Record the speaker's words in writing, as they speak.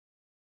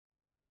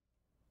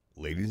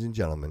Ladies and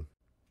gentlemen,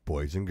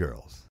 boys and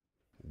girls,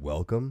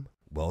 welcome,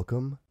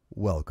 welcome,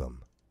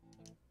 welcome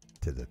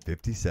to the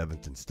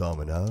 57th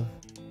installment of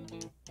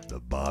The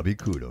Bobby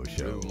Kudo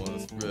Show.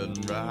 Rumors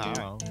spreading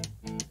round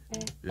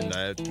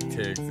United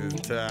Texas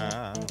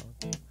town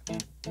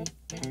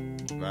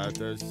about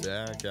to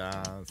shack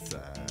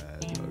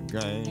outside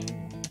the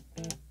game.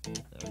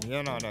 And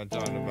you know what I'm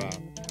talking about.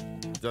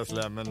 Just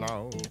let me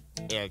know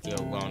if you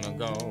wanna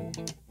go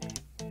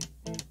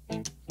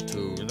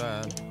to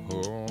that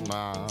home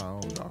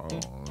out on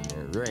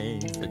the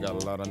range. They got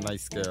a lot of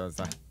nice girls.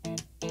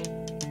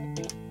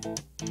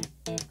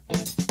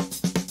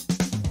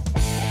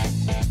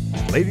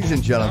 Ladies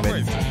and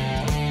gentlemen,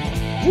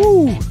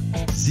 woo,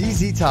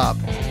 ZZ Top.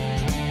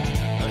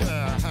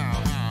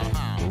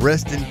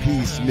 Rest in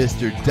peace,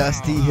 Mr.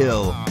 Dusty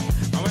Hill.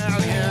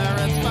 Well, here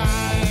it's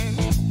fine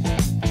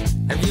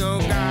if you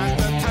got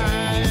the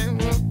time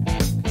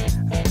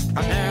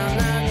and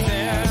the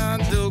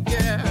chance to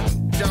get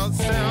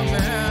yourself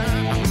in.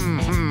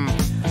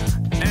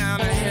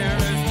 And here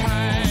it's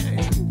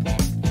time.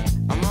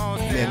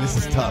 Man, this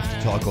is tough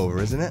to talk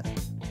over, isn't it?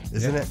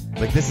 Isn't it?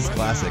 Like, this is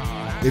classic.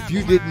 If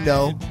you didn't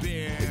know,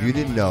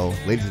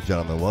 ladies and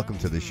gentlemen, welcome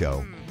to the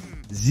show.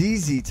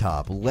 ZZ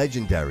Top,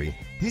 legendary.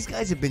 These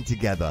guys have been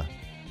together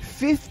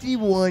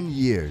 51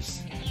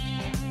 years.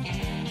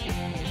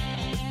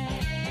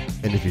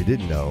 And if you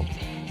didn't know...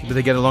 But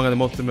they get along and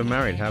most of them have been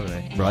married, haven't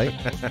they? Right?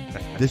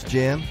 This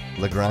jam,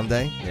 La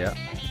Grande. Yeah.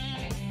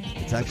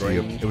 It's actually,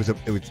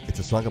 it's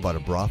a song about a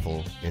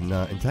brothel in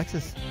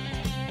Texas.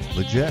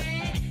 Legit.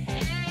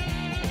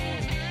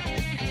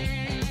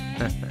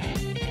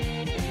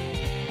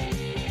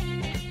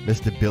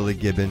 Mr. Billy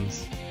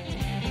Gibbons,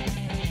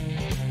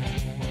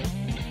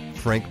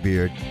 Frank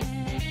Beard,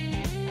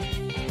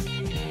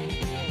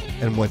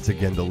 and once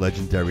again the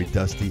legendary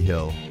Dusty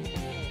Hill,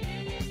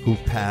 who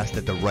passed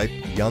at the ripe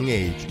young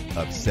age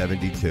of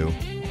 72.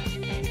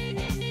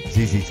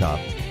 ZZ Top.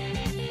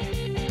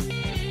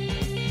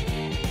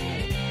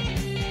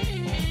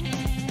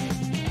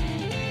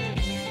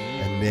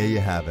 And there you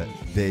have it.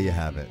 There you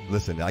have it.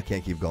 Listen, I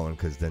can't keep going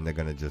because then they're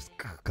going to just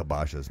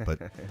kibosh us.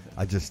 But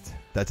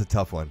that's a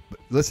tough one.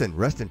 But listen,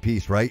 rest in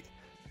peace, right?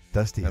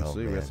 Dusty Hill,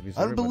 man.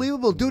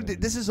 Unbelievable. Dude,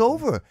 this is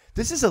over.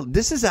 This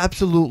is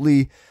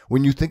absolutely,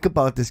 when you think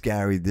about this,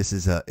 Gary,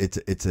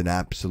 it's an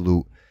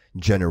absolute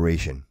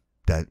generation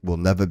that will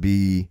never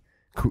be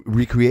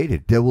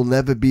recreated. There will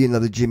never be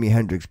another Jimi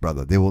Hendrix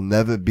brother. There will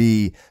never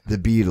be the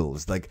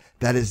Beatles. Like,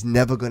 that is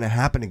never going to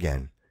happen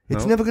again.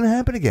 It's never going to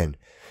happen again.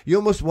 You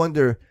almost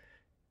wonder...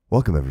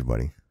 Welcome,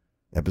 everybody.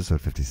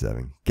 Episode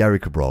 57. Gary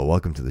Cabral,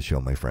 welcome to the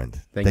show, my friend.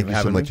 Thank you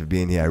so much for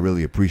being here. I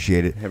really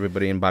appreciate it.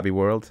 Everybody in Bobby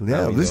World.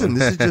 Yeah, listen,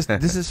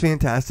 this is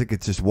fantastic.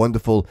 It's just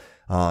wonderful.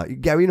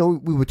 Gary,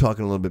 we were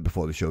talking a little bit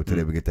before the show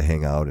today. We get to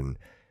hang out, and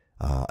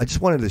I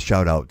just wanted to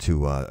shout out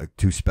to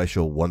two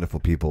special, wonderful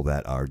people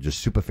that are just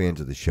super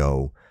fans of the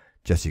show.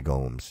 Jesse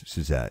Gomes,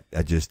 Suzette.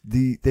 I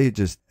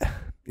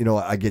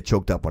get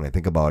choked up when I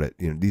think about it.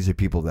 These are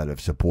people that have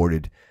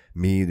supported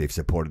me. They've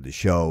supported the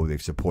show.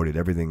 They've supported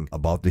everything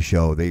about the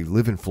show. They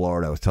live in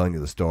Florida. I was telling you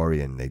the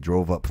story, and they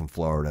drove up from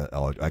Florida,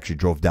 or actually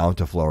drove down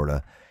to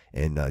Florida,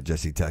 and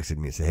Jesse texted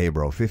me and said, "Hey,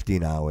 bro,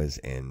 15 hours,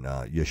 and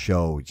your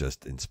show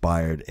just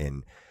inspired,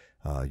 and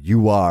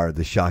you are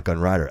the shotgun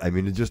rider." I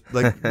mean, it's just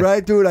like,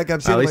 right, dude, like I'm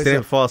saying, at least they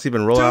didn't fall asleep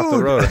and roll off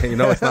the road.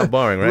 It's not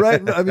boring, right?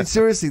 Right. I mean,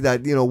 seriously,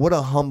 what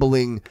a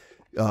humbling...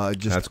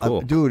 That's cool.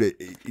 Dude,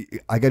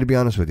 I got to be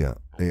honest with you.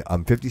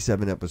 I'm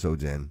 57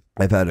 episodes in.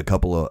 I've had a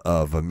couple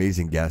of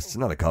amazing guests.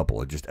 Not a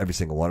couple, just every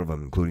single one of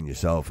them, including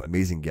yourself.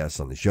 Amazing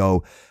guests on the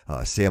show.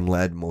 Sam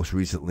Led, most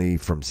recently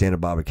from Santa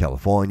Barbara,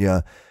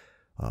 California.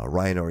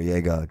 Ryan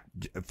Oriega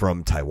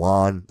from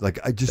Taiwan.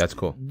 That's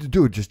cool.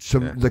 Dude,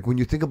 like when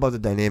you think about the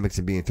dynamics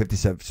of being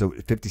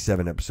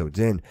 57 episodes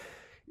in,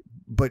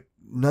 but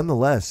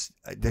nonetheless,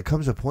 there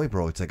comes a point,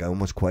 bro. It's like I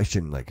almost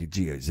question, like,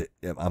 gee,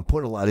 I'm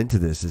putting a lot into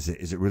this. Is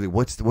it really?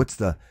 What's the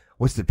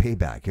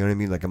payback? You know what I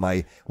mean? Like,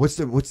 what's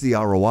the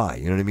ROI?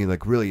 You know what I mean?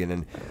 Like, really.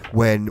 And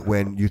then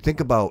when you think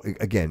about,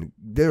 again,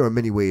 there are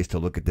many ways to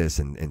look at this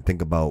and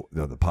think about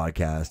the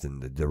podcast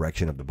and the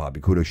direction of the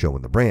Bobby Kudo Show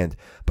and the brand.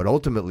 But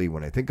ultimately,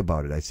 when I think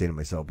about it, I say to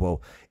myself,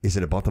 well, is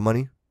it about the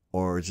money?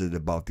 Or is it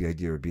about the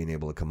idea of being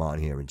able to come on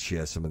here and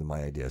share some of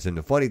my ideas? And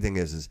the funny thing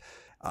is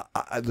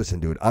I listen,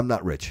 dude, I'm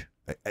not rich.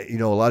 A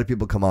lot of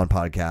people come on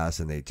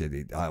podcasts and they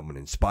I'm going to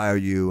inspire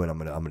you, and I'm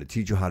going to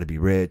teach you how to be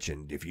rich,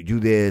 and if you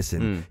do this,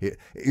 and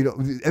you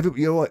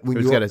know what, when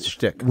it's got a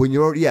shtick.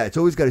 It's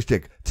always got a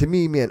shtick. To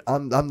me, man,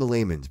 I'm the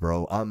layman's,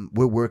 bro.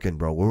 We're working,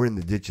 bro. We're in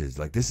the ditches.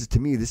 Like, this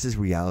is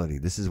reality.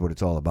 This is what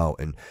it's all about.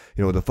 And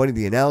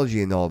the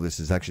analogy in all this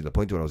is actually the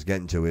point to what I was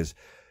getting to is,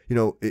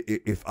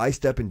 if I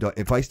step in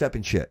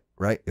shit,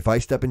 right? If I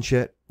step in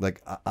shit,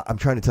 like I'm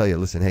trying to tell you,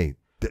 listen, hey,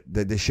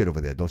 There's shit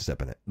over there. Don't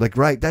step in it. Like,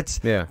 right? That's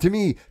to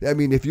me. I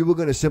mean, if you were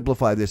going to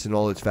simplify this in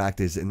all its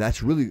factors, and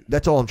that's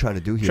all I'm trying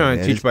to do here. Trying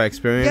to teach by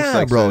experience. Yeah,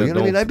 like, bro. You know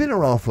what I mean? I've been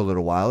around for a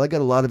little while. I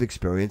got a lot of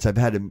experience. I've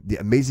had the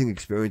amazing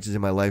experiences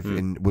in my life,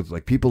 and with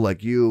like people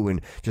like you,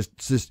 and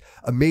just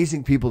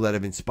amazing people that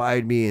have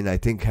inspired me, and I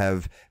think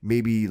have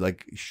maybe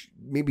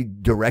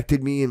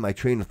directed me in my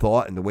train of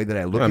thought and the way that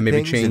I look at maybe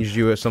things. Changed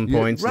you at some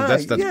points.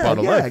 Right, That's part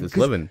of life. It's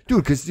living,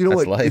 dude. Because you know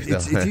that's what? Life,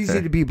 it's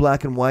easy to be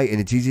black and white, and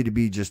it's easy to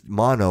be just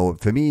mono.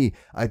 For me,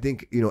 I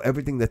think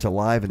everything that's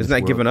alive. Isn't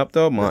that giving up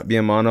though?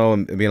 Being mono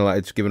and being alive,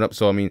 it's giving up.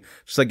 So I mean,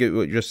 just like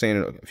what you're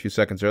saying a few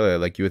seconds earlier,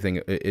 like you were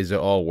thinking, is it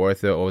all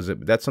worth it, or is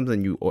it? That's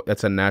something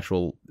that's a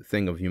natural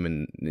thing of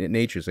human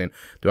nature. Saying,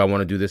 do I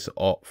want to do this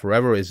all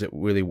forever? Is it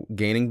really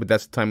gaining? But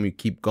that's the time we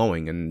keep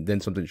going, and then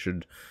something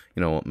should.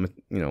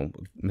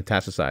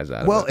 Metastasize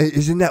out of it.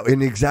 Isn't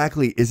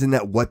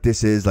that what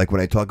this is? Like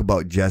when I talk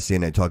about Jesse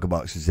and I talk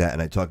about Suzette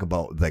and I talk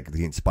about like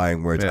the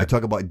inspiring words, I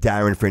talk about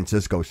Darren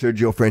Francisco,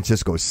 Sergio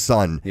Francisco's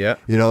son. Yeah.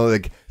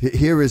 Like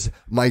here is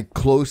my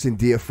close and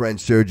dear friend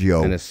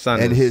Sergio.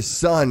 And his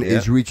son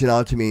is reaching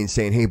out to me and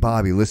saying, "Hey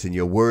Bobby, listen,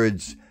 your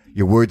words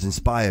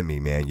inspire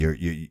me, man.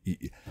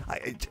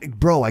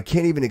 Bro, I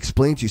can't even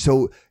explain to you."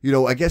 So,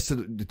 I guess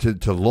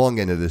to long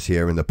end of this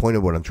here, and the point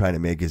of what I'm trying to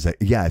make is that,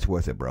 it's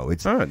worth it, bro.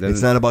 It's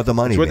not about the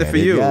money, it's worth man. it for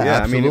you.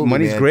 I mean,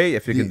 money's great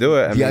if you can do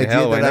it. I mean,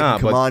 hell, why not?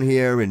 Come on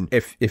here, and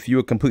if you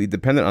were completely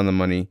dependent on the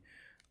money,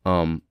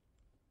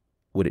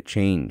 would it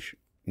change?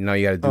 Now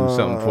you got to do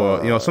something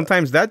for,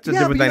 sometimes that's a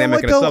different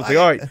dynamic in itself. Like,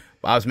 all right,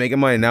 I was making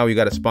money, now you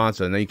got a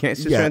sponsor. Now you can't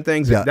sit certain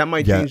things. That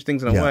might change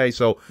things in a way.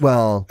 So,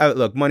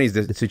 look, money's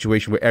the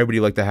situation where everybody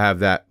like to have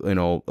that,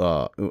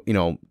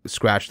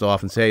 scratched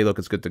off and say, hey, look,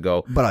 it's good to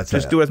go. But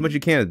just do as much as you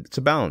can. It's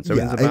a balance.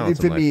 Everything's a balance.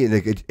 And for me,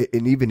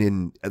 and even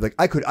in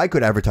I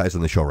could advertise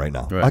on the show right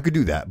now. Right. I could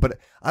do that, but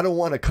I don't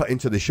want to cut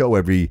into the show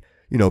every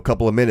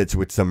couple of minutes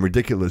with some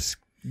ridiculous.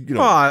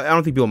 I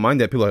don't think people mind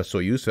that. People are so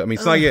used to it. I mean,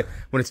 it's not like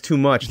when it's too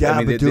much. Yeah,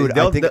 I mean, but dude,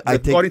 I think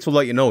the audience will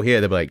let you know here.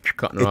 They'll be like,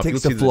 cutting it off. It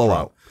takes the flow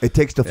out. It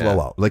takes the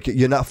flow out. Like,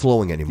 you're not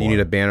flowing anymore. You need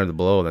a banner to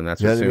blow, then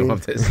that's what you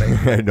have to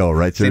say. I know,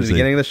 right? See, the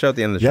beginning of the show, at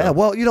the end of the show. Yeah,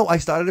 well, I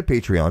started a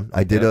Patreon.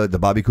 I did the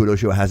Bobby Kudo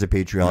Show has a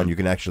Patreon. You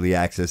can actually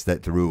access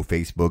that through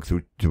Facebook,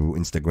 through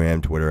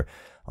Instagram, Twitter,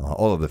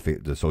 all of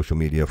the social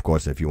media, of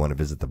course, if you want to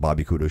visit the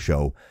Bobby Kudo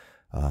Show.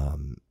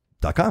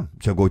 .com.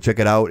 So go check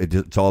it out.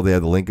 It's all there.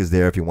 The link is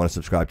there if you want to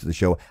subscribe to the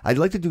show. I'd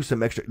like to do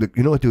some extra. Look,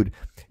 you know what, dude?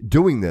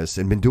 Doing this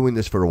and been doing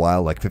this for a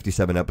while, like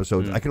 57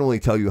 episodes. I can only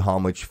tell you how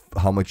much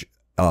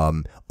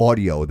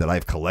audio that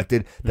I've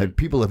collected that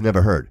people have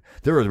never heard.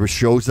 There are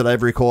shows that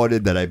I've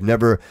recorded that I've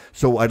never.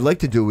 So what I'd like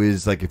to do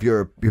is, like, if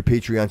you're a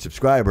Patreon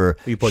subscriber,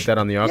 you put that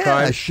on the archive.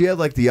 Yeah, share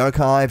like the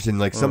archives and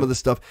like some of the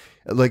stuff.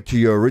 Like, to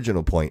your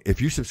original point,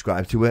 if you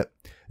subscribe to it,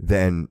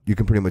 then you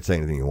can pretty much say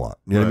anything you want.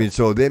 You know what I mean?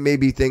 So there may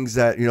be things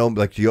that,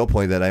 like to your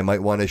point, that I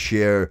might want to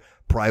share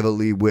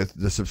privately with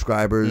the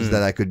subscribers,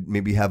 that I could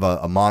maybe have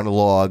a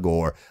monologue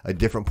or a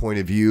different point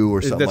of view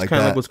or something like that. That's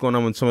kind of like what's going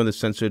on when some of the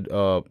censored,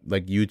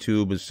 like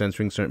YouTube is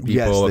censoring certain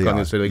people. Yes, they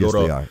are. So they go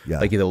to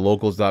like either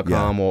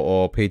locals.com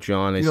or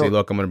Patreon. They say,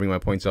 look, I'm going to bring my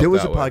points out. There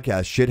was a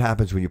podcast, Shit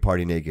Happens When You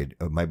Party Naked,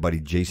 of my buddy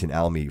Jason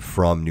Almy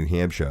from New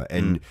Hampshire.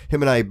 And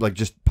him and I, like,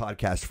 just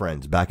podcast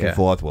friends back and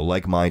forth. We're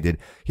like-minded.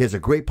 He has a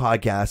great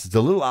podcast. It's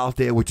a little out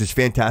there, which is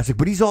fantastic,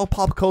 but he's all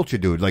pop culture,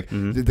 dude. Like,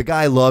 the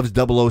guy loves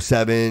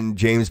 007,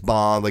 James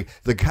Bond,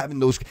 like having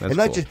those, and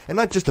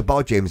not just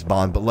about James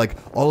Bond, but like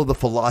all of the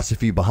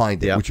philosophy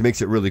behind it, which makes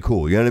it really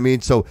cool. You know what I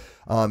mean? So,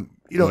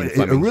 it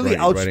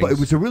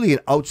was a really an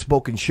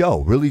outspoken show,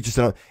 really just,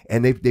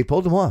 and they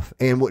pulled him off.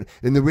 And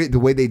the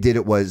way they did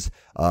it was,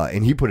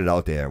 and he put it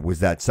out there,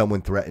 was that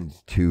someone threatened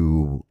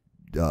to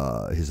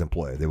his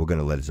employer. They were going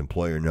to let his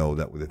employer know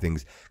that were the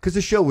things, because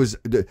the show was,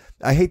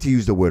 I hate to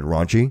use the word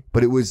raunchy,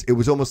 but it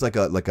was almost like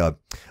a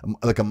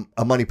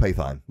money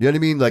python. You know what I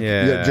mean? Like,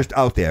 just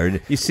out there.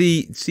 And you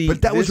see,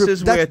 but this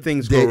is where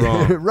things go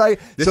wrong,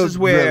 right? This is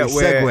where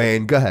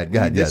segueing. Go ahead.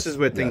 This is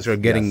where things are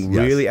getting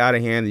really out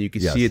of hand, and you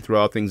can see it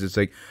throughout things. It's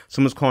like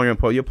someone's calling your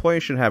employer. Your employer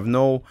should have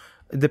no.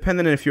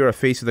 Depending on if you're a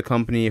face of the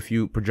company, if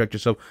you project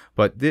yourself,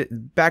 but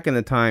back in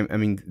the time, I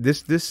mean,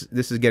 this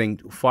is getting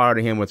far out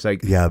of hand. Where it's like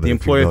the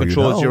employer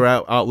controls your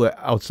outlet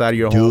outside of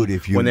your home.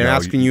 When they're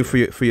asking you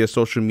for your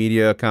social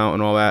media account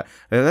and all that,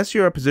 unless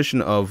you're a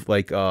position of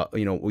like,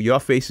 your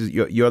face is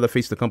you're the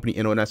face of the company.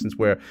 In essence,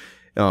 where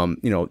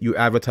you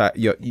advertise,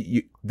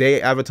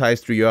 they advertise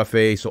through your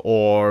face,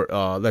 or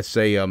let's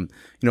say,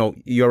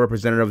 you're a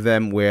representative of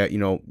them, where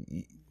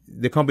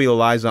the company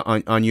relies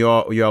on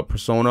your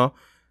persona.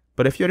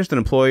 But if you're just an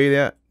employee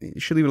there,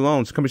 you should leave it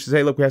alone. The company says,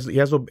 hey, look,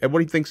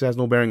 everybody thinks it has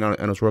no bearing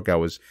on his work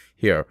hours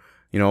here.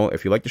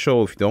 If you like the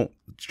show, if you don't,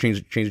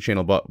 change the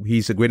channel. But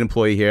he's a great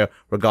employee here,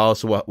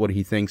 regardless of what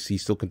he thinks. He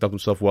still conducts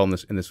himself well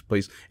in this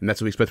place, and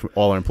that's what we expect from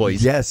all our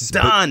employees. Yes,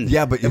 done.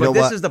 But you know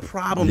this what? Is the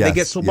problem. They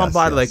get so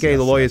bombarded. The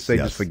lawyers say,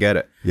 just forget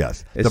it.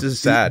 Yes, this is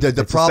sad.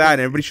 It's sad.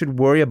 Everybody should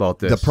worry about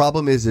this. The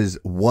problem is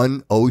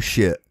one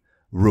shit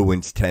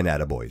ruins 10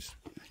 attaboys.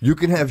 You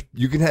can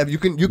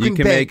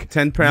make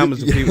 10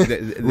 problems.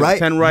 Right?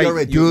 10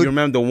 right. You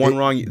remember the one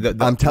wrong.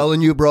 I'm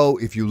telling you, bro.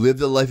 If you live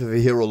the life of a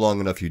hero long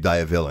enough, you die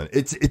a villain.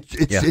 It's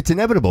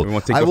inevitable.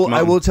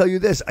 I will tell you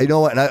this. I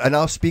know, and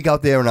I'll speak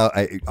out there.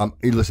 And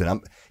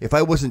listen. If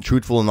I wasn't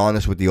truthful and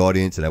honest with the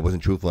audience, and I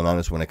wasn't truthful and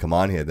honest when I come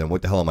on here, then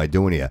what the hell am I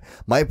doing here?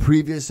 My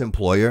previous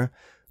employer.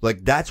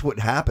 Like, that's what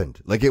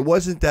happened. Like, it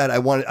wasn't that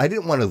I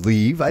didn't want to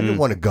leave. I didn't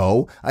want to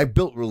go. I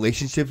built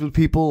relationships with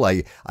people.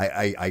 I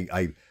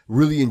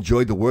really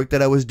enjoyed the work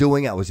that I was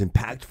doing. I was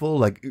impactful.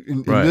 Like,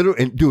 in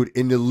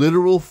the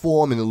literal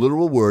form, in the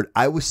literal word,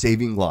 I was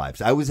saving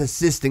lives. I was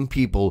assisting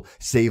people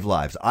save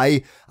lives.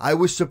 I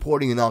was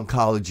supporting an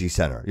oncology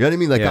center. You know what I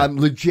mean? Like, I'm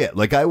legit.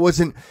 Like, I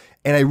wasn't,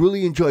 and I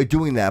really enjoyed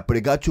doing that, but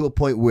it got to a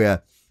point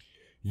where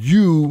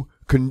you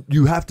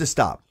have to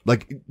stop.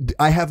 Like,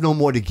 I have no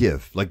more to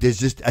give. Like, there's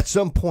just, at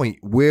some point,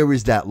 where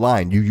is that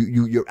line?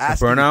 You're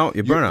asking. You burn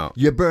out.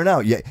 You burn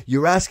out. Yeah,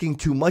 you're asking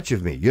too much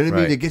of me. You know what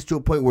I mean? It gets to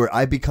a point where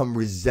I become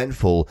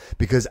resentful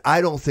because I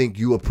don't think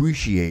you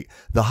appreciate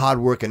the hard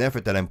work and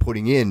effort that I'm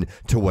putting in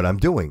to what I'm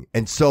doing.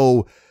 And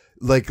so,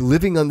 like,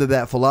 living under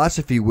that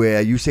philosophy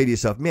where you say to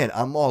yourself, man,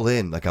 I'm all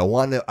in. Like, I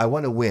want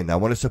to win. I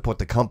want to support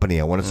the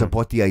company. I want to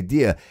support the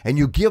idea. And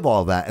you give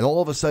all that. And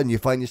all of a sudden you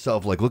find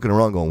yourself like looking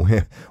around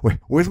going,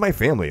 where's my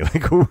family?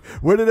 Like,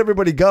 where did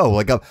everybody go?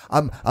 Like,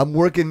 I'm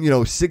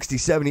working, 60,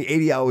 70,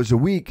 80 hours a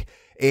week.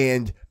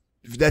 And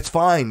that's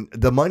fine,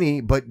 the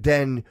money. But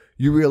then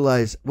you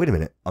realize, wait a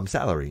minute, I'm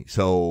salary.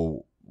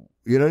 So,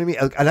 you know what I mean?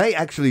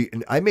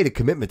 And I made a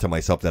commitment to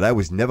myself that I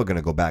was never going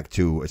to go back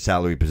to a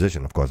salary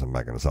position. Of course, I'm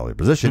back in a salary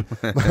position.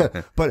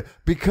 But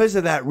because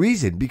of that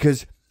reason,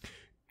 because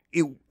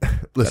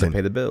listen,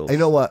 pay the bills. You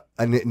know what?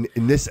 And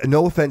in this,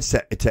 no offense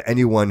to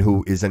anyone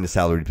who is in a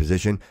salaried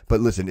position, but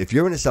listen, if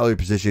you're in a salaried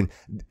position,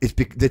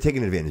 they're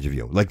taking advantage of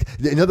you. Like,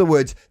 in other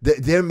words,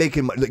 they're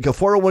making like a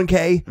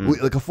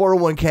 401k, like a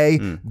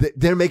 401k.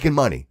 They're making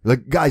money.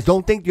 Like, guys,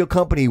 don't think your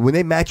company, when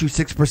they match you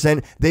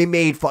 6%, they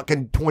made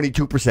fucking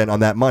 22% on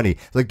that money.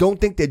 Like, don't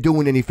think they're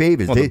doing any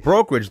favors. Well, the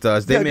brokerage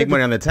does. They make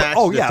money on the tax.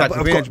 Tax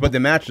advantage, but the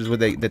matches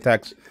with the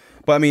tax.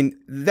 But I mean,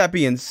 that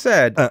being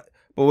said.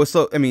 But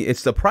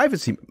it's the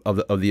privacy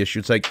of the issue.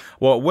 It's like,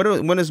 well,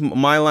 when does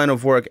my line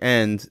of work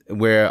end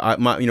where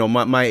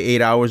my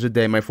 8 hours a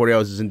day, my 40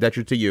 hours is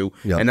indentured to you,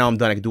 and now I'm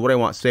done. I can do what I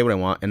want, say what I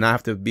want, and not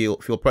have to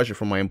feel pressure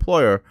from my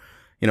employer,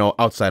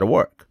 outside of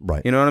work.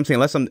 Right. You know what I'm saying?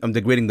 Unless I'm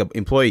degrading the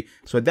employee.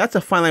 So that's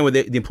a fine line where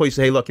the employee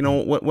say, hey, look,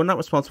 we're not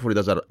responsible for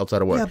what he does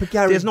outside of work. Yeah, but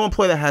Gary, there's no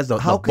employee that has the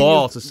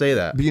balls to say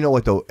that. But you know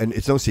what, though? And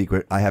it's no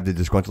secret. I have the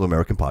Disgruntled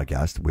American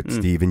podcast with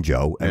Steve and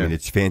Joe. I mean,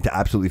 it's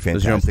absolutely fantastic.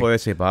 Does your employer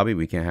say, Bobby,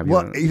 we can't have you?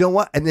 Well, you know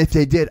what? And if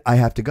they did, I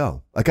have to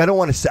go. Like, I don't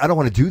want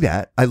to do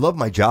that. I love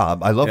my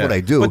job. I love what I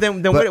do. But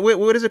then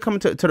where does it come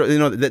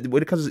to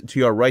when it comes to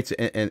your rights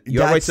and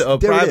your rights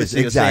of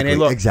privacy? Saying, hey,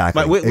 look,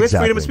 where's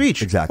freedom of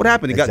speech? Exactly. What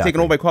happened? It got taken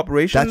over by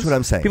corporations? That's what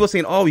I'm saying. People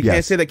saying, oh, you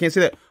can't say that, can't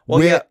say that. Well,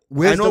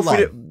 where's I know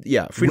the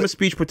line? freedom of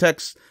speech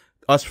protects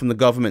us from the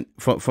government,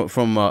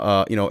 from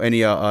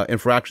any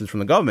infractions from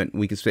the government.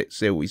 We can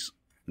say what we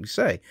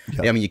say.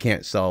 Yeah. I mean, you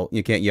can't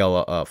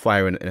yell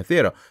fire in a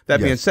theater.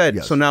 That being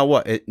said, so now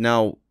what?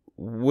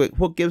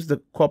 What gives the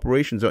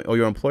corporations or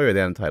your employer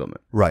that entitlement?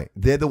 Right.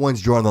 They're the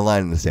ones drawing the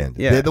line in the sand.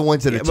 Yeah. They're the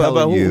ones that are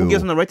telling you. Who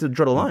gives them the right to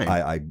draw the line?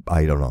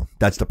 I don't know.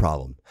 That's the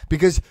problem.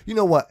 Because, you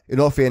know what? In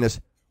all fairness,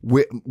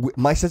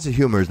 my sense of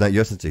humor is not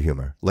your sense of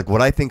humor. Like,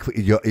 what I think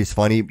is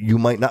funny, you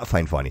might not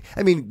find funny.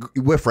 I mean,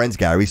 we're friends,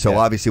 Gary, so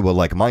obviously we're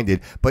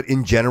like-minded. But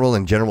in general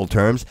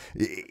terms,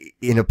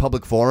 in a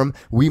public forum,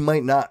 we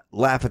might not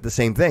laugh at the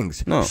same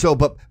things. No. So,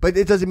 but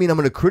it doesn't mean I'm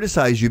going to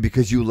criticize you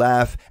because you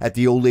laugh at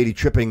the old lady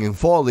tripping and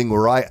falling,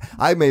 where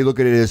I may look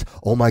at it as,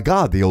 oh my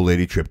God, the old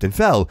lady tripped and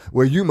fell,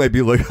 where you might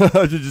be like,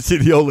 did you see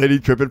the old lady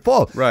trip and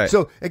fall? Right.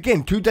 So,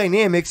 again, two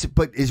dynamics,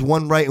 but is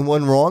one right and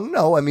one wrong?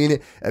 No, I mean,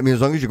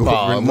 as long as you go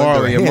over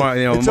and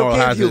it's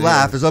okay if you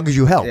laugh, as long as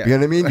you help. Yeah. You know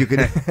what I mean? You can,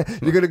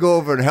 you're going to go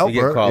over and help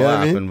her.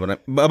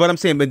 But I'm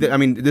saying,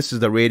 this is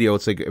the radio.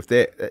 It's like,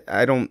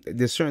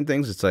 there's certain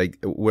things. It's like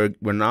we're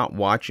not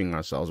watching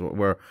ourselves.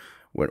 We're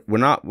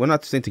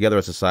not sitting together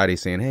as a society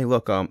saying, hey,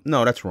 look,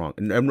 no, that's wrong.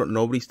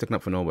 Nobody's sticking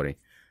up for nobody.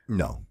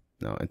 No,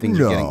 and things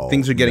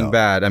are getting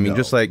bad. I mean,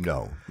 just like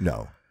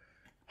no.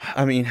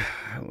 I mean.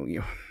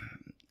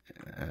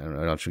 I don't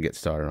know. I should get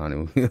started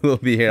on it. We'll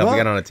be here. I'll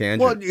get on a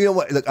tangent. Well, you know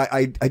what? Look,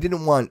 I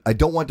don't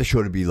want the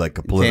show to be like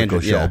a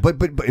political show.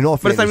 But in all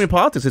fairness, but it's not even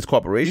politics. It's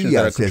corporations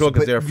that are controlled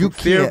because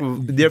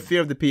their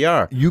fear of the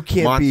PR. You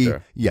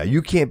can't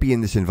you can't be in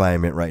this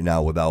environment right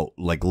now without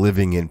like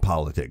living in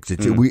politics.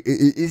 It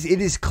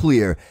is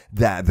clear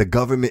that the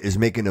government is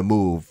making a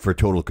move for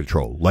total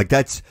control. Like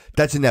that's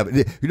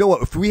inevitable. You know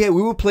what? If we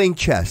were playing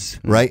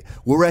chess, right?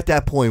 We're at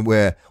that point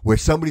where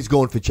somebody's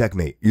going for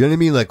checkmate. You know what I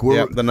mean? Like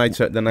the knights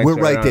we're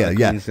right there.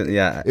 Yeah.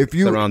 If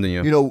you surrounding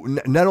you,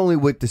 not only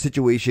with the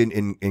situation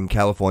in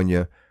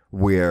California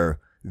where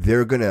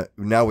they're gonna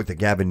now with the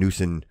Gavin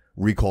Newsom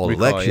recall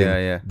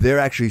election, they're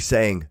actually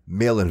saying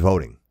mail-in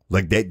voting.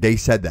 Like they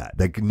said that.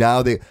 Like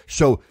now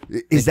so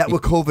is that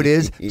what COVID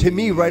is? To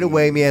me right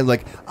away, man,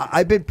 like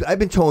I've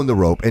been towing the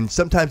rope, and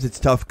sometimes it's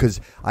tough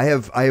because I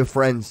have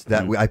friends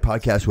that I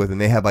podcast with, and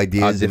they have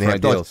ideas and they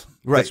have thoughts.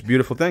 Right. That's a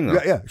beautiful thing, though.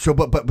 Yeah. So,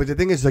 but the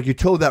thing is, like, you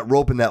toe that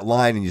rope and that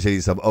line, and you say to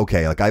yourself,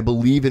 okay, like, I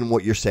believe in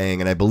what you're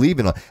saying, and I believe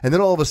in it. And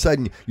then all of a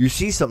sudden, you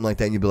see something like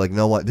that, and you be like, you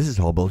know what? This is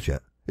all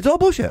bullshit. It's all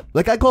bullshit.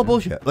 Like, I call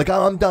bullshit. Like,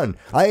 I'm done.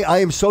 I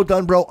am so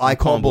done, bro. I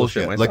call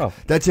bullshit. Myself.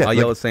 Like, that's it. I'll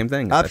yell the same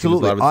thing.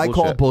 Absolutely. I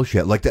call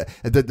bullshit. Like,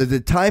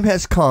 the time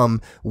has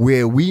come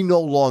where we no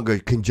longer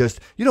can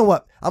just, you know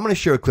what? I'm going to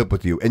share a clip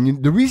with you.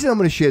 And the reason I'm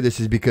going to share this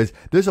is because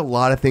there's a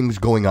lot of things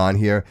going on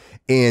here,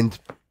 and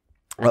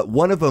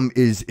one of them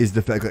is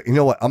the fact that, you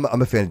know what, I'm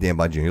a fan of Dan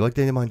Bongino. You like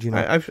Dan Bongino?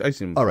 I've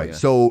seen him. All right, yeah.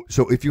 so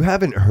if you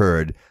haven't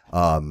heard,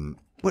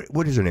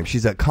 what is her name?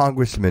 She's a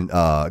congresswoman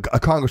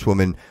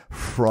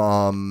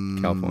from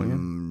California.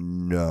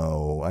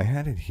 No, I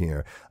had it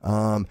here.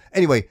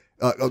 Anyway,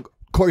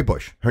 Cori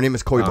Bush. Her name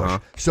is Cori Bush.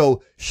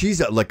 So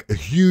she's like a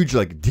huge,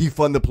 like,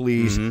 defund the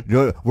police. You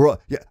know, we're all,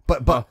 yeah,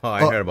 but I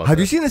heard about have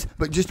that. you seen this?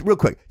 But just real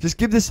quick, just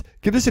give this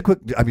a quick.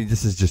 I mean,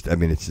 this is just. I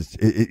mean, it's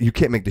just you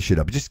can't make this shit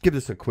up. Just give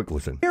this a quick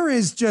listen. Here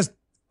is just,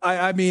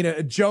 I mean,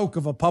 a joke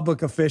of a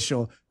public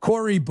official,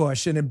 Cori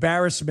Bush, an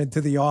embarrassment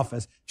to the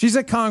office. She's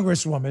a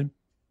congresswoman.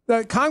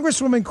 The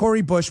Congresswoman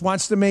Cori Bush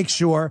wants to make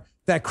sure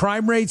that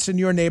crime rates in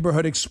your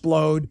neighborhood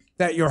explode,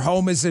 that your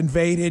home is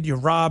invaded, you're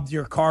robbed,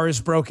 your car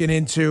is broken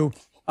into.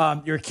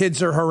 Your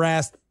kids are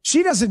harassed.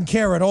 She doesn't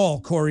care at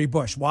all, Cori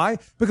Bush. Why?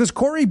 Because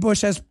Cori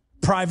Bush has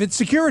private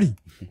security.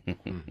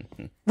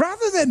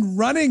 Rather than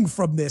running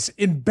from this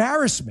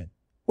embarrassment.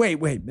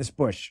 Wait, Miss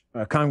Bush,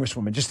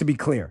 Congresswoman, just to be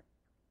clear.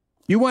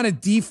 You want to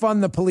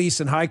defund the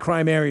police in high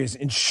crime areas,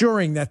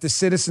 ensuring that the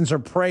citizens are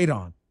preyed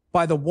on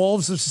by the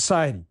wolves of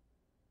society.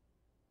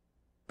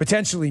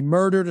 Potentially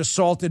murdered,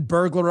 assaulted,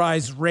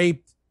 burglarized,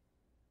 raped.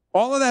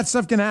 All of that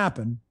stuff can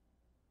happen.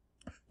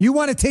 You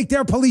want to take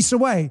their police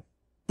away.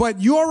 But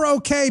you're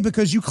okay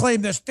because you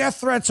claim there's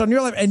death threats on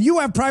your life and you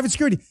have private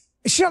security.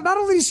 Not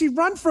only does she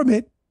run from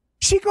it,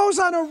 she goes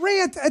on a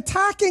rant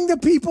attacking the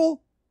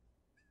people,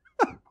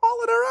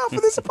 calling her out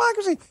for this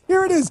hypocrisy.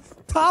 Here it is.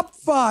 Top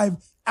 5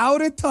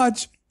 out of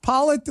touch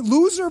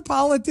loser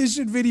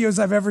politician videos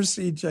I've ever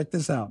seen. Check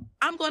this out.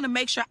 I'm going to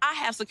make sure I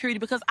have security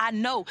because I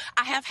know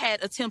I have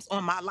had attempts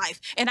on my life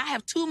and I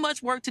have too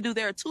much work to do.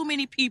 There are too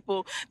many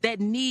people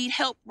that need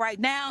help right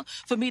now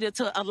for me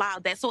to allow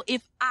that. So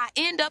if I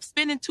end up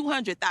spending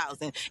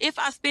 $200,000, if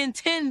I spend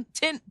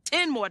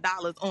 $10 more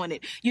on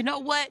it, you know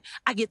what?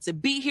 I get to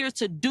be here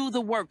to do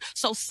the work.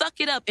 So suck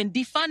it up, and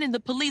defunding the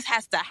police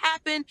has to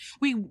happen.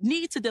 We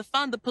need to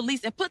defund the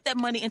police and put that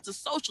money into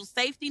social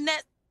safety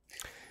net.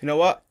 You know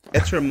what?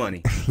 It's her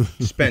money.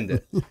 Spend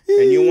it.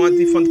 And you want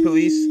defund the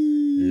police?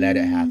 Let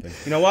it happen.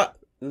 You know what?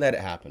 Let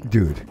it happen.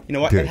 Dude. You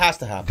know what? Dude, it has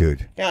to happen.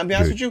 Dude. Yeah, I'll be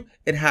honest with you.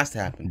 It has to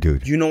happen.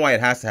 Dude. You know why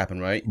it has to happen,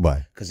 right?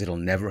 Why? Because it'll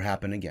never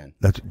happen again.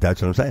 That's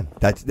what I'm saying.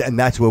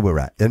 That's where we're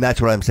at. And that's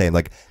what I'm saying.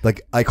 Like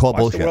I call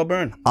bullshit. Watch the world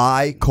burn.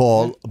 I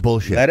call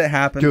bullshit. Let it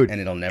happen, dude, and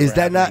it'll never is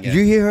that happen not, again. Did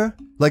you hear her?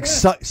 Like,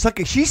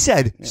 suck it. She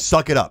said,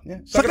 suck it up.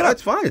 Yeah. Suck it up.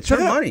 It's fine. It's suck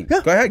her it money. Yeah.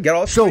 Go ahead. Get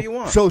all the shit you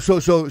want.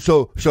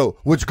 So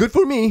what's good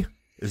for me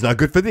is not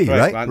good for thee,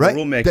 right? The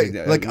rule making.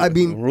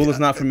 The rule is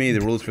not for me. The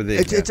rule is for thee.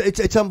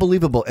 It's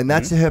unbelievable, and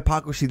that's the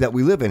hypocrisy that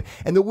we live in.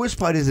 And the worst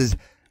part is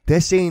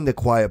they're saying the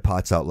quiet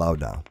parts out loud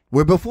now.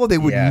 Where before they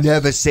would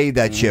never say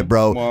that shit,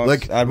 bro. Well,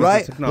 like,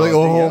 right? Like,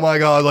 oh my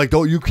god, like,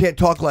 you can't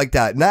talk like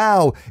that.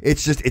 Now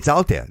it's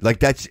out there. Like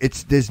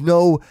there's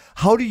no.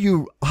 How do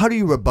you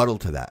rebuttal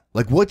to that?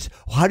 Like, what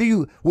do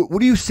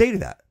you say to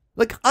that?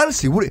 Like,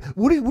 honestly, what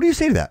do you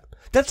say to that?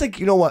 That's like,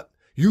 you know what?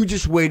 You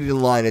just waited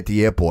in line at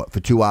the airport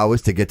for 2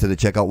 hours to get to the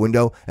checkout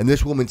window, and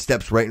this woman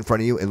steps right in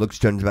front of you and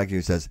turns back to you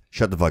and says,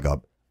 "Shut the fuck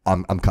up.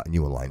 I'm cutting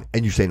you in line,"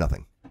 and you say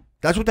nothing.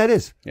 That's what that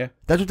is. Yeah,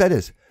 that's what that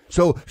is.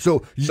 So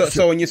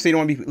when you say you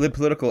don't want to live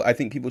political, I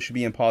think people should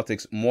be in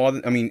politics more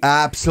than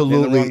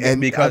absolutely. And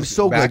because I'm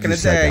so glad you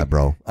said that,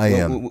 bro. I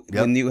am.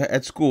 When you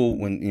at school,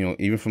 when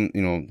even from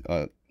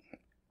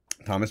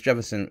Thomas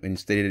Jefferson, and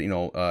stated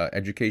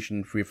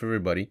education free for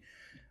everybody.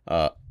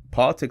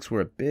 Politics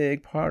were a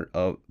big part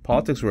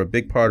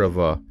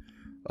of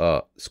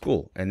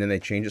school, and then they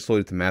changed it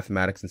slowly to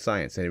mathematics and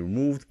science. And they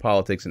removed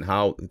politics and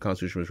how the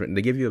Constitution was written.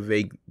 They give you a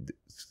vague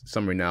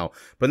summary now,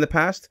 but in the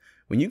past,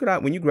 when you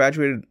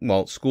graduated,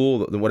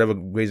 school, whatever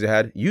grades you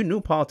had, you knew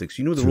politics,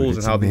 you knew the rules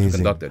and how things were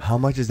conducted. How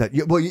much is that?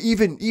 Well,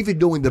 even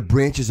knowing the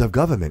branches of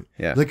government.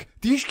 Yeah. Like,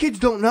 these kids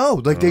don't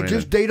know. Like, they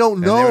don't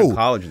know. They're in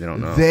college, they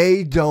don't know.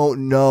 They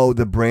don't know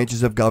the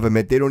branches of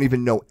government. They don't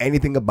even know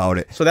anything about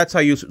it. So that's how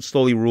you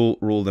slowly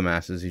rule the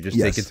masses. You just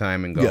take your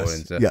time and go.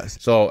 Yes.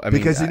 So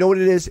because you know what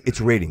it is? It's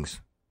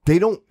ratings. They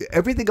don't.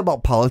 Everything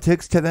about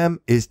politics to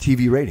them is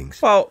TV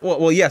ratings.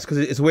 Well, yes, because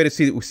it's a way to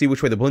see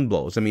which way the wind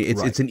blows. I mean,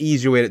 it's an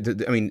easier way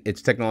to.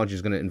 It's technology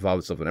is going to involve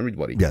itself in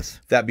everybody. Yes.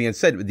 That being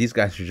said, these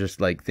guys are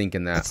just like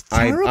thinking that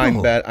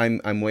I'm bad.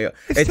 I'm way up.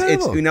 It's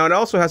terrible. Now it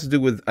also has to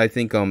do with, I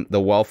think, the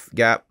wealth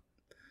gap.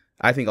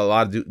 I think a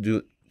lot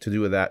of to do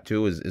with that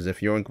too is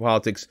if you're in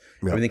politics,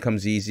 everything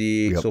comes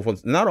easy, so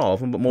forth. Not all of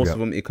them, but most of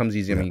them, it comes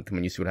easy. I mean, come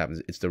on, you see what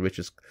happens. It's the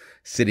richest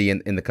city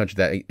in the country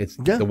that it's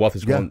the wealth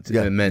is grown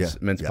to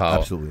immense power.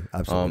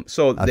 Absolutely.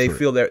 So they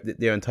feel their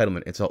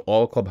entitlement. It's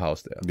all a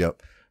clubhouse there.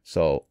 Yep.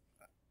 So,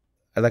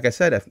 like I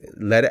said,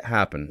 let it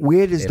happen.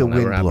 Where does the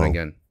wind blow?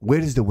 Again. Where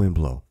does the wind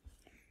blow?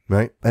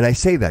 Right, and I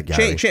say that,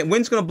 Gary.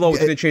 Wind's going to blow. It's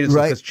going to change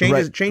because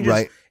change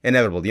is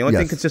inevitable. The only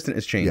thing consistent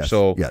is change.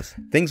 So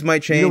things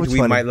might change.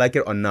 We might like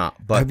it or not.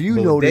 But have you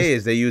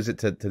noticed, they use it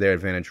to their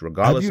advantage,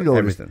 regardless of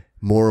everything.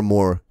 More and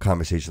more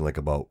conversation like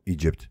about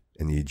Egypt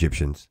and the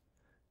Egyptians.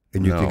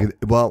 And you think,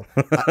 well,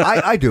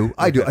 I do,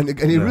 and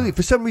it really,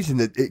 for some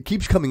reason, it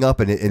keeps coming up,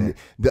 and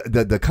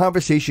the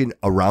conversation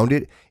around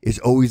it is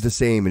always the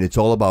same, and it's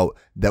all about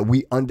that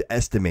we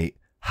underestimate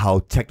how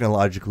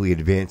technologically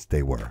advanced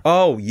they were.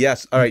 Oh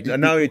yes, all right.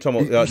 Now you're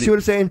talking about you see what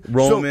I'm saying?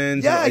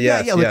 Romans. So,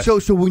 yeah. Like,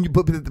 so when you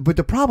but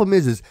the problem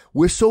is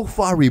we're so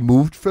far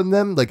removed from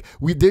them. Like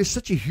there's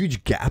such a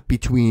huge gap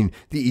between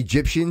the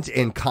Egyptians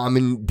and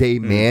common day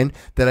man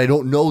that I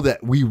don't know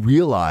that we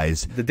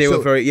realize that they were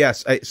very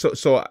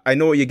So I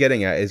know what you're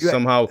getting at is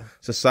somehow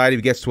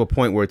society gets to a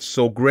point where it's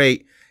so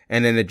great.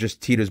 And then it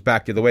just teeters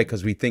back the other way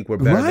because we think we're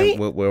better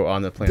than we're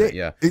on the planet.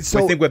 We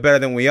think we're better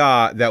than we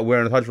are, that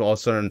we're untouchable. All of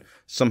a sudden,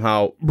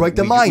 somehow... Right,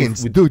 the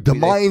Mayans. Dude, the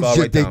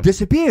Mayans, they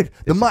disappeared.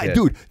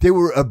 Dude, they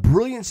were a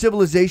brilliant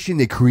civilization.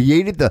 They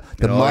created the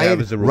Mayan,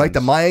 the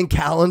Mayan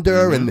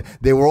calendar, and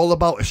they were all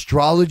about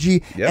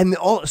astrology. And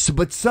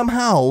but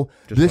somehow...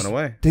 Just went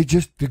away.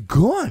 They're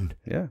gone.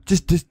 Yeah.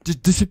 Just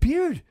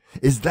disappeared.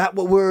 Is that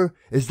what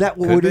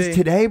it is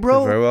today,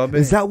 bro? Could very well be.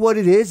 Is that what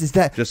it is? Is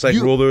that just like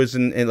rulers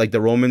and like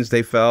the Romans?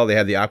 They fell. They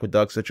had the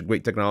aqueducts, such a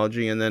great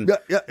technology, and then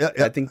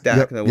I think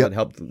that would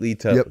help lead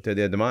to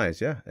their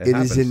demise. Yeah, it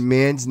is in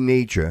man's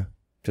nature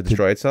to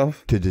destroy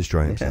itself. To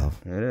destroy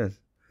himself. It is.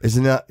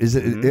 Isn't that? Is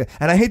it?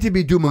 And I hate to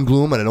be doom and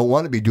gloom, and I don't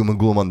want to be doom and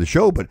gloom on the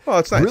show, but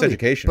it's not. It's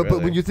education.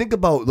 But when you think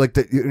about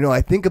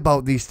I think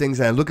about these things,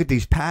 and I look at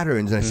these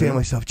patterns, and I say to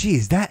myself, "Gee,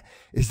 is that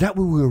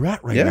where we're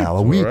at right now?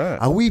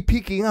 Are we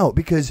peaking out?"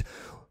 Because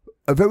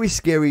a very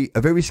scary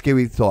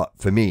thought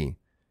for me,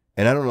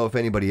 and I don't know if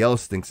anybody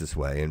else thinks this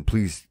way, and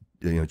please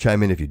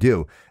chime in if you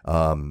do,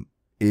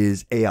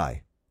 is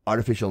AI,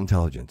 artificial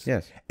intelligence.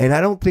 Yes. And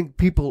I don't think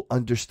people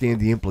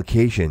understand the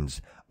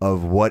implications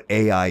of what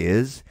AI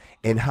is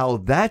and how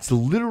that's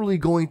literally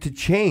going to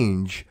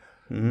change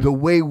the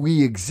way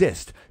we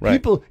exist. Right.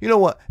 People, you know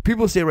what?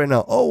 People say right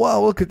now, oh,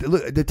 wow, look at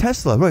the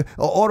Tesla, right?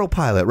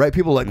 Autopilot, right?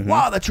 People are like,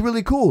 wow, that's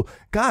really cool.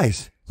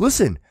 Guys,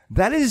 listen,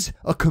 that is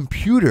a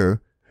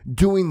computer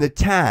doing the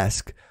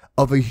task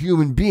of a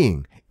human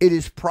being. It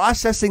is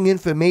processing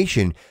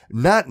information.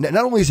 Not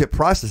only is it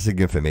processing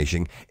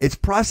information, it's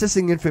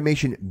processing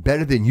information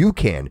better than you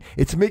can.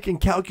 It's making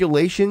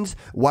calculations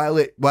while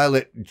it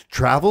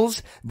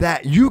travels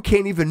that you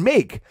can't even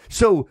make.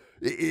 So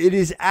it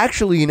is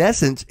actually, in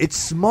essence, it's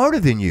smarter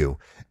than you.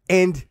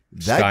 And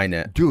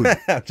Skynet, dude,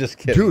 I'm just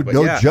kidding, dude,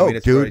 no joke, I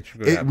mean, dude.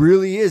 It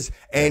really is,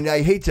 and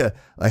I hate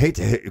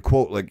to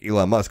quote like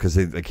Elon Musk because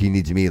he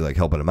needs me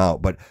helping him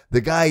out. But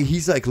the guy,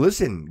 he's like,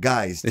 listen,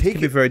 guys, it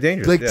can be very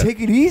dangerous. Take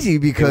it easy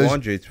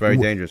because it's very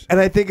dangerous. And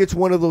I think it's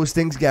one of those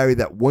things, Gary,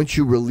 that once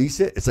you release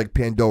it, it's like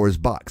Pandora's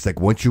box. Like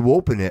once you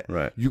open it,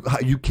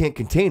 you can't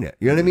contain it.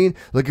 You know what I mean?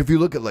 Like if you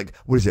look at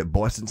what is it,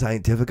 Boston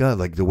Scientifica,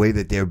 like the way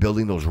that they're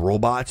building those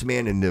robots,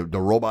 man, and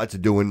the robots are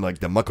doing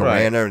the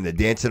Macarena and they're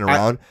dancing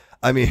around.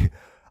 I mean,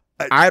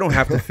 I don't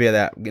have to fear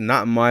that.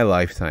 Not in my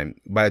lifetime.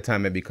 By the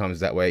time it becomes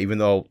that way, even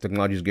though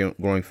technology is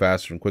growing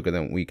faster and quicker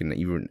than we can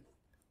even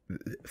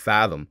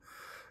fathom.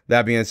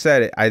 That being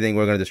said, I think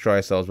we're going to destroy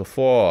ourselves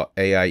before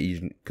AI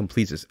even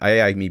completes this.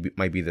 AI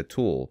might be the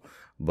tool,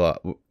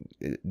 but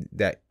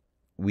that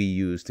we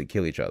use to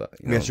kill each other.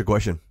 Let me ask you a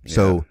question. Yeah.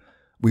 So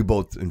we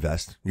both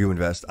invest. You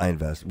invest. I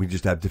invest. We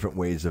just have different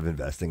ways of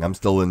investing. I'm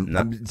still in.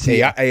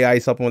 AI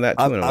is helping with that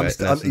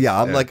too.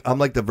 I'm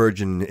like the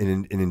virgin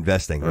in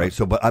investing, right?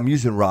 So, but I'm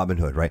using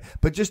Robinhood, right?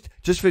 But just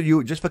for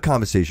you, just for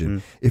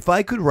conversation, if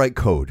I could write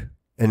code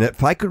and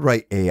if I could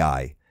write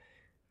AI,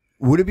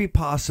 would it be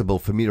possible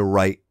for me to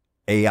write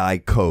AI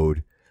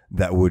code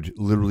that would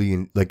literally,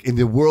 in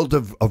the world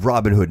of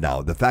Robinhood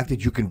now, the fact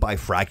that you can buy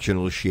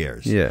fractional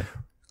shares,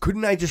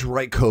 couldn't I just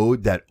write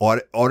code that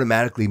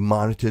automatically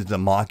monitors the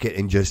market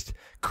and just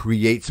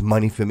creates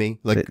money for me?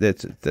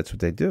 That's what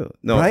they do.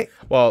 No, right?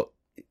 Well,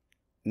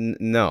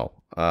 no.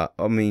 I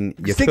mean,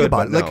 you think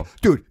about it,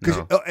 dude.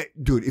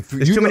 If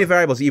there's too many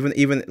variables, even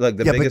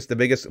the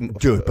biggest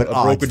dude, but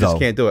brokerages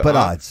can't do it. But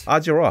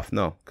odds are off.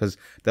 No, because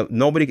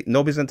nobody's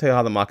gonna tell you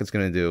how the market's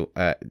gonna do.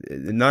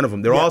 None of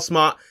them. They're all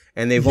smart.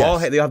 And they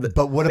have.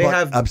 But what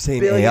about? I'm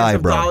saying AI,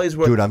 bro.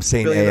 Dude, I'm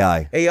saying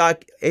AI.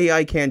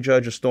 AI can't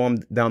judge a storm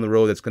down the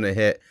road that's going to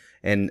hit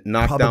and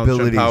knock down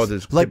certain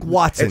powers. Like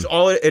Watson. It's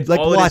all it is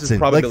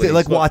probabilities.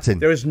 Like Watson.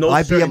 There is no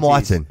IBM certainties.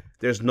 Watson.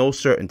 There's no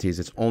certainties.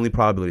 It's only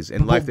probabilities.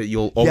 In life, that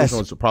you'll always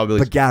know it's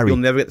probabilities. But Gary, you'll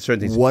never get the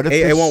certainties. What if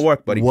it won't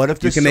work, buddy? What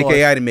if you can make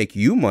AI to make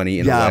you money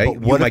in a way?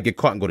 You might get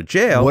caught and go to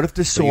jail. What if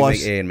the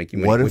source?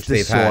 What if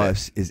the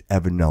source is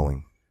ever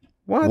knowing?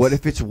 What? What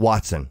if it's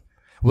Watson?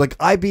 Like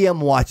IBM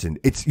Watson,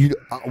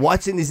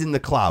 Watson is in the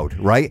cloud,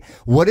 right?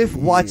 What if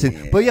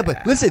Watson? But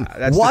listen,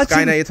 that's Watson,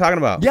 the guy that you're talking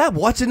about. Yeah,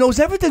 Watson knows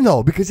everything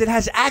though because it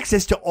has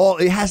access to all.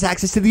 It has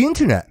access to the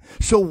internet.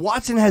 So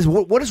Watson has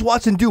what does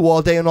Watson do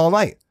all day and all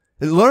night?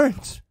 It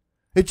learns.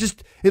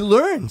 It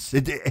learns.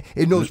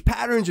 It knows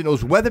patterns. It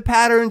knows weather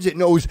patterns. It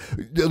knows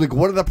like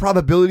what are the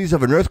probabilities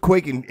of an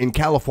earthquake in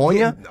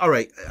California. All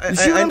right, you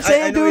see what I'm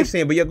saying, I know dude? what you're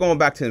saying, but you're going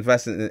back to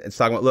investing in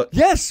stock market. Look,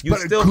 yes, you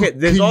but still get.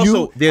 There's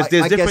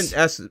different.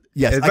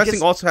 Yes,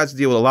 investing also has to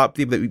deal with a lot of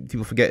people that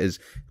people forget is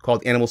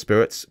called animal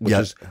spirits, which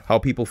is how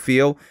people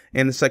feel,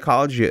 and the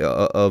psychology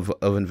of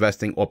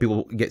investing. Or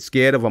people get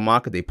scared of a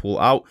market, they pull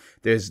out.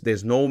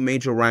 There's no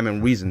major rhyme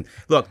and reason.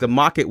 Look, the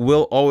market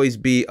will always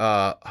be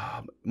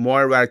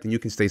more erratic than you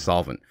can stay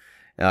solvent.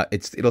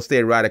 It'll stay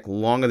erratic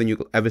longer than you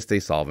could ever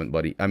stay solvent,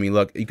 buddy. I mean,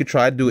 look, you could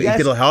try to do it.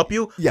 Yes. It'll help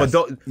you, Yes.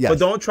 but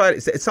don't try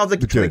it. It sounds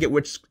like you're trying to get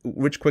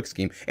rich quick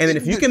scheme. And then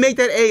if you can make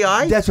that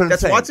AI, that's what I'm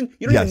saying. Watson,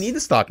 you don't even need the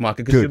stock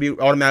market because you'll be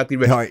automatically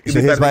rich. All right, You'll so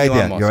be here's better my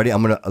than idea. Elon You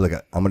Musk.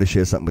 ready? I'm gonna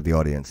share something with the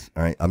audience.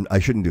 All right, I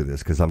shouldn't do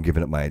this because I'm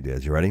giving up my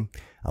ideas. You ready?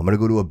 I'm gonna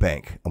go to a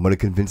bank. I'm gonna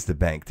convince the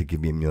bank to give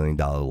me $1 million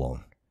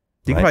loan.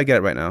 You can probably get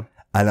it right now.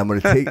 And I'm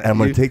gonna take that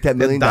 $1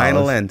 million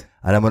and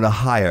I'm gonna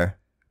hire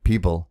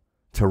people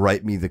to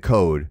write me the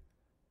code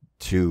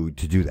to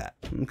do that.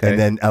 Okay. And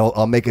then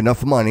I'll make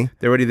enough money.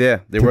 They're already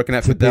there. They're working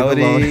at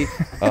Fidelity,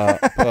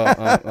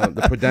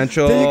 the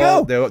Prudential. There you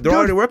go. They're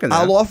already working there.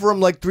 I'll offer them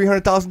like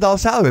 $300,000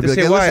 salary. They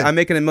say, why? I'm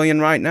making $1 million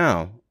right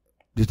now.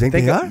 Do you think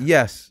they are?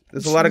 Yes.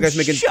 There's a lot of guys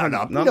making. Shut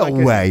up. No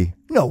way.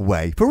 No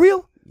way. For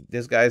real?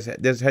 There's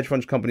hedge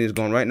fund companies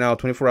going right now,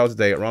 24 hours a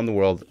day around the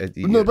world.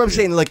 No, but I'm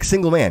saying like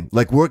single man,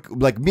 like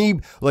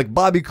me, like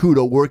Bobby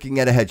Kudo working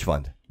at a hedge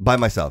fund by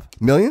myself.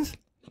 Millions?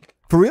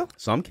 For real?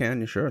 Some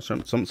can, sure.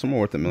 Some are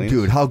worth $1 million.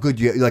 Dude, how good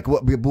do you like?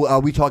 What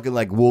are we talking?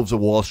 Like Wolves of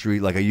Wall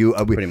Street? Like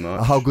Pretty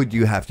much. How good do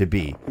you have to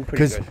be?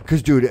 Because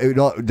dude,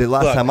 the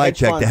last time I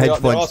checked, the hedge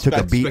funds took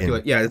a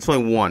beating. Yeah, it's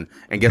only one,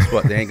 and guess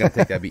what? They ain't gonna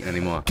take that beating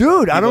anymore.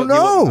 Dude, I don't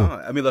know.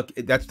 I mean, look,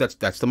 that's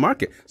the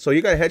market. So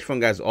you got a hedge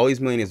fund guys. All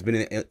these millionaires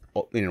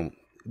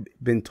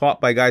been taught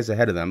by guys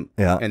ahead of them.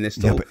 Yeah, and they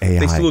still AI.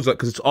 they still lose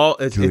because it's all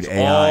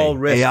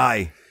risk.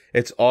 AI.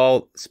 It's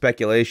all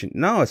speculation.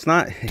 No, it's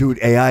not. Dude,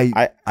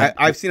 AI.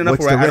 I've seen enough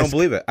where I don't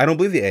believe it. I don't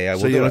believe the AI.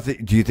 So you don't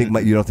think you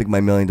don't think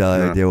my $1 million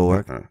idea will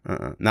work?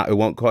 No, it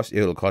won't cost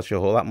you. It'll cost you a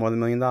whole lot more than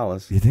 $1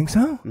 million. You think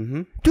so?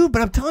 Mm-hmm. Dude,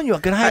 but I'm telling you,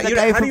 I can hire that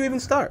guy. How do you even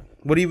start?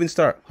 What do you even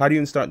start? How do you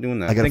even start doing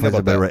that? I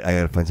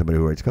gotta find somebody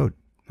who writes code.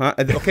 Huh?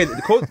 Okay,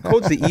 the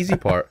code's the easy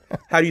part.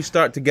 How do you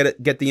start to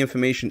get the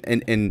information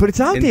and but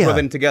it's out there. put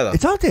them together?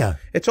 It's out there.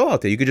 It's all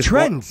out there. You could just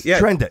trend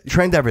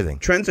everything.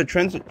 Trends are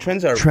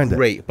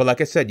great, but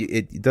like I said,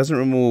 it doesn't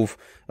remove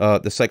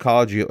the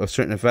psychology of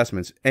certain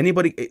investments.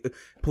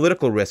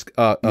 Political risk,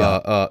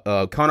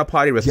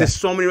 counterparty risk. Yes. There's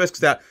so many risks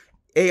that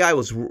AI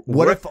was.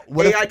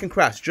 AI can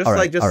crash just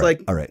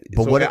like. All right.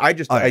 But so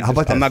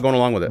what? I'm not going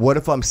along with it. What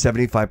if I'm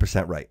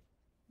 75% right?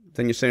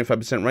 Then you're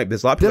 75% right.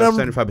 There's a lot of people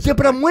that are 75%. Yeah,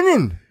 but I'm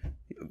winning.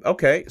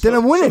 Okay. Then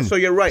I'm winning. So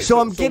you're right. So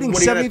I'm getting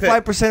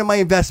 75% of my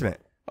investment.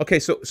 Okay,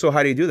 so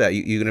how do you do that?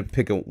 You're going to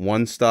pick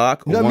one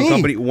stock, one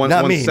company, one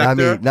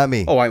sector? Not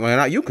me. Oh, why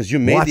not you? Because you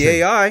made the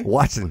AI.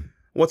 Watson.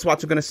 What's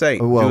Watson going to say?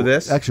 Do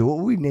this? Actually, what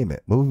would we name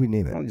it?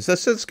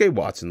 Let's go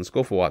Watson. Let's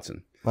go for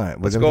Watson. All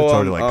right. Let's go. It's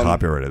already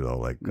copyrighted though.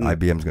 Like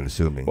IBM's going to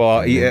sue me.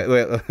 Well,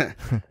 yeah,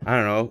 I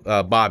don't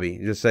know. Bobby.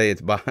 Just say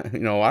it's Bobby.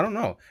 I don't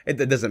know.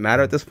 It doesn't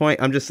matter at this point.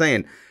 I'm just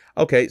saying.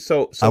 Okay,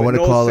 so I want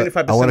to call it.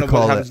 I want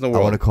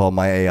to call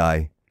my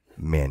AI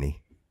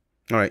Manny.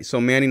 All right,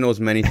 so Manny knows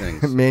many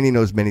things. Manny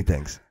knows many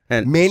things.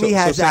 And Manny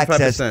has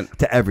access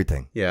to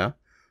everything. Yeah.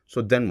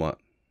 So then what?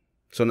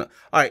 So all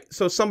right.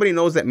 So somebody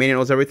knows that Manny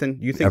knows everything.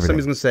 You think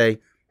somebody's gonna say,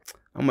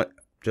 "I'm gonna,"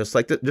 just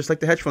like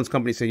the hedge funds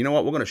company say, "You know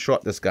what? We're gonna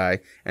short this guy,"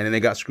 and then they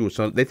got screwed.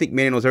 So they think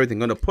Manny knows everything.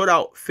 Going to put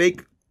out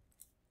fake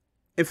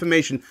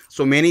information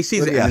so Manny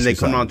sees it, and then they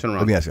come around, turn around.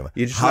 Let me ask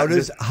you.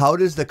 How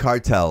does the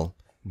cartel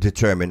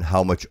determine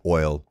how much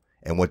oil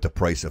and what the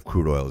price of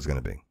crude oil is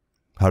going to be?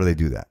 How do they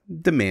do that?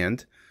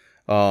 Demand.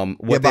 But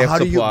how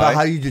do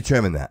you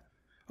determine that?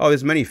 Oh,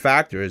 there's many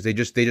factors. They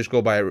just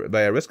go by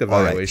a risk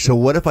evaluation. All right. So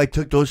what if I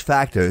took those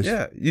factors?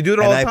 Yeah, you do it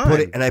all the time.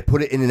 I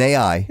put it in an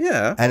AI.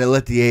 Yeah. And I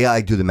let the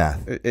AI do the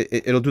math.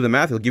 It'll do the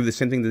math. It'll give you the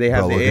same thing that they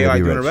have the AI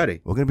doing already.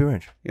 We're gonna be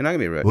rich. You're not gonna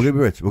be rich. We're gonna be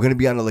rich. We're gonna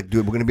be on the We're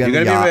gonna be on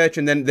You're the gonna yacht. be rich,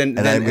 and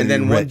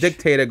then one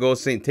dictator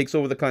goes takes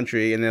over the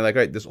country, and they're like,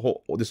 all right, this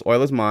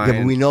oil is mine.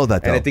 Yeah, but we know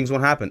that though. And things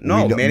won't happen.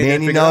 No,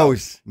 Manny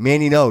knows.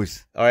 Manny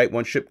knows. All right,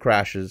 one ship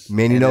crashes.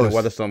 Manny knows.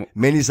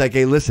 Manny's like,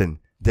 hey, listen.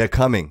 They're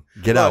coming.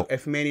 Get out.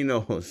 If Manny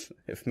knows,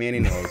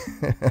 then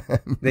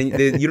you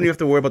don't even have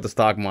to worry about the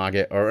stock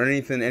market or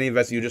anything. Any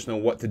investor, you just know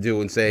what to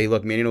do and say,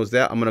 look, Manny knows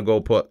that. I'm gonna go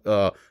put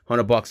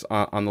 $100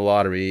 on the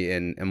lottery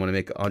and I'm gonna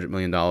make $100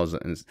 million.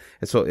 And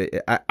so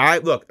I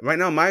look right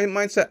now. My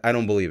mindset, I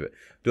don't believe it.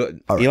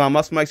 Elon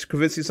Musk might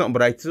convince you something,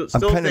 but I still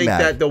think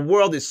that the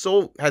world has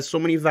so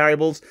many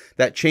variables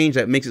that change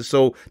that makes it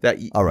so that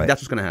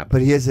that's what's gonna happen.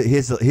 But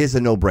here's a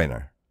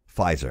no-brainer.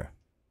 Pfizer.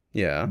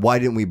 Yeah. Why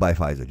didn't we buy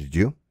Pfizer? Did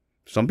you?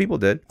 Some people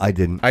did. I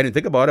didn't. I didn't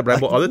think about it, but I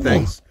bought other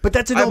things. But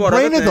that's a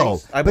no-brainer, though.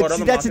 But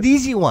see, that's an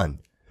easy one.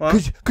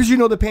 Because you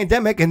know the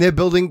pandemic, and they're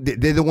building.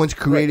 They're the ones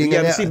creating.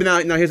 Yeah, but see, but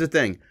now here's the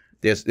thing.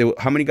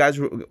 How many guys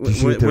were?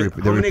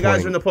 How many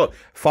guys were in the poll?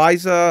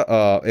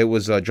 Pfizer. It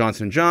was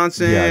Johnson &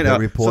 Johnson.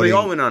 Yeah, so they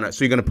all went on it.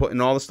 So you're going to put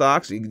in all the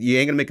stocks. You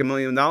ain't going to make $1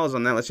 million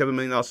on that unless you have $1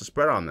 million to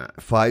spread on that.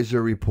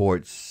 Pfizer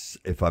reports,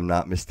 if I'm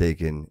not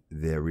mistaken,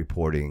 they're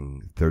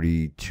reporting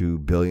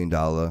 $32 billion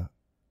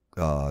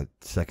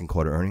second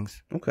quarter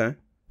earnings. Okay.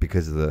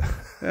 Because of the.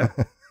 Yeah,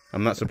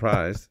 I'm not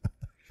surprised.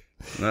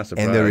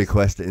 And they're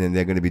requesting, and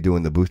they're going to be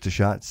doing the booster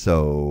shot.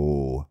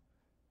 So,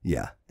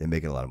 yeah, they're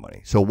making a lot of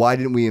money. So why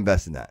didn't we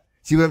invest in that?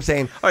 See what I'm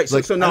saying? All right,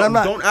 so now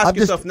don't ask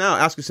yourself now.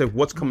 Ask yourself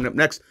what's coming up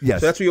next.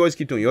 Yes. So that's what you always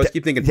keep doing. You always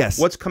keep thinking,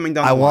 what's coming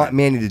down the line? I want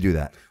Manny to do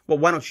that. Well,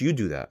 why don't you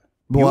do that?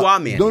 Well, you are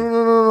Manny.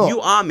 No.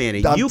 You are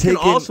Manny. You can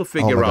also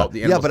figure out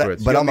the endless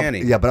threads. But I'm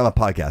Manny. but I'm a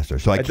podcaster,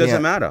 so I can't. It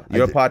doesn't matter.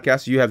 You're a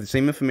podcaster. You have the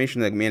same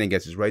information that Manny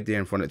gets. Is right there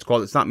in front of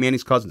it. It's not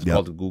Manny's cousin. It's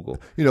called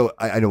Google. You know,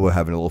 I know we're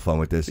having a little fun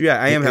with this.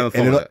 Yeah, I am having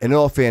fun with it. In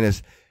all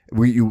fairness,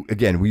 you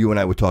and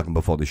I were talking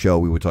before the show.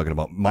 We were talking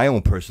about my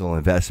own personal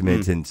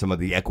investments and some of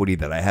the equity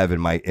that I have in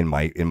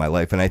my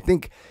life, and I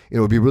think it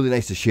would be really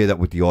nice to share that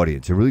with the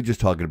audience. And really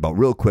just talking about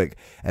real quick.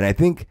 And I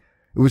think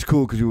it was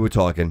cool because we were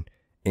talking.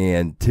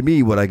 And to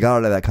me, what I got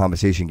out of that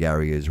conversation,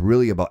 Gary, is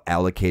really about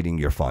allocating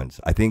your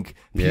funds. I think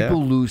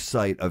people lose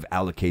sight of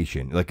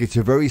allocation. Like, it's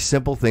a very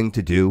simple thing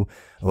to do,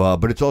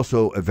 but it's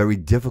also a very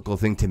difficult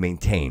thing to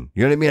maintain.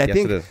 You know what I mean?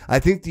 I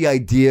think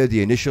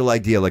the initial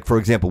idea, like, for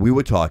example, we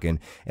were talking,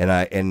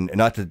 and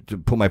not to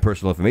put my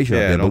personal information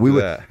out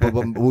there, but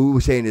what we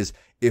were saying is,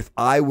 if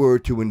I were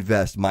to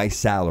invest my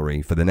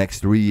salary for the next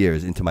 3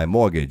 years into my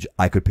mortgage,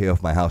 I could pay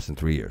off my house in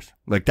 3 years.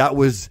 Like, that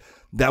was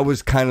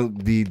kind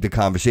of the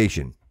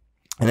conversation.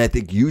 And I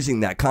think using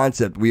that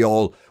concept, we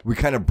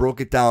kind of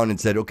broke it down and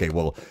said, okay,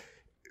 well,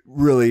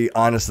 really,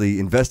 honestly,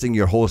 investing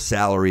your whole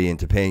salary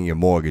into paying your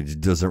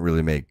mortgage doesn't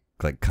really make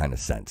kind of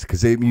sense,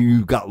 because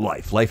you got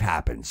life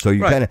happens, so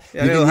you kind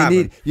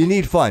of you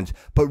need funds.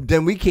 But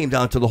then we came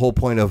down to the whole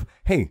point of,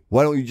 hey,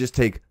 why don't you just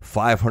take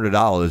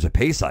 $500 a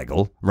pay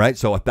cycle, right?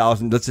 So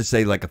 $1,000, let's just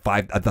say like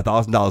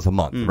 $1,000 a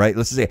month, right?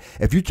 Let's just say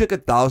if you took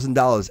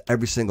 $1,000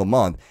 every single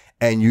month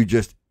and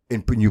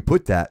you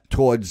put that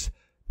towards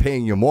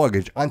paying your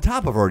mortgage on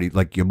top of already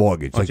your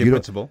mortgage, like your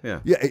principal,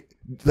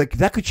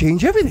 that could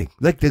change everything.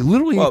 Like, they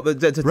literally. Well, the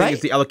thing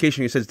is the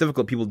allocation. You said it's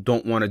difficult. People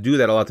don't want to do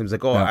that a lot of times.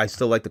 Like, I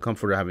still like the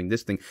comfort of having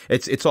this thing.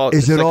 It's all.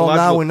 Is it all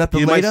now and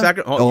nothing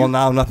later? All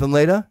now, nothing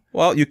later.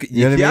 Well, you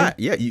know what I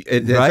mean?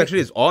 It actually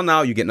is all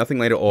now. You get nothing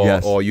later,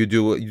 or you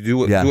do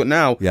it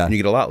now, and you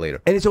get a lot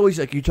later. And it's always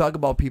like you talk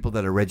about people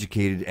that are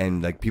educated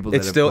and like people that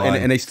it's still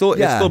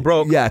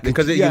broke,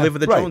 because you live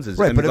with the Joneses,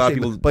 right?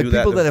 But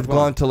people that have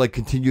gone to like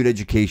continued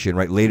education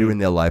later in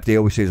their life, they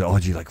always say, "Oh,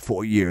 gee, like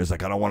 4 years,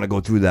 like I don't want to go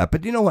through that."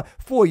 But you know what?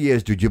 4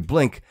 years, dude, you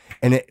blink,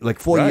 and it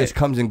 4 years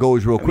comes and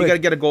goes real quick. You got to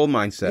get a gold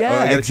mindset.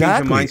 Yeah,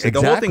 exactly. Change your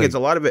mindset. The whole thing is a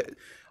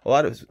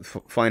lot of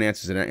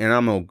finances, and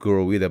I'm no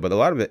guru either, but a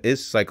lot of it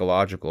is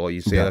psychological.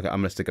 You say, like, I'm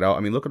going to stick it out. I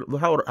mean, look at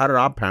how did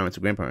our parents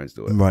and grandparents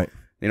do it? Right.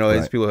 You know,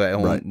 there's people that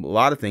own a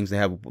lot of things. They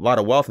have a lot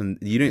of wealth, and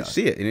you didn't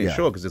see it. You didn't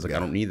show it because it's like, I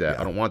don't need that.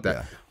 I don't want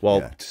that.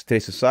 Well,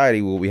 today's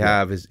society, what we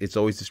have is it's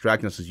always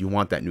distracting us. Is you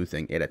want that new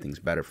thing. Hey, that thing's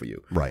better for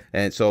you. Right.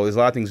 And so there's a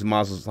lot of things in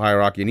Maslow's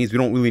hierarchy of needs. We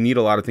don't really need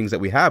a lot of things that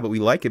we have, but we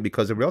like it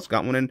because everybody else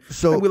got one, and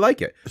we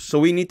like it. So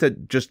we need to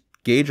just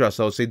gauge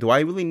ourselves. Say, do I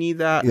really need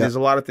that? And there's a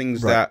lot of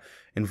things that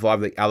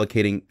involve like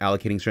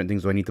allocating certain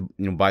things. Do I need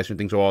to buy certain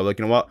things, or like,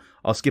 you know what,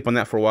 I'll skip on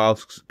that for a while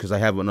because I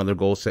have another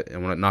goal set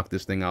and want to knock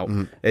this thing out.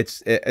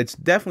 It's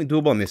definitely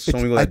doable, and there's so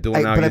many people that do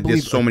it now.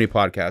 There's so many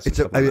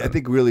podcasts. I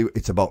think really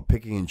it's about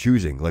picking and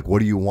choosing. Like, what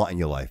do you want in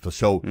your life?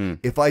 So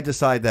if I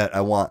decide that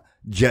I want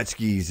jet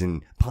skis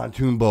and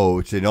pontoon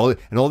boats and all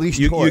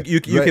these toys,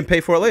 you can pay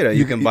for it later.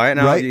 You can buy it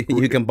now. Right?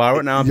 You can borrow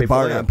it now and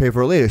pay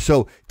for it later.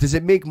 So does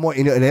it make more?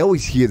 And I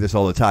always hear this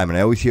all the time, and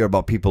I always hear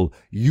about people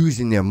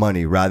using their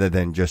money rather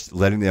than just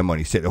letting their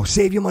money sit. Oh,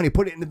 save your money,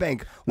 put it in the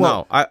bank.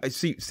 Well, no, I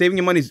see. Saving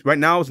your money right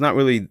now is not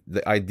really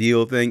the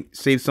ideal thing.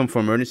 Save some for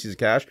emergencies of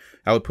cash.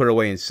 I would put it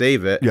away and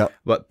save it. Yeah.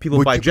 But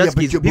people buy jet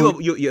skis.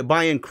 You're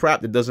buying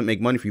crap that doesn't make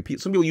money for you.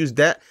 Some people use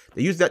debt.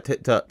 They use that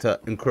to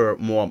incur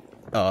more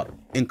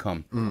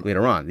income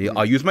later on.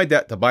 I'll use my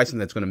debt to buy something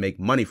that's going to make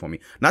money for me,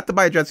 not to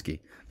buy a jet ski,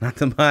 not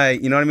to buy,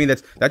 you know what I mean?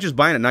 That's just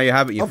buying it. Now you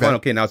have it. You're fine.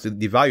 Okay, now it's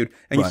devalued,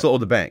 and you still owe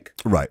the bank.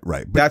 Right.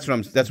 But that's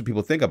what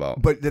people think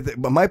about. But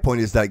my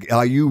point is that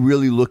are you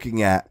really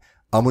looking at,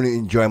 I'm going to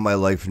enjoy my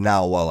life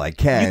now while I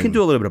can? You can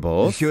do a little bit of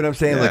both. You see what I'm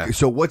saying? Yeah. Like,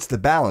 so what's the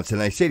balance?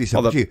 And I say to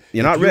yourself,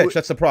 you're not rich.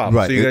 That's the problem.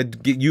 Right. So you're going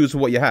to use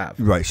what you have.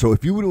 Right. So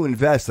if you were to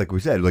invest, like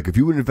we said, like if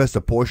you would invest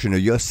a portion of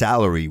your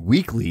salary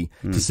weekly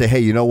to say,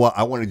 hey, you know what?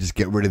 I want to just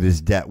get rid of this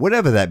debt,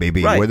 whatever that may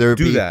be. Right. Whether it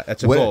do be, that.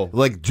 That's a goal.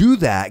 Like do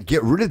that,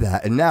 get rid of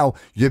that. And now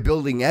you're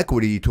building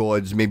equity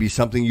towards maybe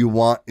something you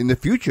want in the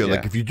future. Yeah.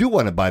 Like if you do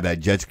want to buy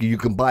that jet ski, you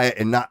can buy it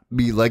and not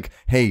be like,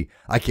 hey,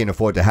 I can't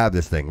afford to have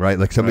this thing, right?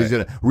 Like somebody's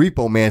going to,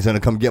 Repo Man's going to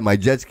come get my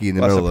jet ski in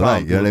the middle of the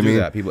night. You know what I mean?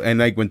 That, people, and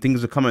like when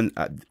things are coming,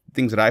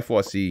 things that I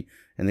foresee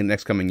in the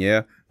next coming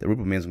year, the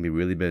Rupert Man's gonna be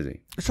really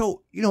busy.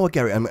 So you know what,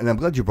 Gary, and I'm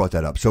glad you brought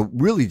that up. So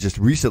really, just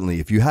recently,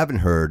 if you haven't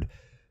heard,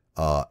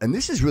 and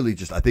this is really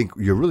just, I think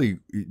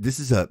this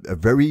is a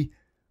very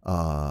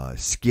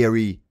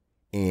scary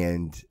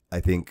and I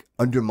think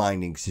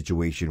undermining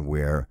situation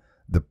where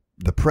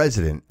the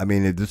president, I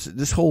mean,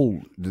 this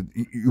whole,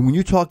 when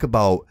you talk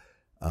about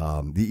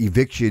the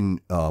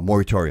eviction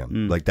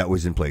moratorium, like that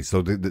was in place.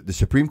 So the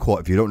Supreme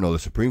Court, if you don't know, the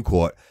Supreme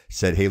Court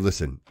said, hey,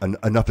 listen,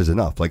 enough is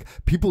enough. Like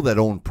people that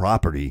own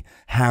property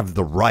have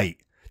the right.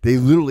 They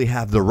literally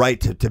have the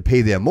right to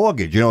pay their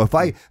mortgage. You know,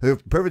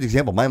 perfect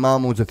example, my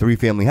mom owns a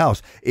 3-family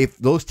house. If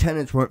those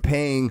tenants weren't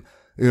paying,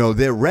 you know,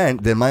 their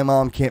rent, then my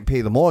mom can't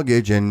pay the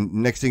mortgage. And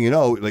next thing you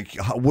know, like,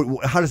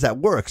 how does that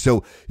work?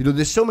 So, you know,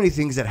 there's so many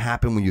things that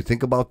happen when you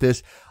think about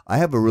this. I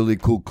have a really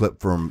cool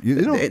clip from,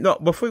 no,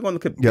 before we go on the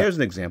clip, here's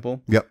an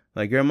example. Yep.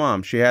 Like your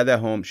mom, she had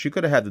that home. She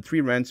could have had the 3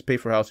 rents, pay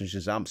for her house, and she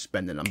says, I'm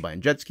buying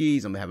jet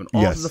skis, I'm having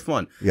all sorts of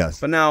fun. Yes.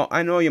 But now,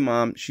 I know your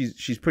mom,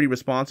 she's pretty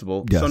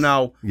responsible. Yes. So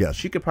now, yes.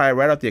 she could probably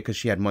right out there because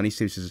she had money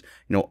saved. She says,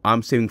 you know,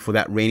 I'm saving for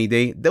that rainy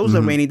day. Those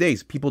are rainy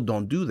days. People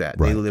don't do that.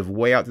 Right. They live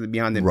way out to the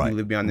beyond them. You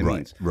live beyond their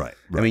means. Right.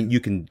 I mean, you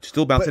can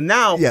still bounce. And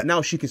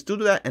now she can still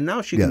do that. And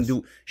now she can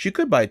do, she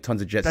could buy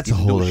tons of jet skis. That's a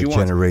whole other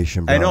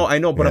generation, bro. I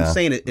know. But I'm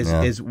saying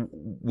is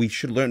we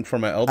should learn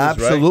from our elders,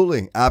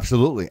 absolutely, right?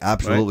 Absolutely.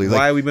 Right? Like,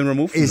 why have we been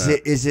removed from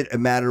that? Is it a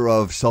matter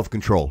of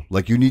self-control?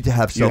 Like you need to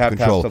have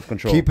self-control.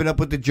 Keeping up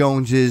with the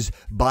Joneses,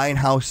 buying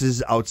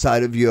houses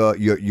outside of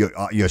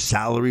your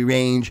salary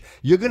range,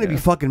 you're going to be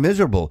fucking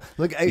miserable.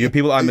 Like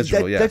people are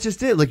miserable. That's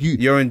just it. Like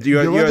you're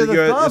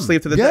a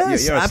slave to the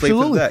yes, you're a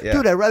absolutely, slave to that,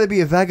 dude. I'd rather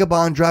be a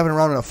vagabond driving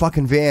around in a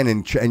fucking van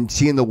and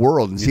seeing the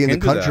world and seeing the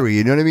country.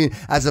 You know what I mean?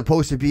 As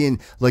opposed to being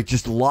like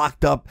just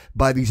locked up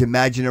by these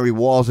imaginary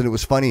walls. And it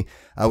was funny.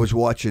 I was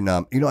watching.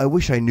 I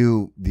wish I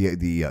knew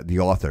the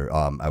author.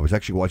 I was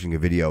actually watching a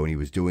video and he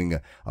was doing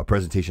a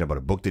presentation about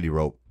a book that he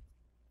wrote.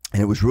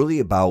 And it was really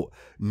about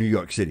New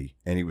York City.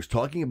 And he was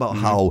talking about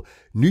how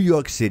New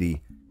York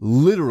City,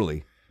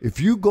 literally, if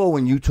you go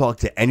and you talk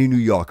to any New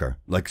Yorker,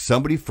 like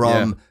somebody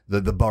from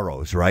the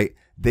boroughs, right?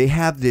 They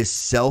have this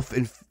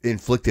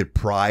self-inflicted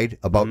pride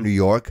about New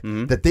York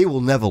that they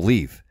will never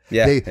leave.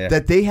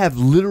 That they have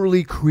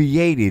literally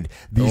created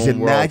these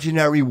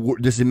imaginary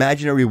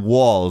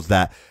walls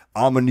that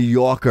I'm a New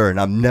Yorker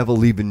and I'm never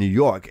leaving New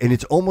York. And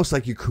it's almost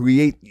like you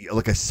create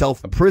like a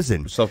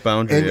self-prison.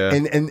 Self-boundary,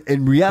 and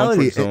in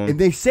reality, and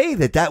they say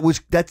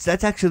that's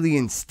actually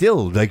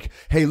instilled. Like,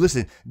 hey,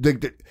 listen,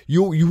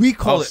 we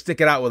call it...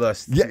 stick it out with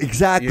us. Yeah,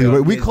 exactly.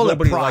 Right? We call it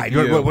pride.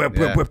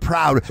 Like we're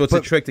proud. So it's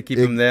a trick to keep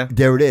them there?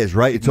 There it is,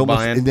 right? It's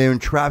almost... And they're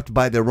entrapped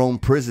by their own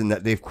prison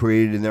that they've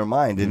created in their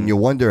mind. And you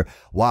wonder,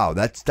 wow,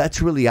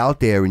 that's really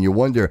out there. And you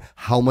wonder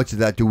how much of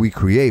that do we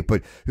create?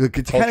 But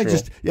it's kind of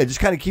just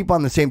kind of keep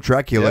on the same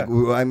track here. Like,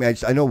 I mean,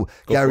 I know,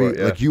 Gary,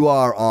 like you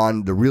are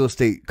on the real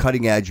estate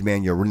cutting edge,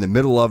 man. You're in the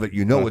middle of it.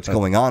 You know what's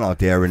going on out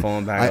there. And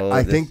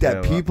I think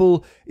that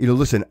people,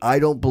 listen, I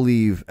don't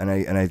believe, and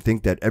I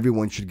think that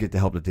everyone should get the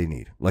help that they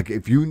need. Like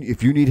if you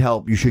need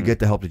help, you should get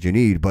the help that you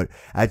need. But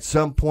at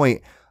some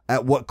point,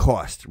 at what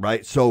cost,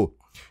 right? So,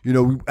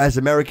 as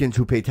Americans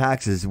who pay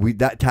taxes,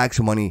 that tax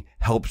money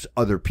helps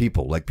other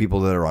people, like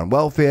people that are on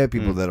welfare,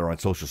 people that are on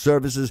social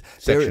services,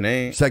 Section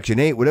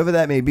 8, whatever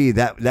that may be.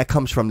 That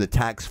comes from the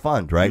tax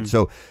fund, right?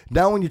 So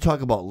now when you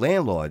talk about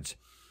landlords,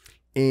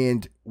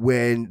 and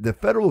when the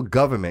federal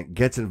government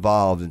gets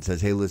involved and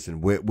says, "Hey,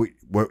 listen,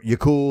 you're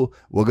cool,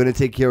 we're going to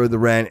take care of the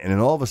rent," and then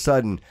all of a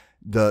sudden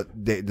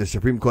the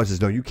Supreme Court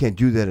says, "No, you can't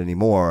do that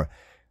anymore."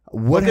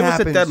 What happens?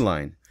 Give us a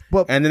deadline.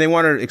 And then they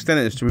want to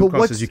extend it. The Supreme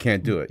Court says you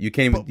can't do it. You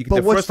can't even.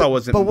 The first law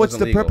wasn't. But what's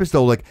the legal. purpose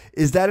though? Like,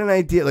 is that an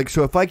idea? Like,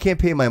 so if I can't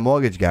pay my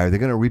mortgage, Gary, they're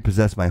going to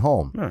repossess my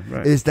home.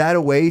 Right. Is that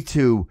a way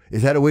to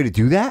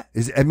do that?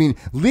 I mean,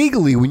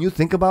 legally, when you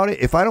think about it,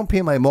 if I don't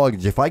pay my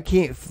mortgage, if I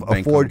can't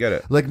afford, get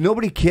it. Like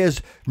nobody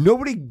cares,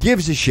 nobody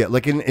gives a shit.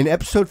 Like in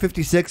episode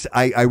 56,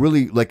 I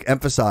really like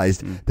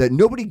emphasized that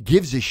nobody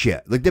gives a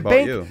shit. Like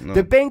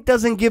the bank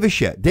doesn't give a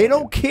shit. They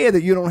don't care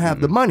that you don't have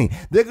the money.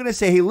 They're going to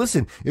say, hey,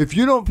 listen, if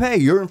you don't pay,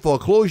 you're in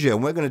foreclosure,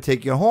 and we're going to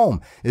take your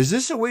home. Is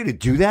this a way to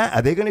do that?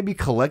 Are they going to be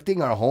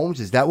collecting our homes?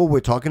 Is that what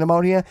we're talking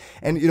about here?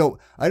 And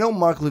I know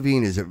Mark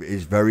Levine is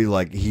very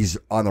like he's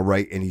on the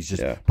right and he's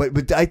just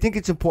but I think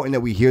it's important that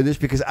we hear this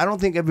because I don't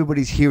think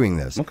everybody's hearing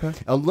this. Okay.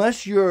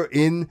 Unless you're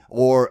in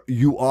or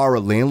you are a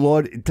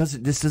landlord,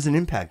 this doesn't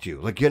impact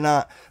you. Like you're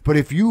not, but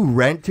if you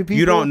rent to people,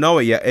 you don't know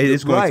it yet. It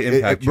is going to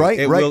impact you.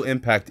 It will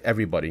impact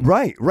everybody.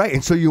 Right.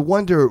 And so you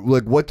wonder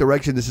like what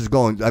direction this is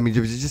going. I mean,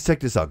 just check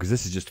this out because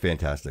this is just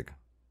fantastic.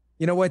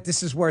 You know what?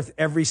 This is worth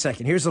every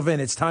second. Here's Levin.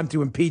 It's time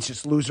to impeach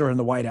this loser in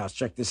the White House.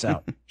 Check this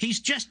out. He's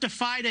just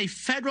defied a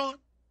federal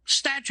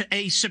statute,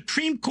 a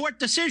Supreme Court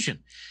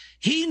decision.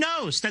 He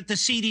knows that the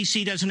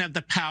CDC doesn't have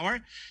the power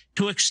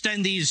to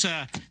extend these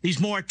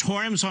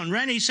moratoriums on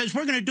rent. He says,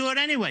 we're going to do it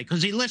anyway,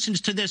 because he listens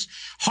to this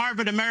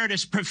Harvard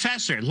emeritus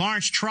professor,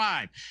 Lawrence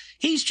Tribe.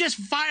 He's just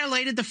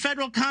violated the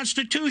federal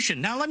Constitution.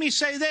 Now, let me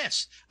say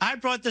this. I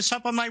brought this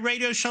up on my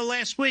radio show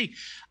last week.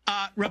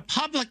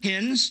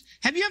 Republicans,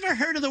 have you ever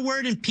heard of the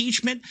word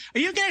impeachment? Are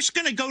you guys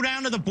going to go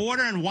down to the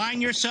border and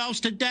whine yourselves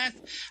to death?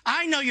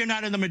 I know you're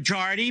not in the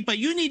majority, but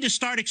you need to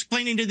start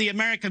explaining to the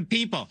American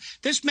people.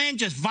 This man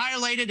just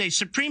violated a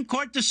Supreme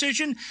Court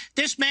decision.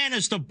 This man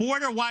is the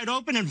border wide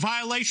open in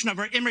violation of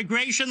our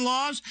immigration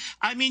laws.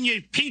 I mean, you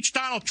impeach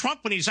Donald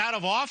Trump when he's out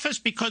of office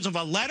because of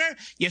a letter.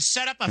 You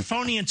set up a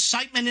phony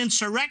incitement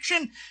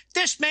insurrection.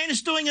 This man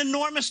is doing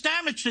enormous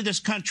damage to this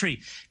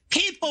country.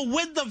 People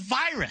with the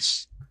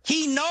virus.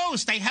 He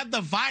knows they have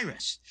the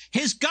virus.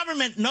 His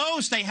government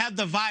knows they have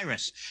the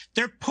virus.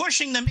 They're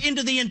pushing them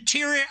into the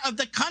interior of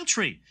the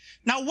country.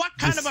 Now, what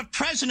kind of a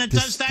president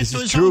does that to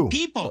his own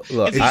people?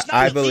 Look,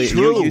 I believe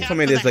you told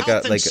me there's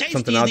like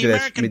something out there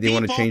that they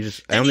want to change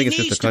this. I don't think it's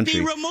just the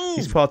country.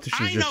 These politicians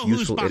are just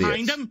useful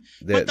idiots.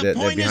 But the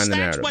point is,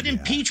 that's what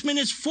impeachment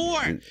is for.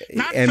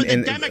 Not for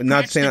the Democrats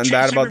not saying nothing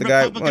bad about the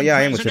guy. Well, yeah,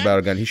 I am going to say bad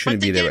about the guy. He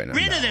shouldn't be there right now.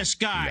 Get rid of this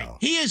guy.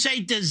 He is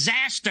a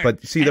disaster.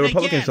 But see, the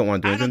Republicans don't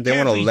want to do anything. They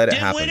want to let it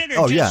happen.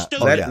 Oh yeah.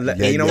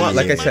 You know what?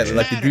 Like I said,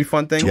 like the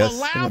defund thing.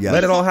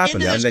 Let it all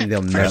happen, and then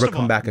they'll never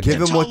come back again.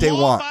 Give them what they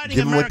want.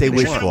 Give them what they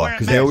wish for,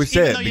 because they always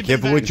say it. Be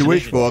careful what you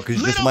wish for, because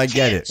you just might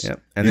get it. Yep.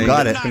 And you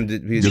got it.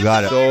 You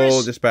got it.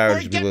 So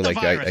disparaged. People like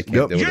I can't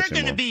deal with this You're going to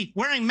anymore. be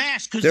wearing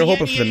masks. They're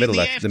hoping for the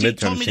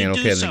midterm, saying,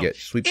 okay, then get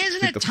sweep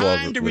the floors.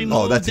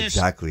 Oh, that's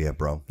exactly it,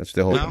 bro. That's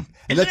the whole. And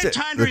that's it.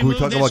 Like we were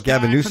talking about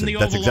Gavin Newsom.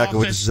 That's exactly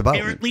what this is about.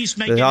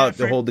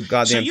 The whole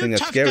goddamn thing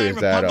that's scary is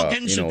that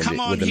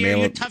with the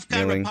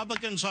mailing.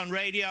 Republicans on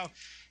radio.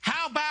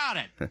 How about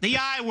it? The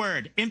I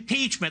word,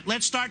 impeachment.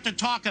 Let's start to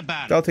talk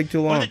about it. That'll take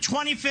too long. Or the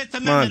 25th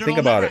Amendment. Think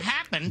about it.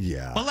 Happen,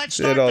 but let's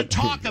start to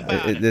talk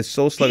about it. It's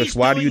so sluggish.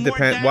 Why do you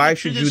depend? Why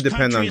should you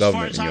depend on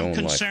government in your own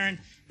life?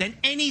 Than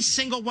any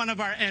single one of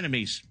our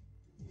enemies.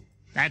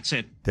 That's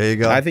it. There you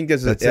go. I think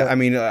there's. I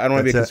mean, I don't want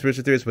to be a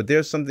conspiracy theorist, but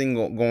there's something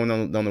going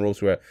on down the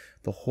road where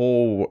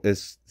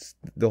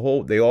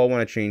they all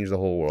want to change the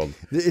whole world.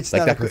 It's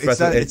like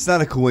it's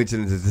not a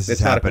coincidence that this is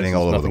happening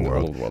all over the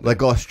world.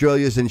 Like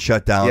Australia's in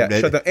shutdown. Yeah,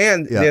 shutdown.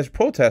 And there's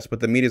protests,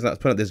 but the media's not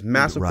putting up. There's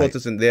massive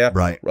protests in there.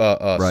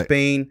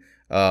 Spain,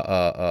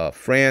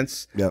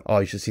 France. Yep. Oh,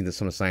 you should see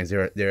some of the signs.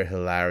 They're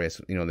hilarious.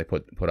 You know, they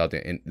put out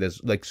there, and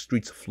there's like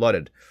streets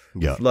flooded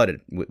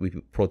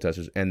with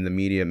protesters, and the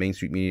media,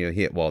 mainstream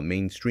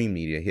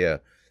media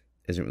here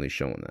isn't really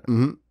showing that.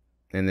 Mm-hmm.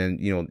 And then,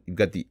 you know, you've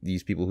got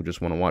these people who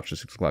just want to watch the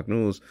 6 o'clock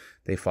news.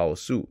 They follow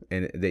suit.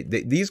 And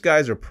these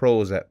guys are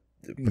pros at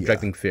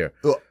projecting fear.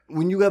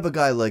 When you have a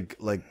guy like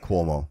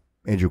Cuomo,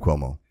 Andrew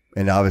Cuomo,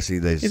 and obviously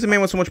he's a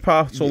man with so much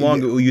power so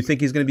long, you think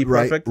he's going to be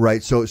perfect?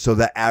 Right. So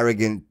that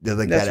arrogant,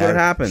 like that's what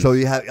happens. So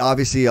you have,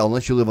 obviously,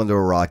 unless you live under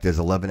a rock, there's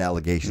 11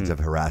 allegations of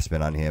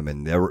harassment on him,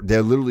 and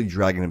they're literally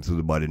dragging him through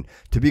the mud. And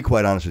to be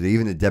quite honest with you,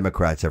 even the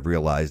Democrats have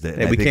realized that.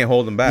 We can't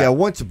hold him back. Yeah,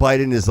 once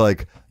Biden is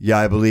like, yeah,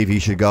 I believe he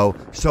should go.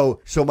 So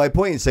my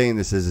point in saying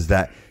this is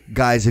that,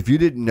 guys, if you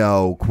didn't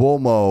know,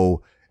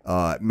 Cuomo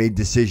made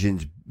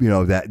decisions. You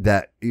know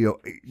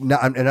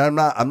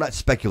I'm not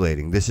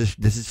speculating. This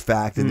is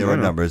fact, and there are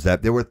numbers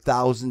that there were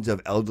thousands of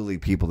elderly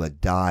people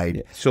that died.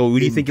 Yeah. So, who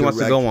do you think he wants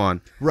to go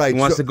on? Right, he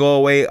wants to go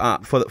away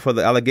for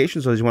the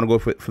allegations, or does he want to go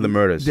for the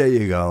murders? There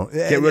you go.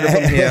 Get rid of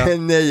him here.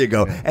 And there you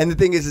go. And the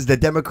thing is that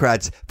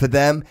Democrats, for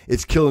them,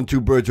 it's killing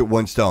two birds with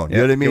one stone. You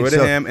know what I mean? Get rid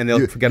of him, and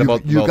they'll forget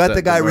about. You got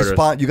the guy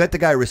You got the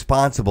guy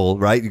responsible,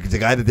 right? The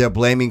guy that they're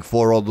blaming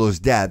for all those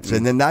deaths,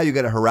 and then now you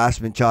got a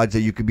harassment charge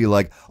that you could be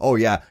like, oh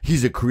yeah,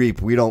 he's a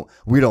creep. We don't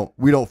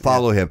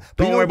follow him.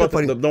 But don't worry about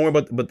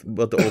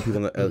the old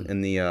people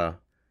in the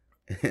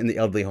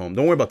elderly home.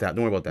 Don't worry about that.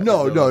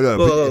 No.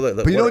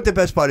 But you know what the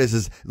best part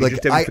is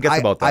like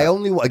I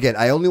only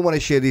want to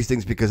share these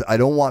things because I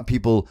don't want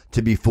people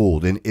to be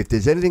fooled. And if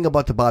there's anything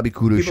about the Bobby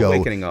Cooter show,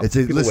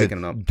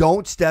 listen,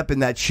 don't step in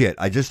that shit.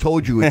 I just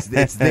told you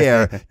it's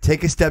there.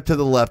 Take a step to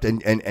the left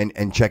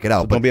and check it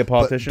out. So don't be a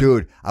politician,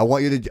 dude. I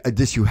want you to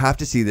this. You have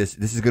to see this.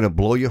 This is gonna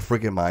blow your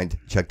freaking mind.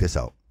 Check this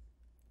out.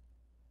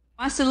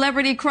 My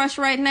celebrity crush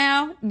right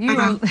now,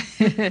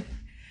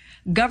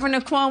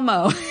 Governor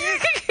Cuomo.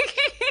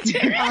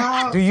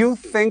 Do you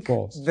think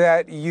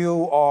that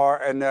you are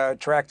an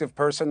attractive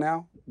person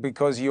now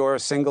because you're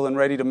single and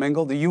ready to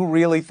mingle? Do you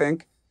really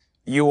think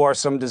you are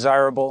some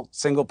desirable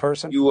single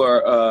person? You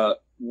are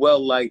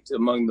well-liked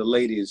among the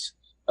ladies.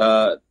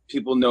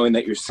 People knowing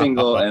that you're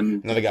single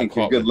and think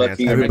you're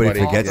good-looking.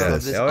 Everybody forgets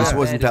this. This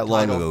wasn't that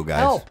long ago,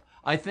 guys. Help.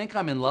 I think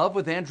I'm in love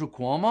with Andrew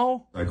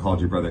Cuomo. I called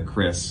your brother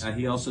Chris.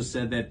 He also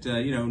said that,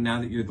 now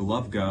that you're the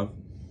love gov,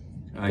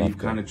 you've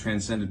kind of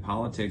transcended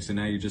politics, and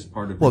now you're just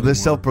part of. Well, they're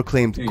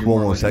self-proclaimed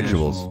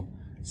Cuomo-sexuals.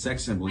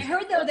 Sex symbols. I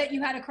heard though that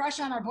you had a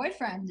crush on our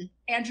boyfriend,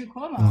 Andrew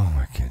Cuomo.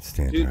 Oh, I can't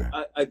stand her.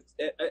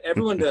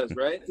 Everyone does,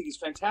 right? I think he's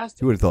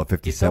fantastic. You would have thought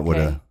 50 Cent would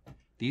have.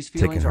 These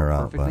feelings taking are her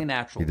out, perfectly but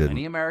natural. he didn't.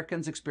 Many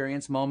Americans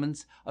experience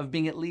moments of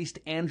being at least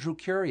Andrew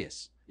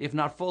curious, if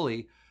not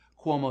fully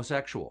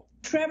Cuomo-sexual.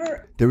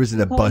 Trevor, There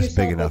isn't a call bus yourself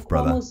big enough,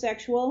 brother.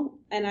 Homosexual,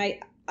 and I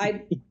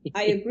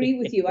agree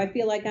with you. I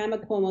feel like I'm a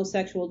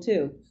homosexual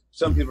too.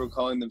 Some people are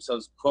calling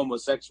themselves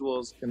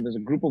homosexuals. And there's a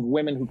group of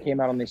women who came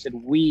out and they said,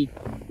 we're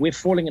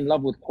falling in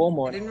love with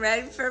Cuomo. Getting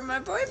ready for my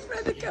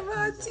boyfriend to come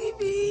on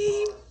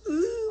TV.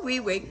 Ooh, we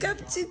wake up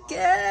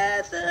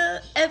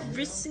together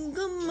every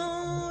single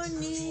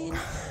morning.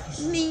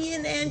 Me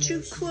and Andrew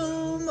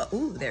Cuomo.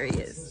 Ooh, there he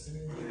is.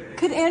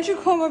 Could Andrew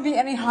Cuomo be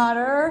any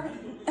hotter?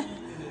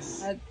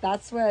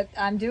 That's what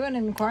I'm doing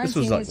in quarantine. This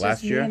was like it's last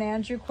just year. Me and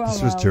Andrew Cuomo.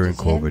 This was during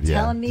Just him COVID, yeah.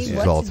 telling me This was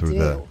what all to through do.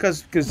 the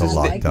Because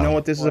lockdown. you know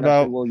what this is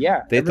about? Well,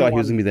 yeah. They thought he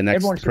was going to be the next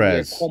everyone should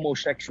prez. be a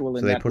homosexual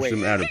in So they that pushed way.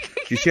 him out of. Do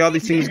you see how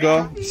these things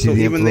go? You see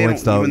the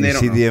influence, though. You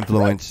see the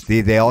influence.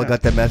 They all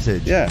got the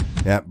message. Yeah.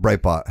 Yeah.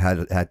 Breitbart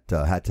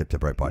hat tip to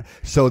Breitbart.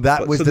 So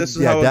that was so the this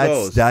is how it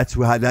goes. That's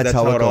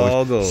how it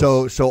all goes.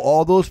 goes. So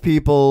all those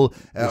people,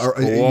 yeah,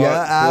 coordinate.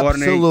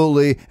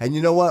 absolutely. And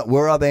you know what?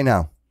 Where are they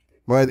now?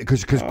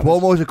 Because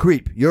Cuomo's a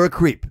creep. You're a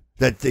creep.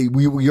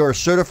 You're a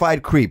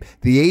certified creep.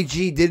 The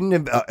AG did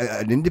an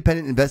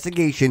independent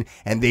investigation,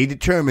 and they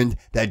determined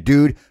that,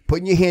 dude,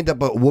 putting your hand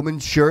up a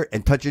woman's shirt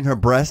and touching her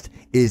breast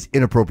is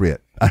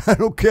inappropriate. I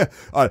don't care.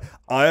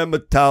 I am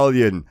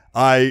Italian.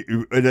 And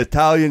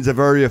Italians are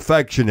very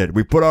affectionate.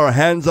 We put our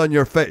hands on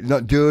your face.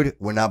 No, dude,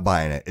 we're not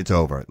buying it. It's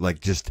over. Like,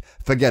 just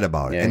forget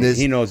about it. Yeah, and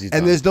he knows he's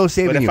done. there's no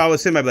saving But if you. I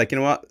was him, I'd be like, you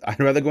know what? I'd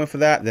rather go in for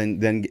that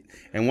than.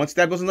 And once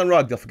that goes on the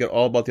rug, they'll forget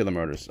all about the other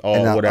murders,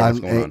 whatever's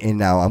going on. And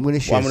now I'm going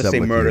to share I'm going to say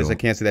something with murders. you. I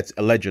can't say that's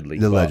allegedly.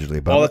 Allegedly,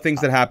 but all the things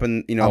that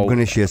happen, you know. I'm going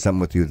to share something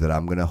with you that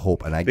I'm going to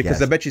hope, and I because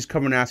guess I bet she's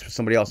covering ass for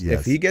somebody else.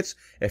 Yes. If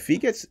he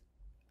gets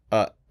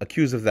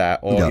accused of that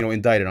or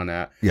indicted on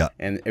that,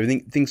 and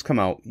things come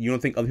out, you don't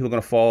think other people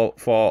are going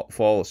to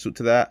fall suit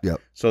to that?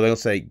 Yep. So they'll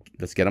say,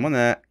 let's get him on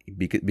that,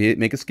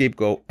 make a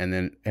scapegoat, and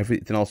then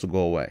everything else will go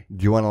away.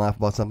 Do you want to laugh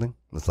about something?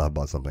 Let's laugh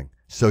about something.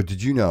 So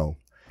did you know?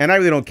 And I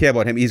really don't care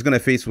about him. He's going to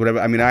face whatever.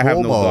 I mean, I have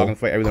no dog in the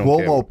fight. I really don't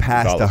care. Cuomo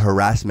passed a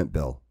harassment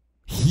bill.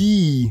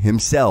 He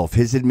himself,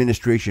 his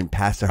administration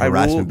passed a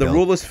harassment bill. The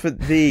rule is for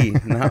thee,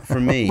 not for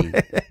me.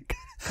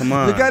 Come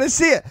on. You gotta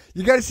see it.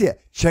 You gotta see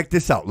it. Check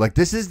this out. Like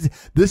this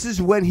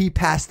is when he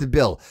passed the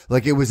bill.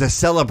 Like it was a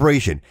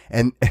celebration.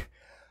 And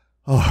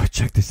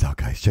check this out,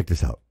 guys. Check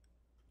this out.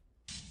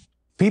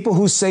 People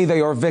who say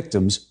they are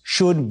victims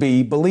should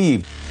be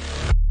believed.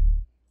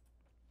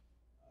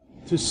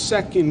 To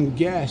second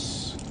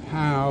guess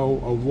how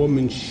a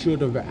woman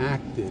should have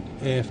acted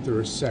after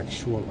a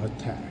sexual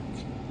attack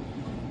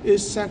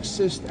is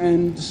sexist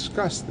and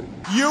disgusting.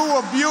 You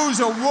abuse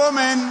a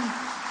woman,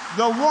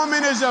 the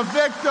woman is a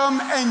victim,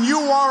 and you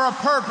are a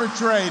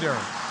perpetrator.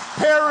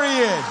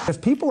 Period.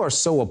 If people are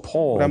so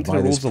appalled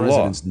by this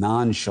president's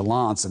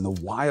nonchalance and the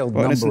wild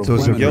number of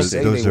women who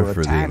say they were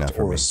attacked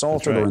or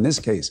assaulted, or in this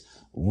case,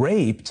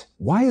 raped,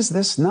 why is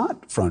this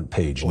not front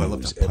page news? I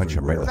love to punch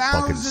him right in the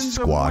fucking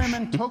squash. Thousands of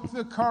women took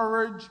the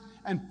courage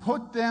and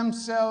put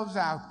themselves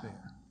out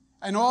there.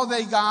 And all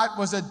they got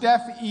was a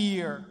deaf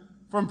ear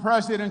from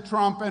President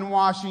Trump in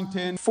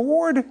Washington.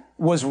 Ford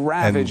was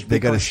ravaged they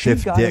got a because she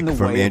stiff got dick in the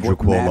from way Andrew of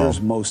what Cuomo.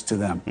 matters most to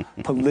them,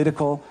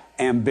 political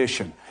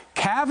ambition.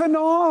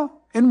 Kavanaugh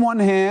in one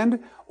hand,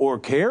 or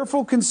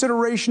careful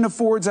consideration of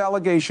Ford's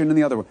allegation in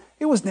the other one.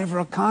 It was never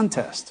a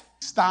contest.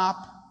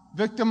 Stop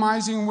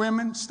victimizing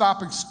women,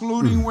 stop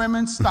excluding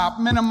women, stop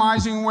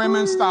minimizing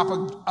women, stop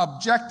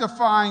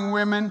objectifying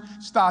women,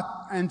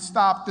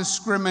 stop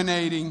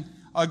discriminating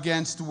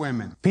against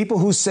women. People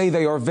who say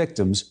they are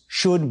victims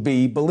should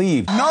be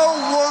believed. No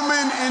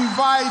woman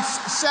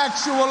invites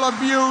sexual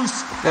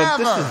abuse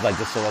ever. This is like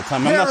this all the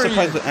time. I'm not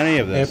surprised with any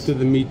of this. After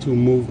the Me Too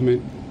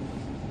movement,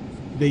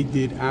 they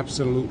did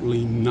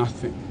absolutely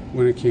nothing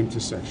when it came to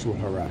sexual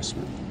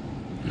harassment.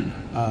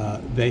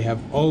 They have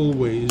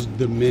always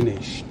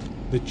diminished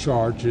the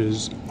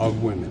charges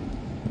of women.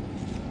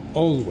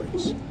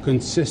 Always,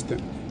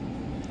 consistently.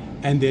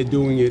 And they're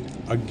doing it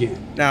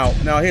again. Now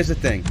here's the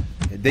thing.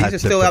 These are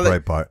still out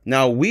there.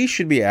 Now we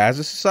should be, as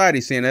a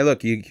society, saying, "Hey,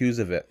 look, you're accused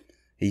of it.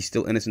 He's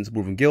still innocent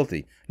until proven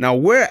guilty." Now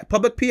we're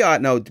public PR.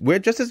 Now we're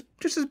just as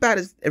bad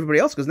as everybody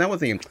else, because now we're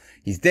thinking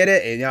he's did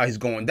it, and now he's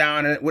going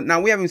down. And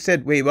now we haven't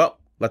said, "Wait, well,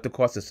 let the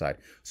courts decide."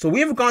 So we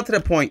haven't gone to the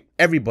point.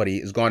 Everybody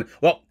is gone.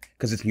 Well,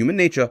 because it's human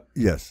nature.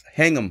 Yes.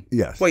 Hang him.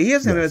 Yes. Wait, he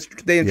hasn't had his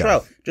day in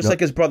trial. Just No. like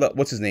his brother.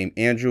 What's his name?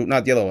 Andrew.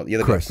 Not the other one. The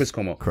other guy, Chris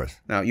Cuomo. Chris.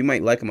 Now you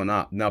might like him or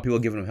not. Now people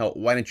are giving him help.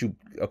 Why didn't you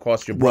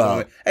accost your brother?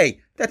 Well-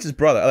 Hey, that's his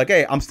brother. Like,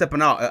 hey, I'm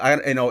stepping out.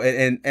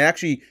 And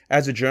actually,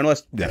 as a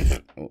journalist,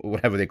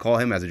 whatever they call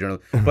him as a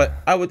journalist, but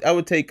I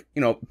would take,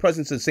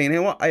 presidents saying, hey,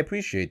 well, I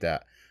appreciate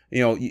that.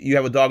 You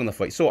have a dog in the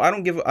fight. So I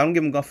don't give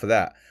him guff for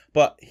that.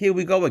 But here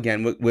we go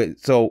again.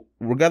 So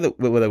whether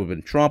we've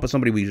been Trump or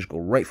somebody, we just go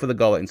right for the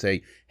gullet and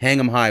say, hang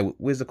him high.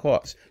 Where's the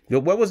courts?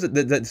 What was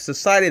the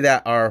society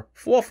that our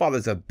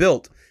forefathers have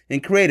built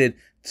and created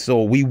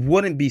so we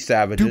wouldn't be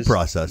savages? Due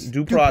process.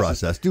 Due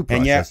process. Due process.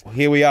 And yet,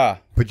 here we are.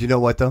 But you know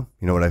what, though?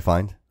 You know what I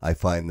find? I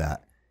find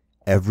that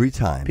every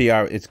time.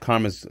 PR, it's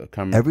karma.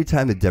 Every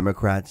time the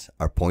Democrats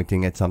are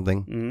pointing at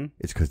something,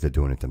 it's because they're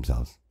doing it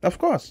themselves. Of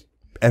course.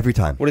 Every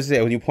time. What is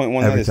it? When you point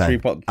one, every there's 3 time.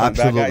 point back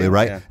Absolutely,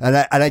 right? Yeah. And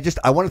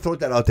I want to throw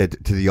that out there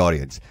to the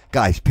audience.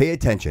 Guys, pay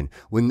attention.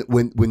 When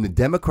the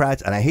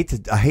Democrats, and I hate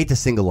to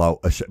single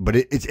out, but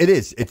it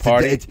is.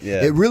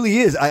 It really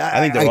is. I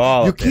think they're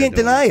all you can't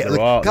deny it.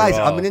 Like, guys,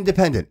 I'm an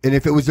independent. And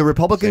if it was the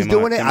Republicans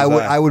doing it,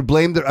 I would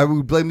blame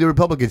the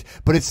Republicans.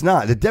 But it's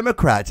not. The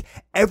Democrats,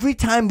 every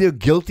time they're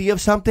guilty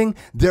of something,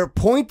 they're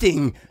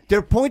pointing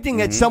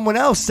at someone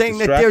else saying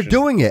that they're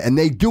doing it, and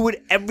they do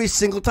it every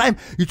single time.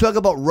 You talk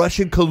about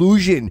Russian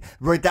collusion,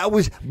 right? That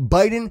was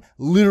Biden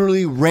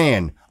literally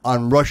ran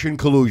on Russian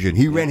collusion.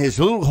 He ran his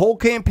whole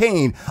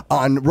campaign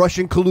on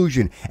Russian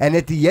collusion, and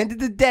at the end of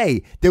the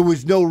day, there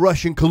was no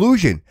Russian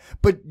collusion.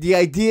 But the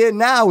idea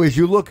now is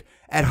you look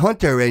at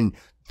Hunter and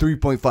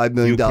 $3.5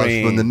 million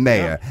from the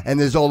mayor, and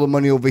there's all the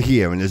money over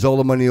here, and there's all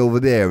the money over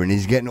there, and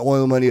he's getting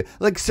oil money.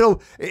 Like, so,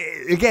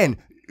 again,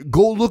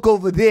 go look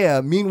over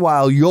there.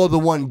 Meanwhile, you're the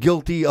one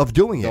guilty of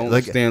doing it.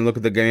 Don't stand, look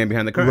at the man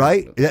behind the curtain.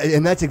 Right?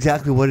 And that's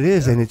exactly what it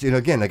is. And it's,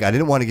 again, like, I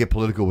didn't want to get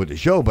political with the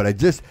show, but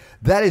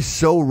that is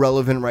so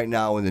relevant right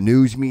now in the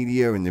news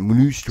media and the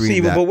news stream.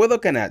 See, but we're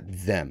looking at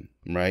them,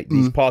 right?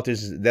 These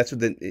politicians, that's what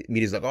the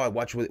media's like, oh, I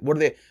watch, what are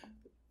they?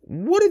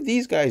 What did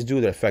these guys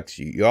do that affects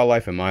you, your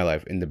life and my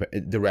life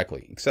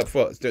directly? Except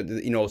for, some of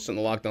the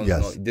lockdowns.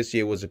 Yes. This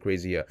year was a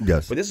crazy year.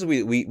 Yes. But this is,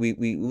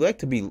 we like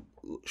to be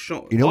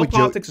shown. All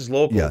politics is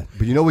local. Yeah,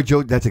 but you know what,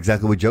 Joe? That's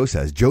exactly what Joe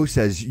says. Joe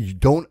says you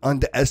don't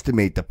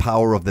underestimate the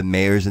power of the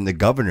mayors and the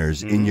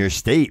governors in your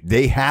state.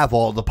 They have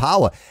all the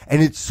power,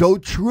 and it's so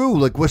true.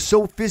 Like, we're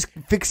so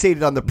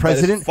fixated on the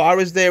president. But as far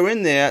as they're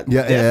in there,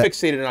 they're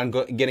fixated on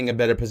getting a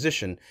better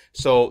position.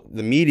 So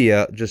the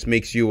media just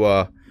makes you,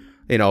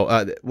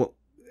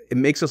 it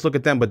makes us look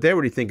at them, but they're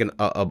already thinking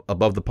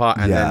above the pot.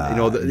 And then,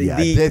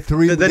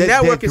 the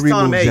network is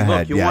telling them, hey,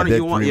 look,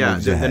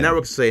 the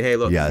networks say, hey,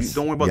 look,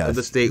 don't worry about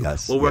the state.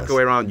 We'll work our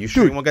way around. You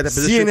sure you won't get that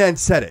position? CNN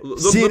said it.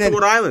 Look at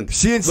Rhode Island.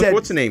 CNN said,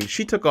 what's her name?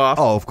 She took off.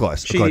 Oh, of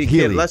course. She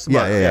Healy. less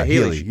about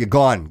Healy. You're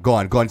gone.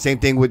 Same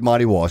thing with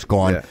Marty Walsh,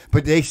 gone. Yeah.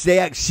 But they say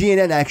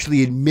CNN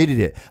actually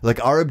admitted it.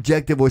 Like, our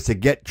objective was to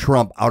get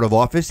Trump out of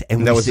office,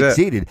 and we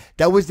succeeded.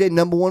 That was their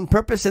number one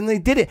purpose, and they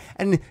did it.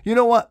 And you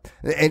know what?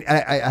 And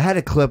I had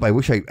a clip. I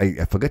wish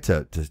I forgot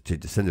to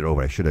send it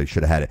over. I should have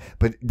had it.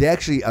 But they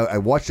actually, I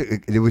watched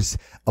it. It was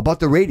about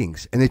the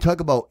ratings, and they talk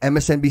about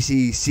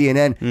MSNBC,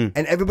 CNN,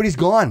 and everybody's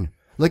gone.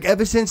 Like,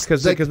 ever since,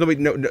 because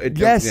nobody.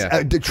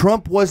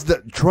 Trump was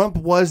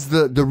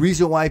the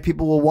reason why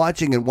people were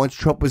watching, and once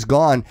Trump was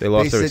gone, they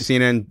lost their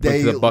CNN.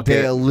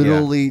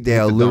 They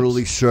are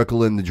literally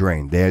circling the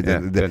drain.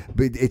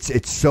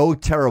 It's so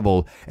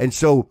terrible, and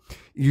so.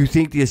 You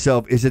think to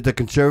yourself, is it the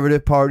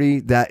conservative party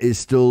that is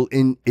still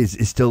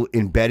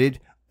embedded?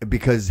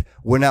 Because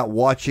we're not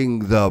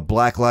watching the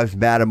Black Lives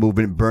Matter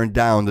movement burn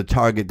down the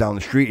Target down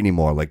the street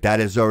anymore. Like, that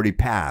has already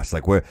passed.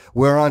 Like,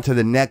 we're on to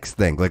the next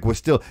thing. Like, we're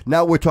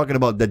talking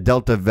about the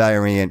Delta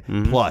variant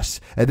plus,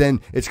 and then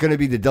it's going to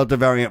be the Delta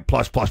variant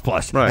plus,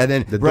 right? And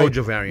then the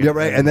Dojo variant, yeah,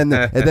 right? And then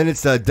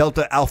it's the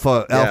Delta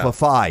Alpha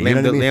Phi. You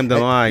know what I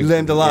mean?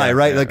 Lambda Lie,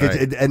 right? Like,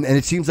 and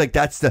it seems like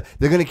they're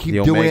going to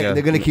keep doing it.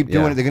 They're going to keep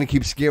doing it. They're going to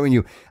keep scaring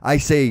you. I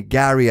say,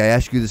 Gary, I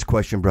ask you this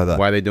question, brother.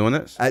 Why are they doing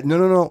this?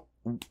 No.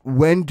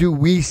 When do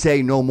we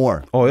say no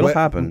more? Oh, it'll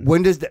happen.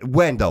 When does?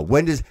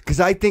 Because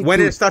I think when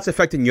it starts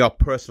affecting your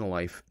personal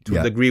life to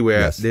a degree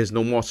where there's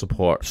no more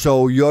support.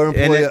 So your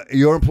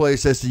employer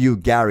says to you,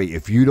 Gary,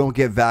 if you don't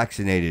get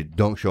vaccinated,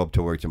 don't show up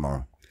to work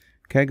tomorrow.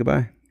 Okay,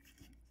 goodbye.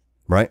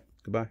 Right.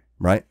 Goodbye.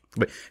 Right.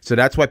 So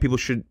that's why people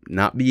should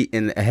not be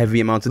in a heavy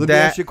amounts of debt. Let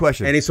me ask you a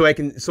question. And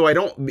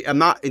I'm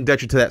not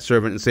indebted to that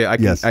servant and say I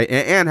can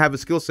and have a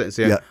skill set and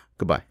say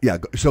goodbye. Yeah.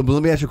 So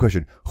let me ask you a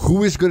question.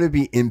 Who is going to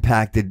be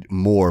impacted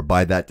more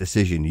by that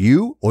decision?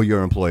 You or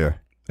your employer?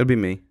 It'll be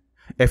me.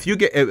 If you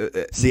get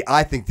see,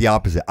 I think the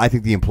opposite. I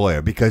think the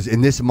employer, because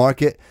in this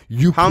market,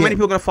 how many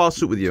people are going to follow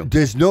suit with you?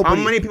 There's nobody.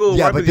 How many people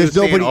work with you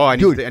saying, "Oh, I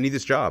need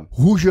this job"?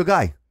 Who's your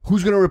guy?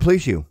 Who's going to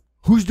replace you?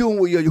 Who's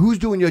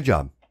doing your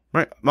job?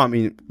 Right. I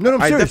mean, no,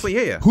 I'm serious. I definitely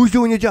hear you. Who's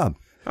doing your job?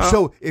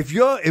 So if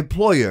your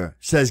employer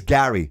says,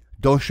 Gary,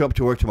 don't show up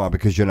to work tomorrow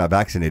because you're not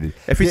vaccinated.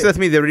 If he says to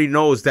me, they already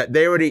knows that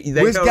they know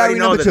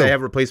that they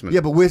have a replacement.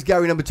 Yeah, but where's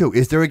Gary number 2?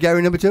 Is there a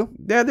Gary number 2?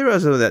 Yeah, there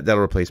is that'll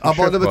replace me. How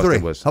about number 3?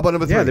 How about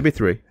number 3? Yeah, there'll be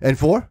 3. And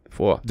 4?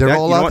 4. They're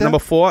all out there? Number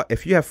 4,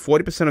 if you have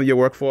 40% of your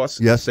workforce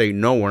say,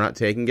 no, we're not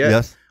taking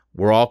it.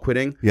 We're all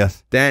quitting.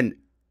 Then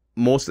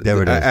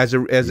as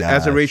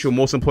a ratio,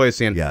 most employers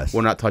saying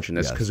we're not touching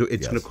this because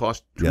it's going to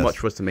cost too much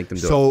for us to make them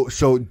do it.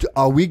 So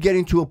are we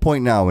getting to a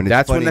point now? And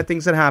that's when the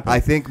things that happen.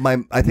 I think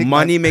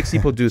money makes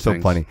people do so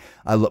things. Funny.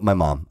 I love my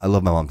mom. I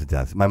love my mom to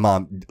death. My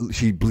mom,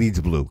 she bleeds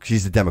blue.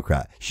 She's a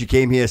Democrat. She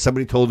came here.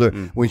 Somebody told her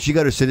when she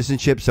got her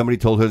citizenship. Somebody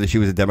told her that she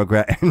was a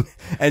Democrat,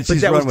 and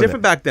she's that was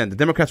different back then. The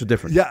Democrats were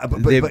different. Yeah,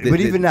 but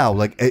even now,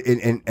 like,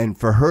 and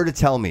for her to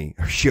tell me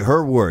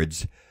her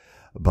words.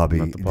 Bobby,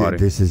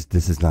 this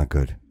is not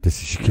good.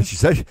 She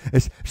said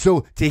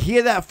so. To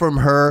hear that from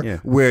her,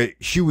 where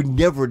she would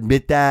never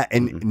admit that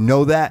and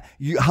know that,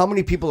 how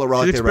many people are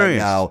out there right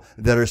now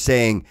that are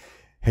saying,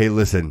 "Hey,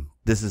 listen,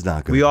 this is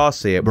not good." We all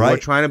say it, but right? we're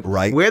trying to.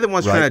 We're the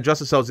ones trying to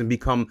adjust ourselves and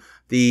become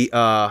the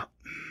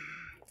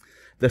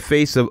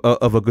face of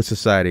a good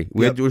society.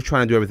 We're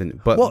trying to do everything,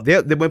 but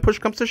when push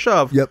comes to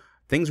shove,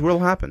 things will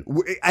happen.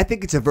 I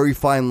think it's a very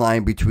fine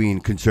line between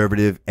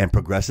conservative and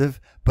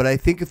progressive. But I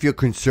think if you're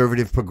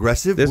conservative,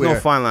 progressive, there's no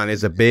fine line.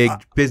 There's a big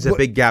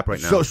gap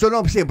right now. So no,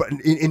 I'm saying, but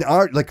in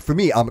art, like for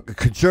me, I'm a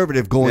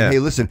conservative. Hey,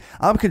 listen,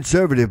 I'm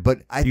conservative,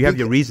 but you have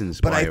your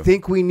reasons. But I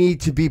think we need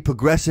to be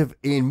progressive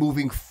in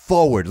moving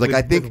forward. Like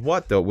I think with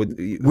what though?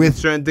 With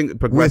certain things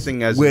progressing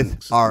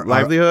with our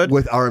livelihood,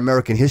 with our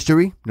American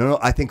history. No,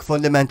 I think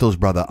fundamentals,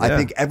 brother. I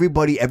think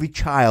every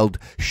child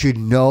should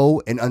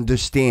know and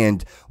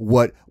understand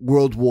what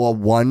World War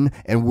I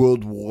and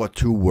World War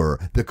II were,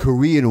 the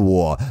Korean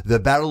War, the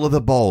Battle of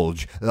the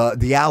Bulge,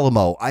 the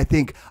Alamo. I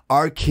think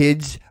our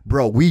kids,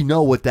 bro, we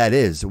know what that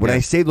is. When I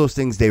say those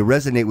things, they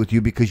resonate with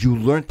you because you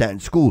learned that in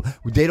school.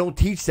 They don't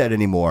teach that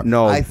anymore.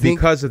 No, I think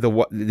because of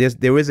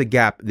there is a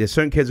gap. There's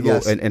certain kids go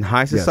in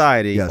high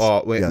society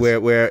or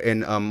where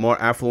in more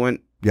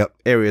affluent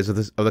areas of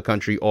the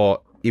country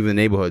or even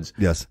neighborhoods.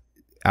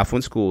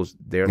 Affluent schools,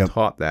 they're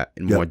taught that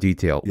in more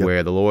detail.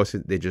 Where the lower,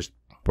 they just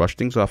brush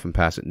things off and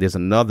pass it. There's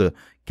another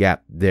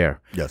gap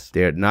there.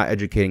 They're not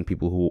educating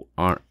people who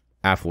aren't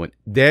affluent.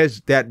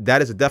 There's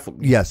that is a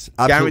definite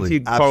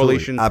guaranteed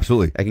correlation.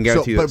 Absolutely. I can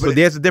guarantee you. So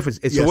there's a difference.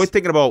 It's always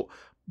thinking about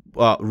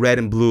red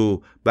and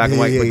blue, black and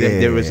white, but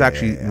there is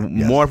actually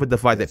more of a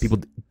divide that people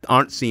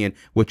aren't seeing,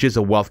 which is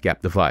a wealth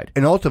gap divide.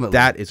 And ultimately,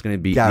 that is going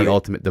to be the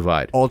ultimate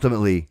divide.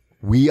 Ultimately,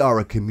 we are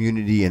a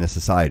community and a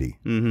society.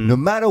 No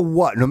matter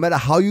what, no matter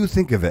how you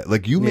think of it.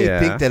 Like you may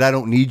think that I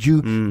don't need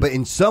you, but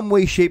in some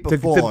way, shape, or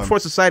form, for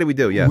society, we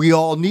do. Yeah, we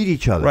all need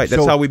each other. Right.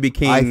 That's how we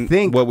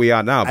became what we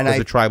are now because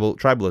of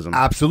tribalism.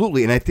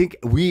 Absolutely, and I think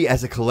we,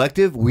 as a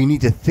collective, we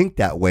need to think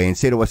that way and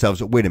say to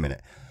ourselves, "Wait a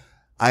minute,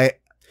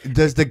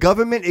 does the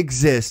government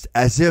exist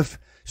as if?"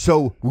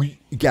 So,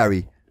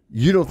 Gary,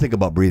 you don't think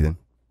about breathing.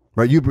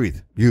 Right, you breathe.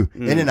 You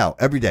in and out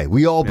every day.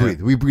 We all breathe.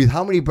 We breathe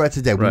how many breaths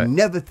a day? We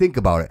never think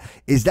about it.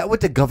 Is that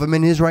what the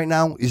government is right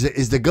now?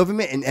 Is the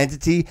government an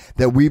entity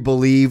that we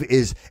believe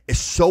is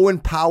so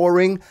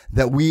empowering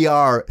that we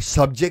are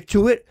subject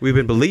to it? We've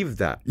been believed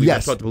that. We've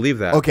been taught to believe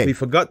that. Okay, we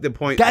forgot the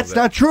point. That's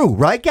not true,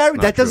 right, Gary?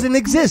 That doesn't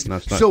exist.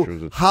 That's not so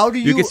true. how do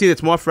you? You can see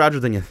it's more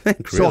fragile than you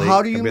think. Really. So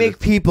how do you make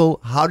people?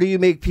 How do you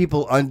make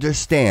people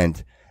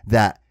understand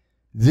that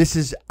this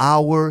is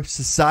our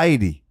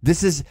society?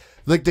 This is.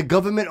 Like the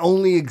government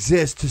only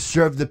exists to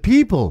serve the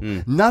people,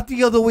 not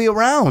the other way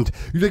around.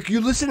 Like you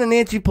listen to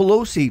Nancy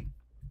Pelosi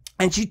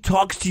and she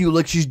talks to you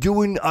like she's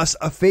doing us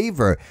a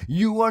favor.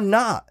 You are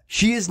not.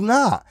 She is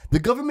not. The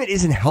government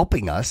isn't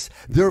helping us.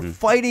 They're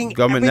fighting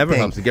government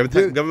everything. Never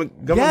helps.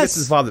 Government gets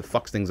involved. It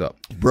fucks things up.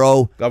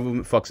 Bro.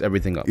 Government fucks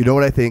everything up. You know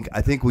what I think?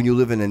 I think when you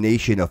live in a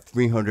nation of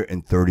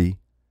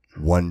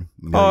 331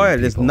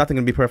 million there's nothing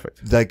going to be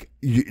perfect. Like,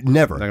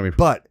 never. Not gonna be perfect.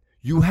 But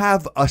you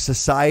have a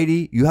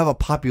society, you have a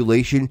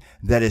population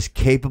that is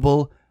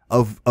capable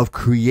of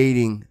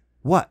creating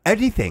what?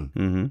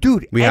 Anything.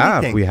 Dude, we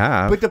anything.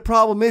 have. But the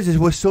problem is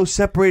we're so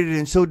separated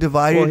and so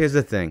divided. Well, here's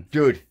the thing.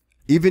 Dude,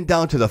 even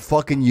down to the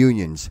fucking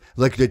unions.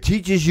 Like the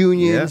teachers'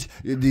 unions.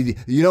 You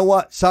know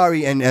what?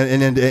 Sorry, and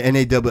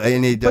NAW.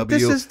 But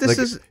this is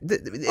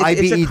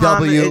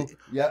IBEW.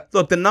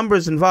 Look, the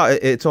numbers involved,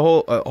 it's a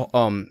whole,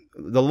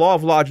 the law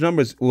of large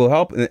numbers will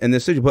help in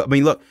this situation. But I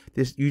mean, look,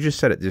 you just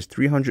said it. There's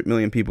 300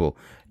 million people.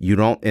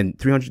 And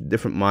 300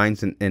 different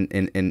minds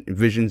and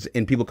visions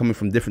and people coming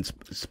from different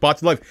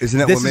spots of life. Isn't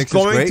that what makes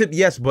us great?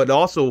 Yes, but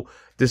also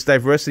this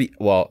diversity.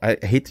 Well, I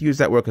hate to use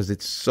that word because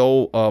it's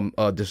so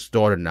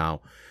distorted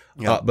now.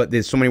 But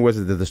there's so many words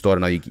that are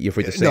distorted now. You're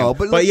afraid to say. No,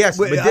 but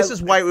this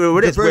is why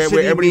it is.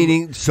 Diversity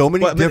meaning so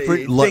many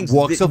different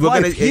walks of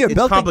life.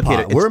 It's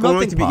complicated. We're it's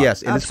going to be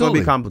and it's going to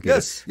be complicated.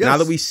 Yes. Now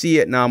that we see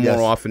it now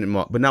more often and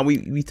more, but now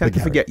we tend to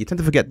forget. You tend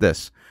to forget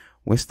this.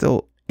 We're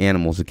still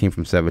animals that came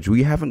from savage.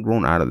 We haven't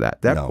grown out of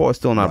that. That core is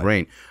still in our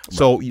brain.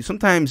 So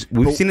sometimes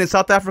we've seen it in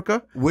South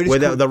Africa where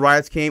the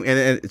riots came,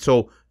 and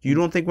so you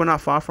don't think we're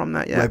not far from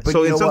that yet. Right, but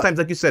so sometimes,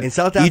 like you said, in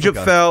South Africa, Egypt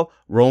fell,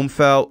 Rome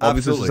fell, all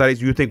these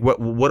societies. You think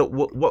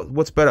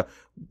what's better?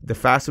 The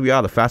faster we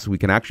are, the faster we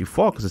can actually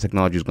fall because the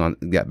technology is going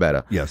to get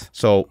better. Yes.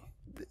 So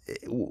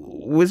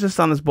we're just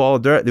on this ball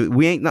of dirt.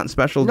 We ain't nothing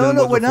special. No,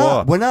 we're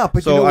not. We're not.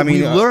 But so,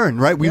 we learn,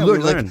 right? We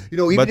learn. Like,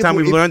 even by the time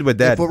we've learned, we're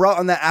dead. If we're out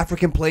on that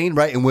African plain,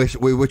 right, and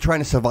we're trying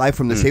to survive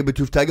from the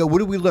saber-toothed tiger, what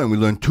do we learn? We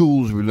learn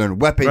tools. We learn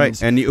weapons.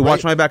 Right. And you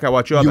watch my back, I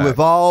watch your back. You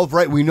evolve,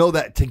 right? We know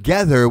that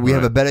together we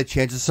have a better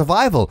chance of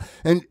survival.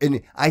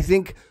 And I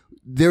think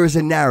there is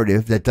a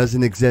narrative that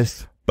doesn't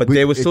exist. But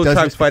there were still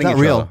tribes fighting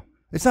each other.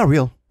 It's not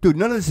real, dude.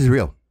 None of this is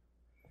real.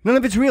 None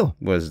of it's real.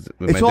 Was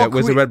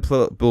the red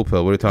bull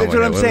pill? What are you talking about? That's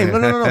what I'm saying.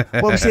 No.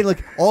 What I'm saying,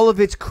 like, all of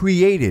it's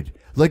created.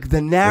 Like,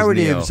 the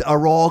narratives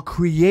are all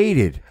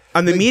created.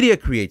 And the media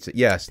creates it.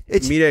 Yes,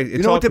 It's media. you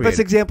know what the best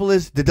example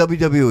is? The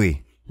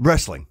WWE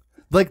wrestling.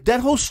 Like that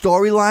whole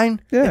storyline.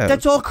 Yeah,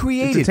 that's all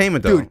created.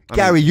 Entertainment, though. Dude,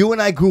 Gary, you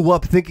and I grew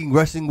up thinking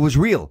wrestling was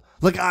real.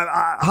 Like,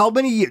 how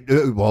many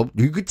years? Well,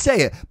 you could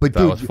say it, but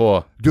That was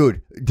 4.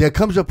 Dude, there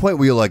comes a point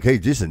where you're like, hey,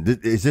 listen,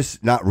 is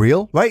this not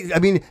real? Right? I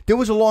mean, there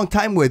was a long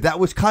time where that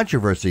was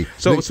controversy.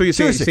 So you're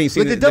saying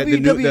the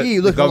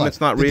WWE, the government's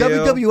not real?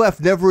 The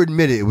WWF never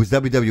admitted, it was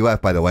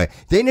WWF, by the way,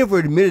 they never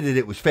admitted that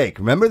it was fake.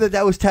 Remember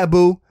that was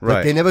taboo? Right.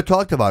 Like, they never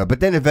talked about it.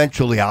 But then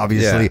eventually,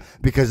 obviously,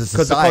 because of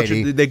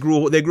society. The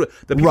culture, they grew.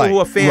 The people who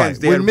are fans,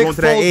 they had grown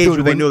to that age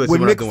where they knew this.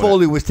 When Mick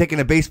Foley was taking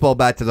a baseball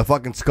bat to the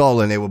fucking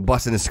skull and they were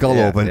busting his skull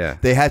open,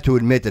 they had to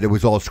admit that it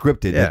was all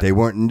scripted, that they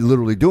weren't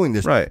literally doing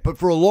this. Right. But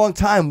for a long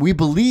time, we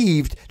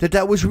believed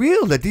that was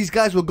real, that these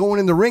guys were going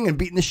in the ring and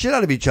beating the shit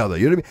out of each other.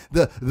 You know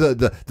what I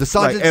mean? The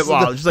Sergeant,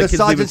 the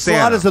Sergeant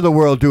Slaughters of the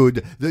world,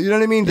 dude. You know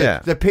what I mean?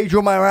 The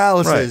Pedro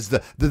Moraleses,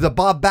 the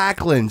Bob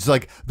Backlunds,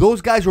 like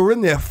those guys were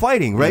in there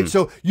fighting, right?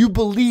 So you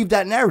believe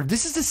that narrative.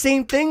 This is the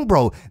same thing,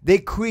 bro. They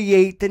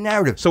create the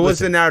narrative. So what's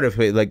the narrative?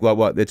 Like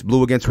what? It's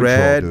blue against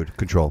red, dude.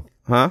 Control.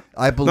 Huh?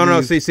 I believe. No.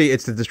 See,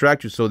 it's to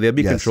distract you, so they'll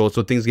be controlled,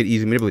 so things get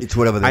easy manipulated. It's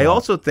whatever they want. I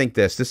also think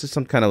this is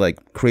some kind of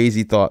like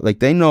crazy thought. Like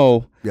they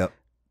know. Yep.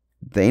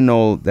 They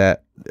know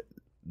that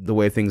the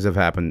way things have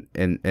happened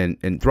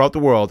and throughout the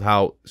world,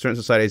 how certain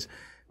societies,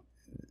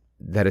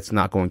 that it's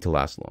not going to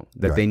last long.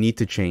 That they need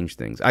to change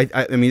things. I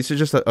mean, this is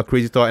just a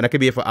crazy thought, and I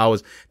could be here for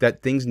hours.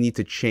 That things need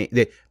to change.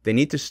 They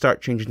need to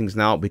start changing things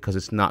now because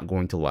it's not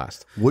going to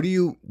last. What do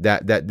you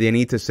that they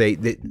need to say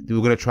that we're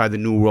going to try the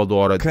new world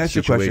order Can I ask you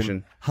a situation?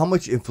 question? How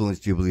much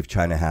influence do you believe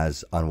China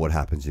has on what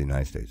happens in the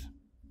United States?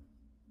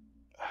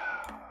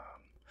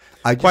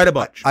 Quite a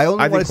bunch. I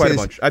think quite a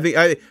bunch. I think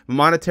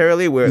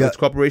monetarily, where it's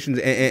corporations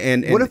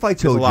and what if I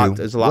told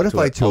you? What if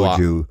I told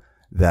you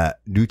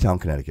that Newtown,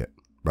 Connecticut,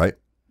 right?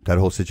 That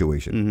whole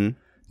situation. Mm-hmm.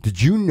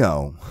 Did you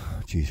know?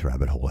 Geez,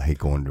 rabbit hole. I hate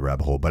going to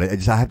rabbit hole, but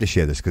I have to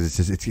share this because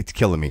it's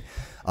killing me.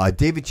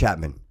 David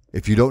Chapman,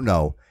 if you don't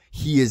know,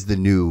 he is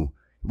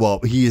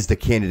the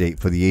candidate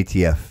for the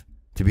ATF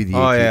to be the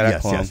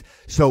ATF. Yes.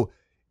 So,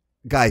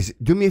 guys,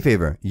 do me a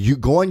favor. You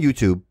go on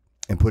YouTube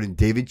and put in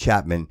David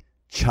Chapman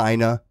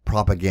China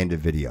propaganda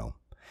video.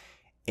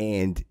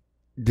 And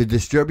the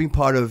disturbing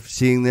part of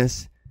seeing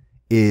this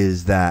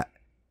is that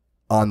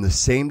on the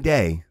same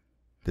day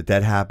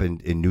that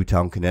happened in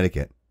Newtown,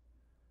 Connecticut,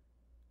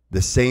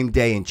 the same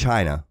day in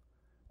China,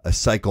 a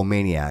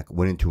psychomaniac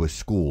went into a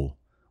school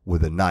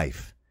with a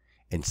knife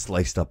and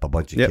sliced up a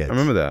bunch of kids. I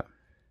remember that.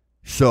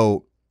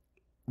 So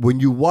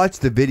when you watch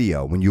that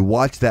video,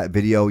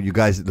 you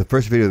guys, the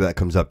first video that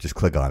comes up, just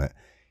click on it.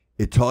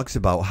 It talks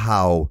about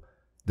how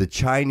the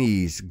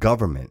Chinese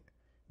government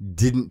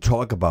didn't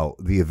talk about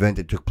the event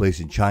that took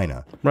place in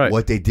China. Right.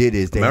 What they did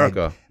is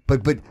America.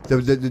 But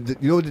the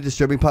you know what the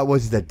disturbing part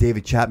was? Is that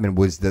David Chapman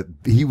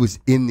he was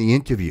in the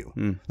interview.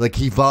 Like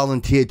he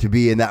volunteered to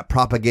be in that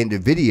propaganda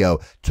video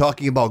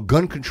talking about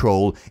gun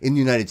control in the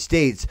United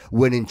States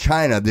when in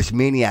China this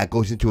maniac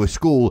goes into a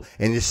school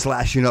and is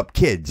slashing up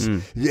kids.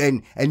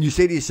 And you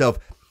say to yourself,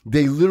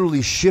 they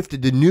literally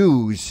shifted the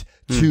news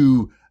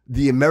to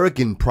the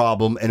American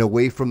problem and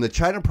away from the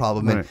China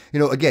problem. And, you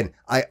know, again,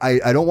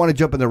 I don't want to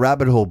jump in the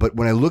rabbit hole, but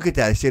when I look at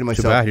that, I say to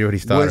myself, too bad you already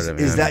started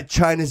is that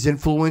China's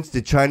influence?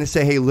 Did China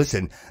say, hey,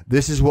 listen,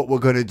 this is what we're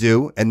going to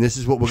do and this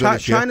is what we're going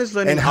to share? China's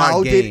learning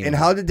how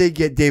did they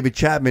get David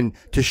Chapman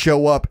to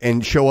show up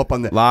on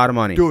the... A lot of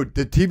money. Dude,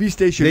 the TV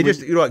station... They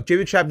just, you know,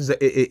 David Chapman's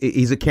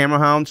he's a camera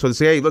hound, so they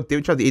say, hey, look,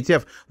 David Chapman, the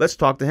ATF, let's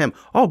talk to him.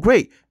 Oh,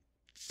 great.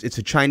 It's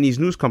a Chinese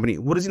news company.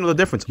 What does he know the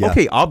difference? Yeah.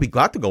 Okay, I'll be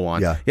glad to go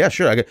on. Yeah,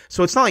 sure.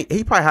 So it's not like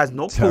he probably has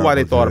no clue why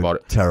they thought about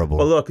it. Terrible.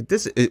 But look,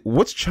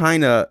 what's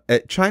China?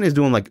 China is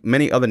doing like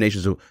many other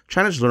nations.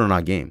 China's learning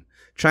our game.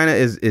 China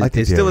is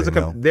still as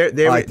a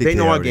they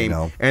know our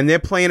game and they're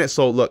playing it.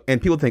 So look, and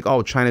people think,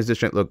 oh, China's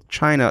this. Look,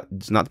 China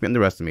is not to be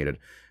underestimated.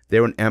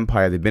 They're an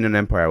empire. They've been an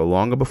empire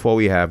longer before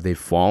we have. They've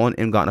fallen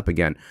and gotten up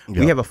again.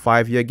 We have a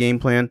 5-year game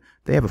plan.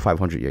 They have a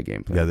 500-year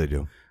game plan. Yeah, they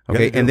do.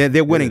 Okay, yeah, and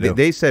they're winning.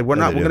 They said we're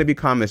going to be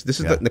communists. This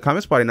is the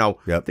Communist Party now.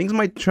 Things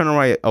might turn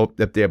around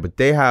up there, but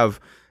they have,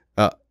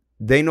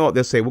 they know.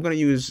 They'll say we're going to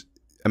use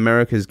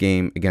America's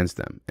game against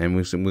them, and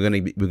we're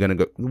going to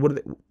go. What are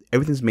they,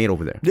 everything's made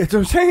over there. That's what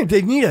I'm saying.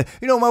 They need us.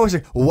 You know, my wife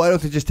said, well, why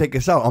don't they just take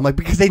us out? I'm like,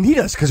 because they need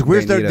us. Because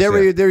where's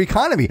their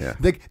economy? Yeah.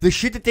 The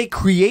shit that they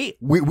create.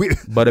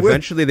 But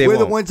eventually we're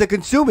the ones that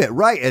consume it,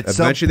 right?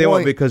 Eventually they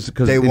won't because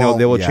they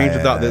will change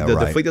the dollar. The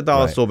deflate the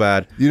dollar so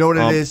bad. You know what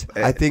it is?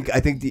 I think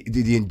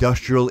the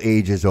industrial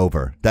age is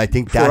over. I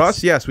think that's, for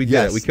us, yes, we did.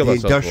 Yes, we killed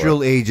ourselves. The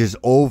industrial age is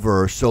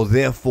over, so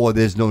therefore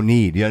there's no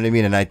need. You know what I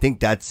mean? And I think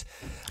that's.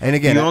 And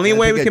again, the only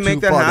way we can make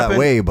that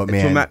happen, but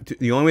man,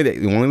 the only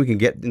way we can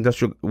get the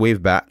industrial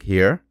wave back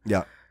here,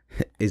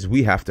 is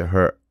we have to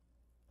hurt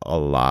a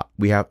lot.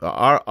 We have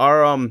our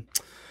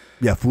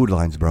food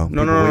lines, bro.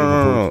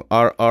 No.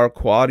 Our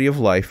quality of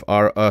life,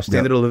 our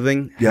standard of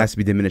living has to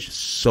be diminished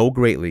so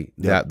greatly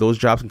that those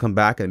jobs can come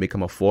back and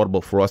become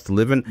affordable for us to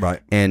live in. Right.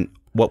 And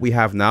what we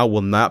have now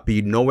will not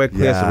be nowhere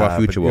close to our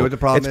future. But the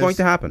problem it's going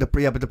to happen.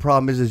 But the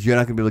problem is you're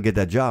not going to be able to get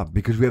that job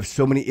because we have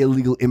so many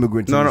illegal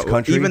immigrants in this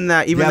country. Even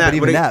that,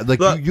 like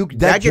look,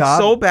 that gets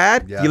so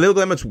bad. The illegal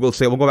immigrants will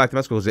say, "We'll go back to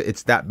Mexico because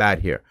it's that bad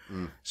here."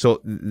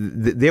 So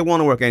they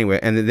want to work anyway,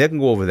 and they can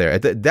go over there.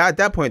 At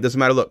that point, it doesn't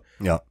matter. Look,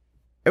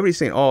 everybody's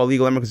saying, "Oh,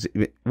 illegal immigrants."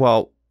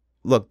 Well,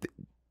 look,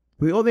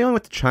 they only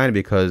went to China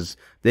because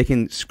they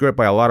can skirt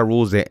by a lot of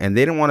rules there, and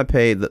they didn't want to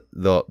pay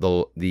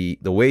the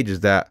wages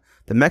that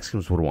the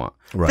Mexicans would want.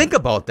 Right. Think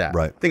about that.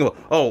 Right. Think about,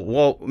 oh,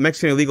 well,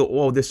 Mexican illegal,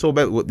 oh, they're so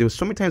bad. There was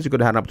so many times we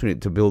could have had an opportunity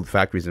to build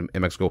factories in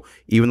Mexico,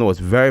 even though it's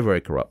very,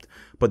 very corrupt.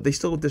 But they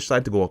still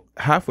decided to go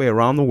halfway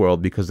around the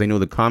world because they know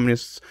the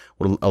communists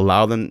would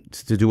allow them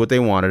to do what they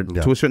wanted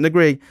to a certain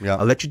degree.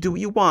 I'll let you do what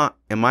you want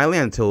in my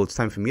land until it's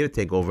time for me to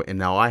take over, and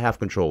now I have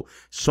control.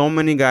 So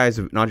many guys,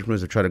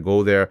 entrepreneurs, have tried to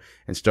go there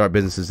and start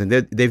businesses, and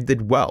they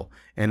did well.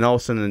 And all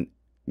of a sudden,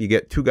 you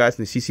get two guys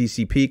from the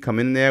CCCP come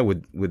in there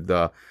with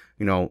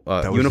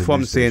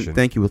uniforms saying,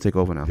 "Thank you, we'll take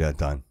over now." Yeah,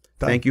 done.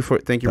 Thank you for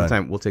your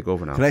time. We'll take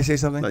over now. Can I say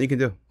something? No, you can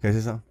do. Can I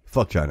say something?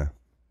 Fuck China.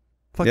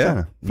 Fuck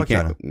China. Fuck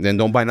China. Then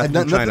don't buy nothing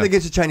from China. Nothing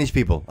against the Chinese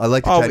people. I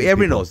like the Chinese people.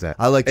 Everybody knows that.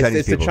 I like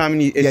Chinese people.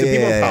 It's the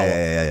people in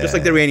power. Just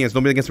like the Iranians.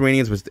 Nobody against the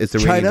Iranians, but it's the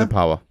Iranians in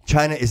power.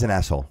 China is an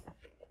asshole.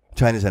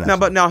 China's an asshole.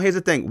 But now here's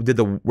the thing. Did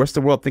the rest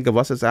of the world think of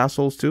us as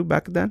assholes too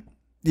back then?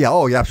 Yeah.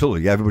 Oh, yeah,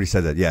 absolutely. Yeah, everybody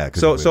said that. Yeah.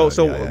 So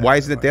why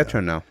isn't it their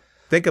turn now?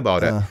 Think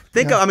about it.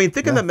 Think of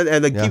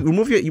that.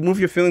 Remove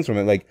your feelings from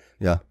it. Like,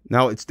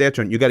 now it's their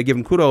turn. You got to give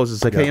them kudos.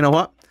 It's like, hey, you know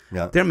what?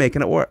 Yeah. They're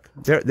making it work.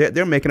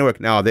 They're making it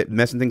work. Now they're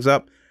messing things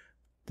up.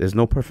 There's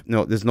no perfect.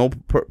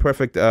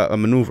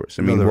 maneuvers.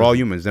 I mean, we're all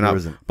humans.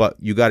 But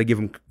you got to give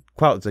them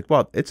clout. It's like,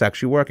 well, it's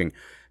actually working.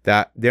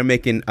 That they're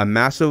making a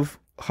massive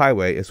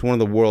highway. It's one of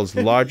the world's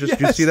largest.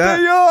 Do you see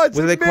that? What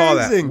do they call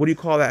that? What do you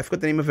call that? I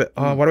forgot the name of it.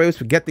 Why do I always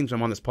forget things when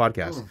I'm on this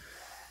podcast?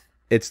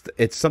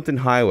 It's something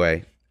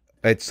highway.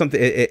 It's something,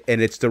 and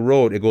it's the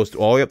road. It goes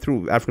all the way up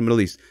through Africa,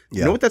 Middle East.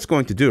 You know what that's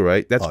going to do,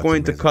 right? That's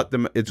going to cut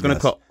them. It's going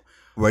to cut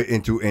right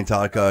into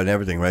Antarctica and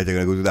everything, right? They're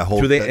going to go through that whole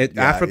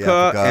through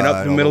Africa and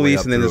up the Middle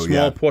East, and then the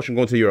small portion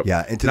going to Europe.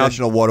 Yeah,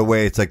 international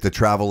waterway. It's like the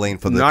travel lane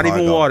for the not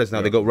cargo. even waters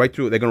now. They go right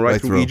through. They're going right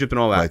through Egypt and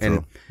all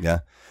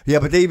that. Yeah,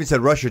 but they even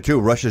said Russia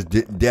too.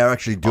 They're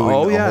actually doing a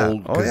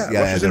whole.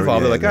 Russia's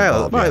involved. They're like,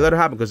 let it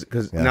happen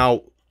because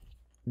now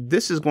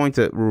this is going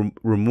to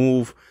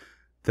remove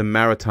the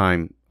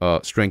maritime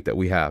strength that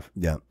we have.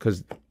 Yeah.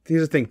 Because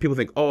here's the thing. People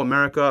think, oh,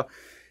 America.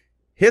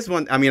 Here's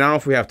one. I mean, I don't know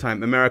if we have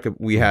time. America,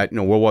 we had,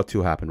 World War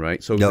II happen,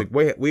 right? So like,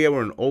 we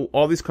were in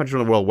all these countries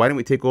in the world. Why didn't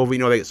we take over?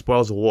 They get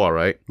spoils of war,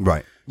 right?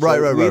 Right.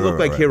 So we look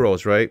like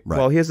heroes, right?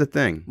 Well, here's the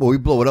thing. Well, we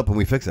blow it up and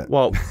we fix it.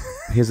 Well,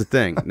 here's the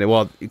thing.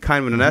 Well,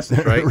 kind of in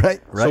essence, right?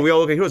 Right. So we all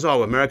look like heroes.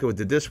 Oh, America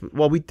did this.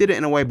 Well, we did it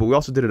in a way, but we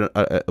also did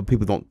it.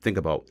 People don't think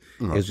about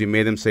is we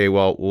made them say,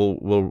 well,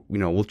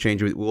 we'll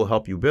change it. We'll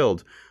help you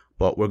build,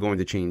 but we're going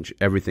to change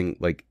everything,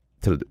 like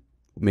to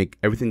make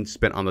everything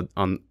spent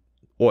on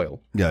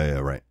oil. Yeah,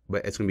 right.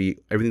 But it's gonna be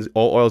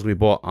all oil's gonna be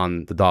bought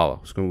on the dollar.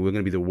 We're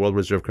gonna be the world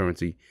reserve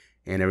currency,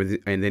 and everything.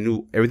 And they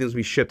knew everything's gonna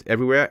be shipped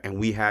everywhere. And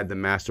we had the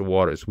master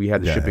waters. We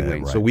had the shipping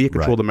lane, so we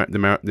controlled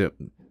the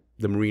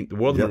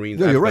world of marines.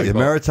 Yeah, you're right. The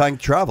maritime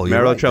travel.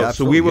 Travel.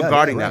 So we were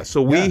guarding that.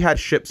 So we had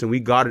ships and we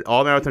guarded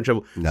all maritime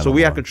travel. So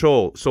we had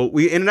control. So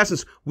in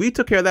essence, we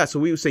took care of that. So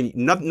we were saying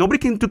nobody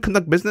can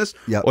conduct business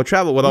or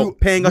travel without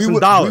paying us in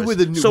dollars.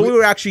 We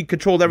were actually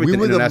controlled everything.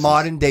 We were the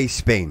modern day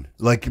Spain.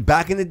 Like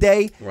back in the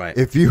day,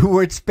 if you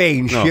were in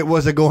Spain, shit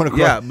wasn't going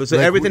across. Yeah, but so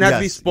everything had to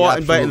be bought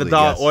in the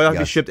dollar. Oil had to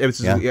be shipped.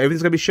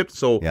 Everything's gonna be shipped.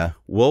 So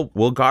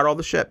we'll guard all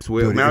the ships.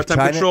 We're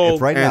maritime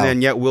control,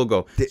 and then we'll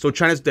go. So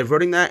China's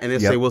diverting that, and they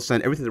say we'll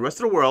send everything to the rest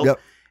of the world.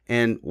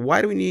 And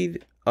why do we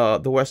need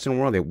the Western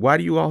world? Why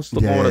do you all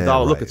still go with a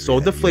dollar? Look, it's so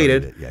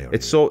deflated.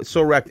 It's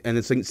so wrecked, and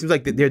it seems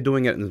like they're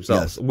doing it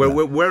themselves.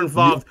 We're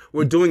involved.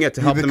 We're doing it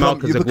to help them out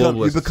because they're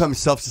globalists. You become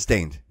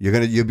self-sustained.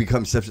 You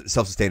become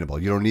self-sustainable.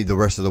 You don't need the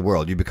rest of the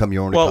world. You become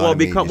your own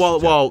economy.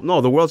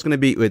 No, the world's going to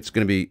be. It's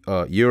going to be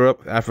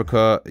Europe,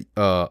 Africa,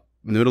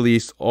 Middle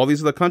East. All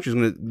these other countries.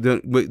 They're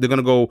going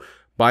to go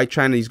buy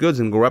Chinese goods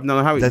and go up and down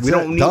the highway. We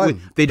don't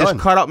need. They just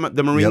cut out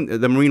the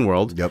marine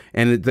world,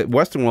 and the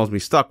Western world will be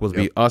stuck. Will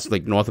be us,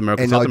 like North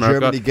America, South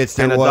America, Germany gets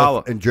their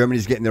oil, and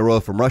Germany's getting their oil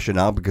from Russia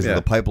now because of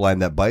the pipeline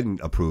that Biden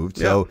approved.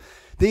 So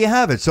there you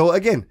have it. So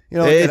again,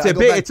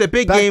 it's a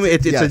big game.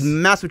 It's a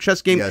massive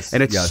chess game,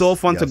 and it's so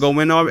fun to go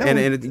in on. And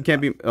it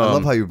can't be. I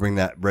love how you bring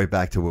that right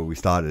back to where we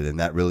started, and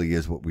that really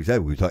is what we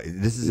said.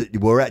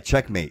 We're at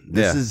checkmate.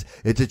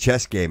 It's a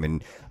chess game,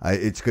 and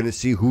it's going to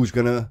see who's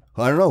going to.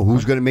 I don't know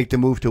who's going to make the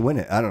move to win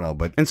it. I don't know,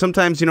 but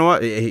sometimes you know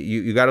what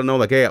you got to know,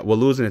 like, hey, we're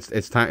losing.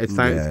 It's time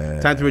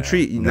to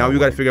retreat. Now you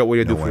got to figure out what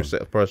you do for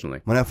yourself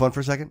personally. Want to have fun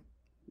for a second?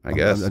 I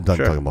guess. I'm done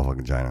talking about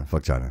fucking China.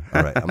 Fuck China.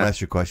 All right. I'm going to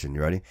ask you a question.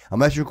 You ready? I'm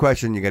going to ask you a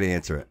question. You got to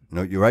answer it.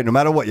 No, you're right. No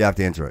matter what, you have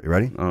to answer it. You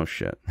ready? Oh,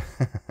 shit.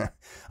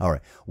 All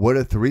right. What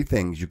are 3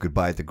 things you could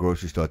buy at the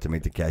grocery store to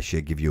make the cashier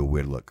give you a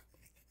weird look?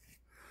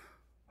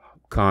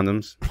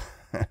 Condoms.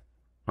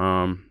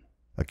 A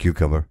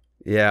cucumber.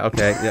 Yeah.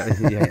 Okay.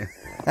 Yeah.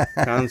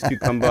 Condoms,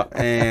 cucumber,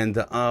 and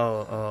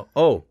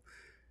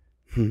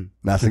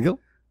Massengill?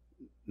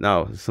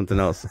 No, something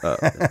else.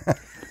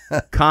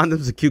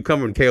 Condoms, a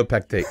cucumber, and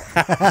kaopectate.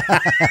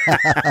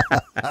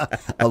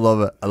 I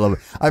love it. I love it.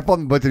 I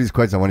found a bunch of these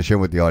questions I want to share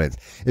with the audience.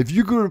 If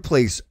you could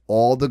replace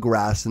all the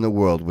grass in the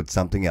world with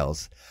something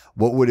else,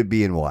 what would it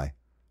be and why?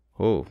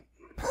 Oh.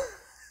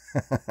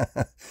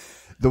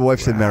 The wife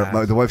said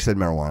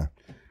marijuana.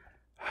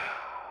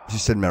 She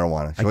said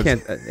marijuana. So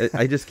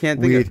I just can't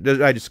think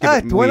of. I just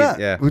skip it. Why Weed, not?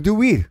 yeah. We'll do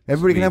weed.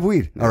 Everybody can have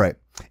weed. Yeah. All right.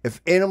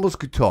 If animals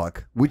could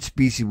talk, which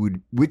species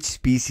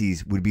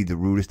would be the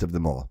rudest of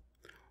them all?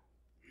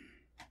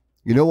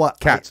 You know what?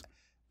 Cats.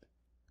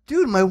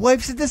 Dude, my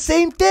wife said the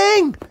same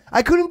thing.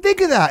 I couldn't think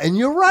of that. And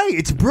you're right.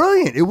 It's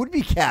brilliant. It would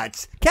be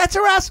cats. Cats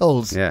are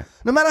assholes. Yeah.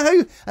 No matter how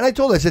you... And I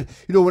told her, I said,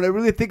 when I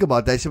really think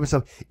about that, I said to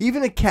myself,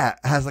 even a cat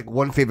has like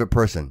one favorite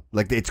person.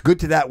 Like it's good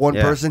to that one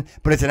person,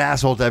 but it's an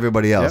asshole to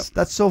everybody else. Yep.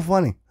 That's so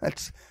funny. My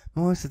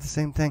wife said the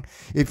same thing.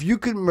 If you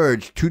could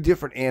merge two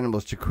different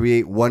animals to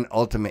create one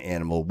ultimate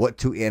animal, what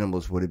two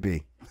animals would it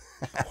be?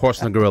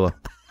 Horse and a gorilla.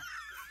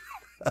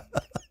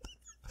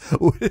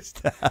 What is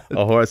that?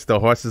 A horse, the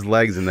horse's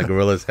legs and the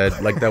gorilla's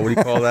head. Like that. What do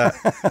you call that?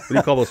 What do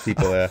you call those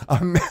people there?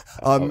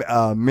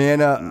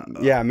 Mana.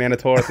 Yeah,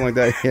 Manator or something like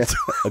that. Yeah.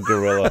 A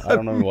gorilla. I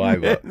don't know why,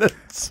 but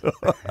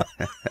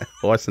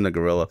horse and a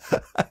gorilla.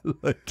 I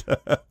like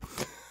that.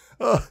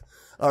 Oh,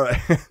 all right.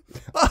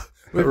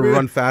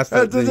 Run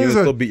faster than you and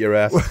still beat your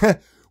ass.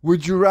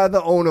 Would you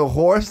rather own a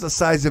horse the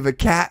size of a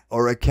cat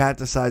or a cat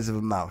the size of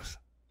a mouse?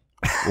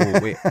 Oh,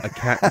 wait, a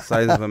cat the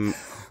size of a...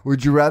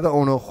 Would you rather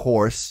own a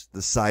horse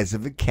the size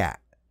of a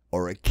cat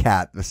or a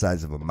cat the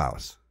size of a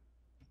mouse?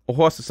 A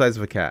horse the size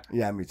of a cat.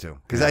 Yeah, me too.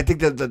 Because I think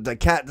that the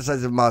cat the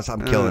size of a mouse,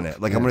 I'm killing it.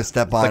 Like I'm going to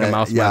step on like it. A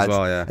mouse as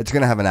well, yeah. It's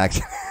going to have an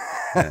accent.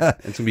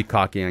 It's going to be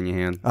cocky on your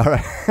hand. All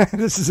right.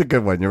 This is a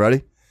good one. You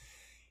ready?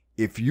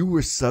 If you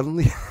were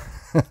suddenly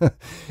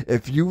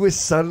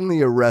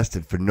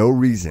arrested for no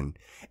reason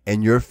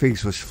and your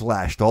face was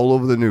flashed all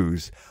over the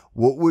news,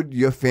 what would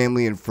your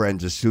family and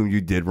friends assume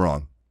you did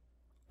wrong?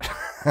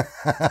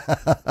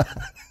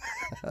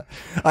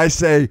 I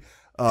say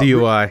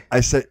DUI.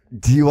 I said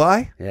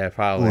DUI? Yeah,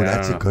 probably. Oh,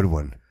 that's a good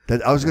one.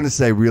 I was going to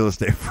say real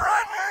estate fraud.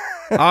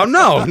 Oh,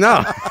 no.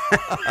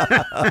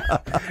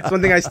 It's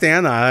one thing I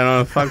stand on. I don't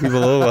know, fuck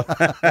people over.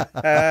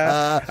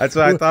 That's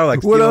what I thought.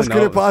 Like, what else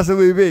could it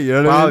possibly be? You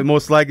know what I mean?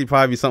 Most likely,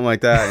 probably something like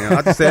that.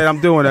 Not to say that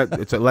I'm doing it.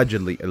 It's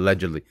allegedly.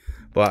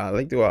 But I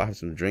like to have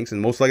some drinks,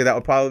 and most likely that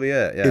would probably be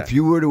it. Yeah. If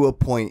you were to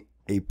appoint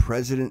a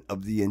president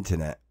of the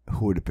internet,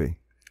 who would it be?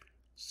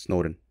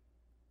 Snowden.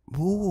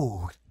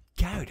 Ooh,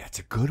 Gary, that's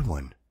a good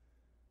one.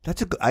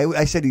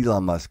 I said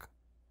Elon Musk.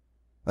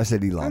 I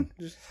said Elon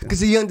because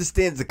he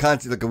understands the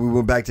concept. Like we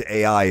went back to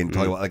AI and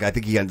talking about. Like I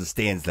think he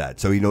understands that,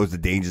 so he knows the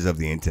dangers of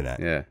the internet.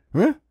 Yeah,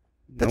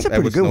 that's a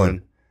pretty good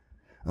one.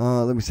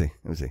 Let me see.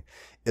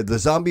 If the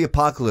zombie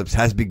apocalypse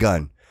has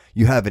begun,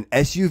 you have an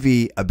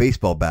SUV, a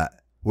baseball bat.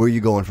 Where are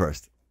you going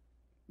first?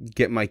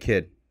 Get my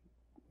kid.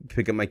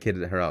 Pick up my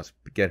kid at her house.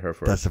 Get her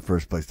first. That's the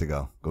first place to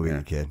go. Go get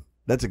your kid.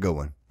 That's a good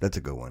one.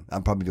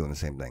 I'm probably doing the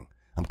same thing.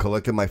 I'm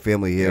collecting my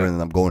family here, and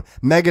then I'm going,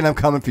 Megan, I'm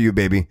coming for you,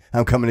 baby.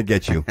 I'm coming to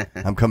get you.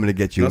 I'm coming to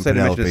get you. Don't say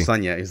to mention his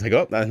son yet. He's like,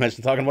 I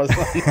mentioned talking about his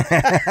son.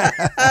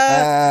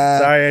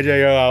 Sorry, AJ,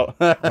 you're out.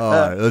 All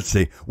right, let's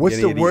see. What's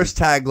the worst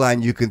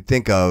tagline you can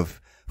think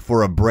of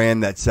for a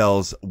brand that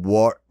sells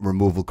wart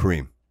removal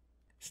cream?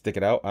 Stick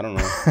it out? I don't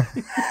know.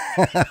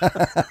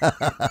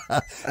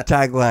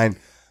 Tagline.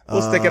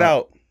 We'll stick it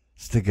out.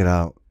 Stick it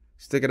out.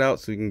 Stick it out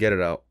so we can get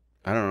it out.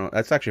 I don't know.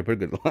 That's actually a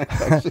pretty good line.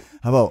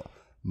 How about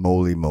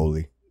moly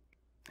moly?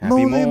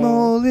 Moly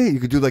moly. You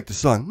could do like the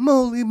song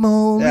moly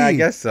moly. Yeah, I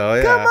guess so.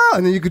 Yeah. Come on.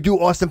 And then you could do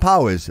Austin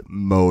Powers.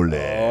 Moly.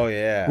 Oh,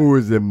 yeah. Who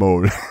is it,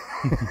 moly?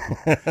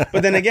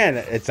 But then again,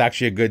 it's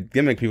actually a good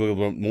gimmick. People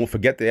won't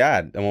forget the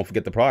ad and won't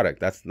forget the product.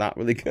 That's not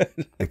really good.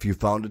 If you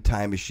found a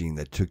time machine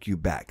that took you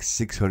back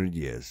 600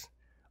 years,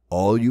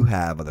 all you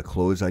have are the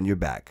clothes on your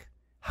back.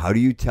 How do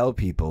you tell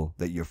people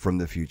that you're from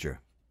the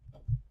future?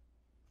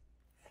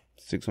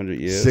 600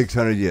 years?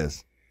 600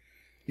 years.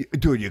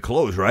 Dude, your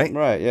clothes, right?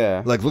 Right,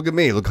 yeah. Like, look at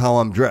me. Look how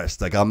I'm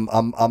dressed. Like, I'm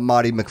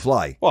Marty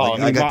McFly. Well,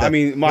 like,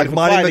 Marty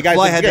McFly, the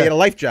guy had a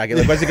life jacket.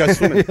 Like, why's he go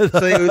swimming? So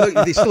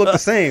they still look the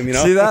same, you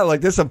know? See that?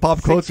 Like, there's some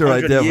pop culture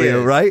right there for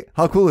you, right?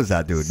 How cool is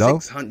that, dude? No?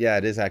 Yeah,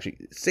 it is actually.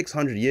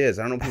 600 years.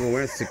 I don't know if people are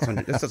wearing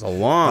 600. That's just a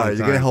long time.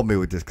 You're going to help me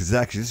with this because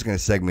actually this is going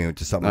to segue me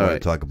into something I want to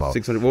talk about.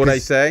 600. What would I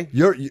say?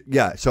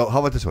 Yeah, so how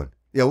about this one?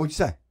 Yeah, what'd you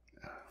say?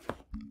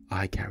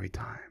 I carry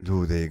time.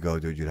 Dude, there you go,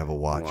 dude. You'd have a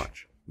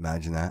watch.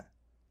 Imagine that.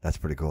 That's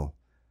pretty cool.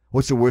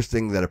 What's the worst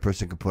thing that a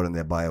person could put on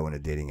their bio in a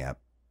dating app?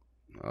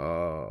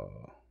 Oh,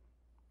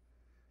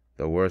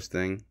 the worst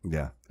thing?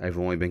 Yeah. I've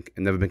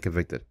never been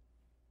convicted.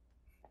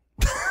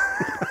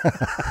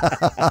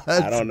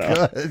 I don't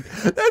know. Good.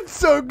 That's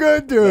so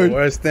good, dude. The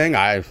worst thing?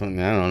 I don't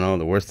know.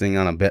 The worst thing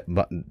on a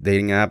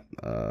dating app?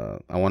 I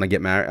want to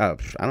get married.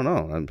 I don't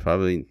know. I'm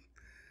probably...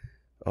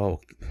 Oh,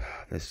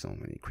 there's so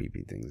many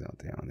creepy things out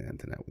there on the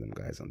internet with them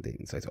guys on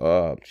dating sites.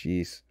 Oh,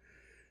 jeez.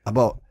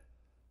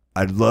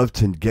 I'd love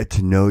to get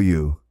to know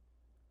you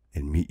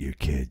and meet your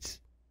kids.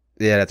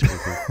 Yeah, that's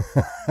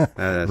creepy.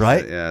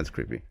 Right? Yeah, that's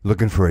creepy.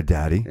 Looking for a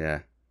daddy. Yeah.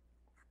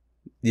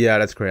 Yeah,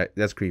 that's correct.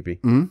 That's creepy.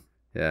 Mm-hmm.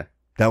 Yeah.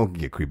 That one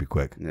can get creepy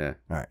quick. Yeah.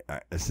 All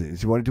right. Let's see. Do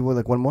you want to do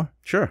like one more?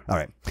 Sure. All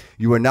right.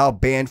 You are now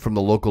banned from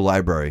the local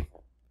library.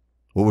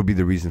 What would be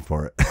the reason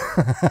for it?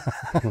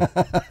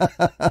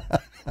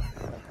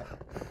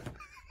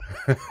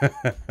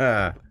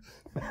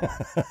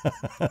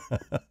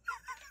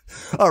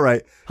 All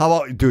right. How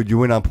about, dude, you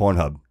went on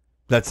Pornhub.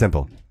 That's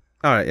simple.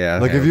 All right, yeah.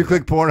 Like if you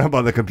click Pornhub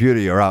on the computer,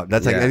 you're out.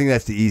 That's like, I think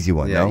that's the easy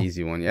one, Yeah, no?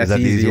 easy one. Yeah, Is that's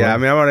that the easy. easy Yeah, one? I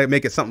mean, I want to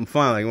make it something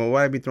fun. Like, well,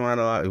 why be throwing out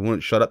a lot? It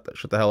wouldn't shut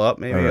the hell up,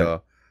 maybe? All right.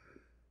 Or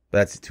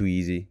that's too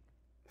easy.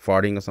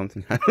 Farting or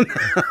something. I don't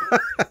know.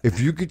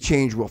 If you could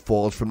change what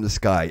falls from the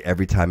sky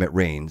every time it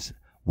rains,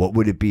 what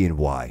would it be and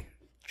why?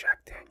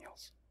 Jack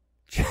Daniels.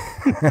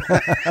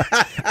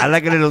 I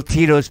like a little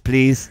Tito's,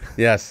 please.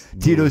 Yes.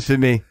 Tito's for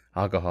me.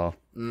 Alcohol.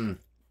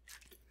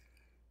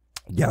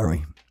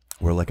 Gary,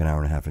 we're like an hour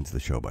and a half into the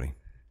show, buddy.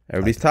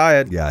 Everybody's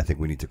tired. Yeah, I think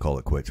we need to call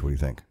it quits. What do you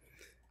think?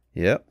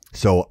 Yep.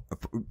 So,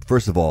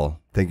 first of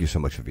all, thank you so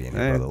much for being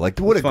here, Hey, brother. Like,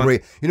 what a it's fun.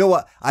 great... You know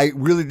what?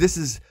 This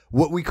is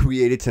what we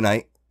created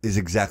tonight is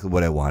exactly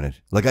what I wanted.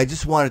 Like, I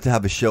just wanted to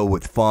have a show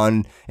with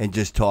fun and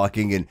just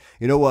talking. And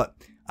you know what?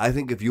 I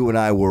think if you and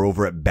I were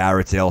over at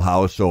Barrett's Ale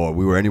House or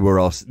we were anywhere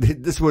else,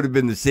 this would have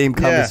been the same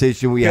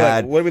conversation we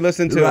had. Like, what did we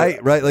listen to?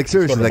 Right. Like,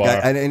 seriously. Let's go to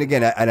Like, the bar. and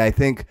again, I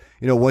think,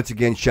 once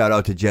again, shout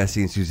out to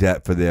Jesse and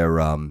Suzette for their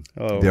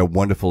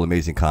wonderful,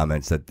 amazing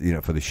comments that,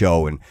 for the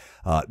show. And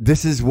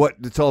this is what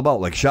it's all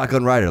about. Like,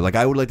 Shotgun Rider. Like,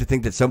 I would like to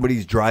think that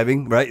somebody's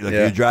driving, right? Like,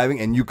 you're driving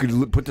and you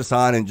could put this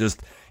on and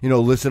just,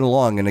 listen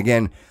along. And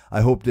again, I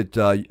hope that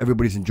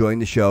everybody's enjoying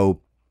the show.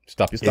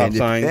 Stop your stop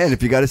signs. And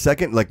if you got a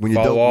second, like when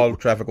you're Follow done, all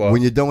traffic laws.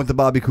 when you're done with the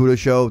Bobby Kudo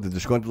Show, the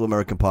Disgruntled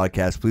American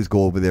Podcast, please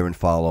go over there and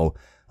follow.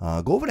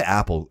 Go over to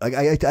Apple.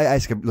 I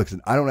ask.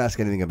 Listen, I don't ask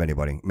anything of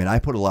anybody. I mean, I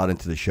put a lot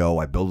into the show.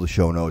 I build the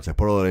show notes. I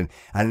put a lot in.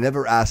 I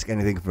never ask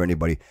anything for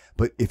anybody.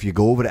 But if you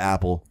go over to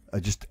Apple,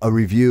 just a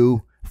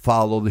review.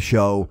 Follow the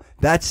show.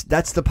 That's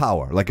the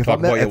power. Like if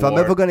I'm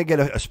ever going to get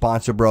a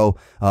sponsor, bro.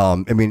 I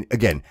mean,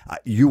 again,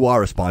 you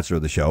are a sponsor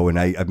of the show, and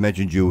I've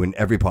mentioned you in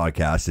every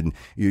podcast, and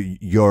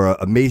your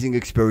amazing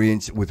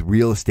experience with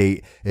real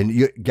estate.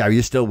 And Gary,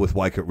 you're still with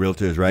Wycott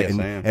Realtors, right? Yes,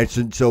 and, I am.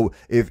 And so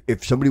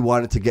if somebody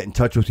wanted to get in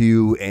touch with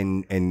you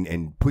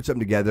and put something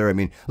together, I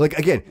mean, like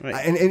again,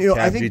 Right. and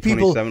I think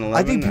people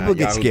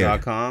get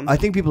scared. I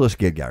think people are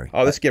scared, Gary.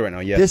 Oh, they're scared right now.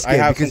 Yes, They're scared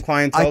I have some because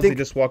clientele who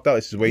just walked out.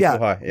 This is way too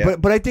high. Yeah.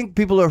 But I think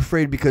people are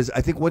afraid because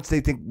I think once they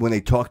think when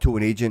they talk to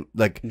an agent,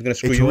 like it's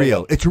screw you real.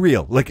 over. It's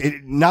real. Like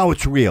now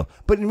it's real.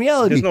 But in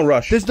reality, There's no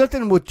rush. There's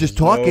nothing with just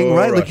talking, No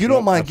right? Like rush. you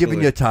don't No, mind giving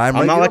absolutely. your time.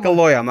 I'm right? not You like a don't-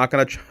 lawyer. I'm not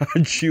going to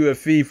charge you a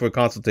fee for a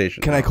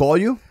consultation. Can I call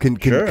you? Can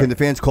Sure. the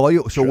fans call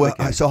you? So Sure they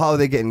can. so how are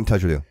they getting in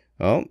touch with you?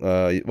 Oh,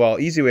 well,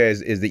 easy way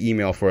is the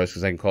email for us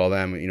because I can call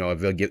them, if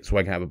they'll get so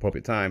I can have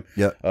appropriate time.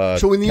 Yeah.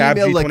 So in the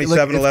email, like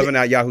cabg2711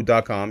 at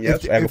yahoo.com.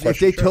 Yes, I have a if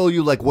question. they tell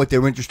you like what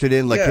they're interested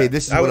in, like, hey,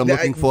 this is what I'm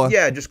looking for.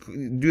 Yeah, just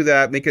do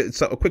that. Make it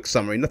a quick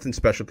summary, nothing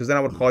special, because then I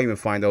would call you and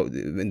find out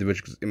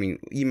individuals. I mean,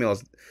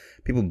 emails.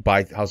 People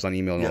buy house on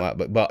email and all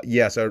that, but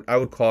yes, I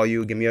would call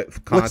you, give me a What's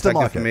the contact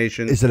market?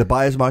 information. Is it a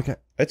buyer's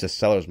market? It's a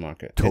seller's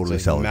market. Totally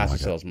it's a seller's massive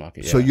market. seller's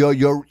market. Yeah. So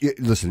you're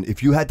listen.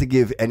 If you had to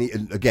give any,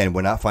 again,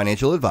 we're not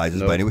financial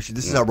advisors, but anyway,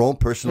 this is our own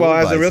personal. Well,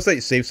 advice. as a real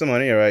estate, save some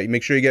money. All right,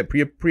 make sure you get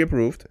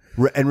pre-approved.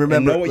 And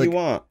remember, know what like, you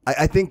want.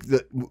 I think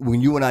that when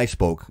you and I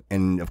spoke,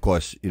 and of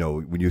course,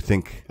 when you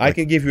think, I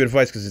can give you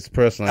advice because it's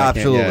personal.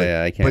 absolutely,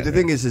 I can't. But the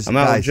thing is I'm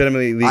not guys,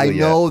 legitimately legal I yet.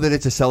 know that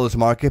it's a seller's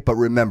market, but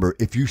remember,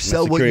 if you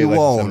sell what security you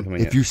license hasn't own, come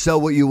in if yet. you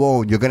sell what you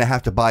own, you're going to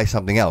have to buy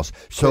something else.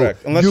 So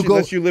Correct.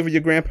 Unless you live with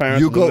your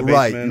grandparents. You in go the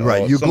basement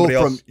right. or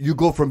You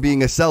go from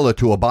being a seller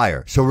to a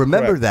buyer. So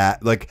remember Correct.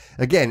 that. Like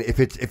again,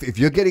 if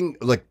you're getting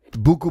like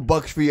buku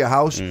bucks for your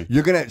house,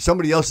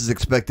 somebody else is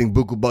expecting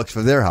buku bucks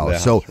for their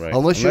house. Right.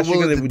 Unless you're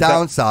willing to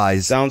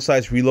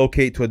downsize,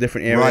 relocate to a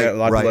different area. A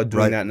lot of people are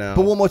doing that now.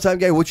 But one more time,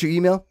 Gary, what's your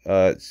email?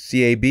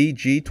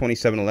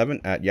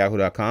 cabg2711 at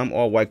yahoo.com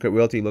or Wycott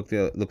Realty. Look for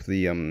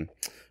the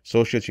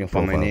associates. You can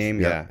find my name.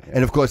 Yeah.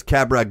 And of course,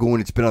 Cabral Goon.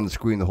 It's been on the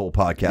screen the whole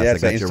podcast. Yeah, I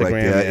it's got on you right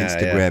Instagram. there. Yeah,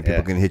 Instagram. People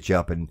yeah. can hit you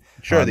up and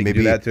Sure, they can maybe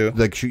do that too.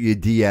 Like shoot you a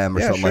DM or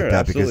Yeah, something sure, like that.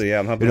 absolutely. Because Yeah,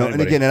 I'm helping and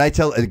anybody. again, and I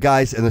tell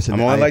guys, and listen,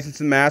 I'm only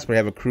licensed in Mass, but I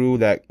have a crew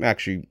that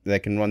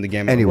can run the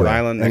gamut. Anywhere, Rhode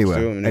Island next to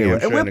anywhere. New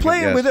Hampshire, And we're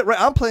playing with it. Right?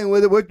 I'm playing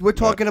with it. We're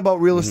talking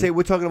about real estate.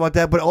 We're talking about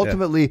that. But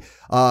ultimately,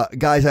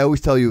 guys, I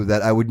always tell you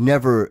that I would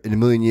never in a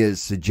million years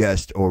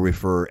suggest or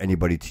refer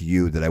anybody to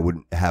you that I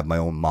wouldn't have my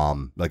own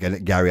mom.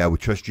 Like Gary, I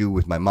would trust you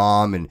with my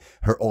mom and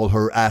all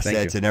her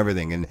assets and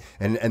everything. And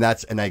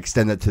I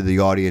extend that to the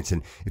audience.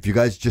 And if you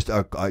guys just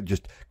are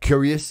just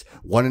curious,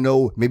 want to know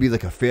maybe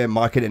like a fair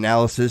market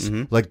analysis,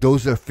 like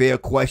those are fair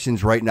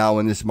questions right now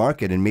in this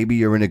market. And maybe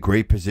you're in a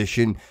great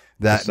position.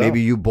 that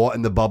maybe you bought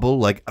in the bubble,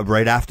 like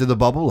right after the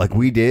bubble, like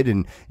we did,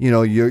 and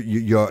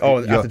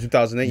after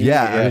 2008.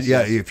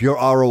 Yeah. If your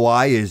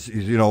ROI is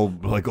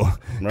like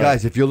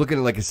guys, if you're looking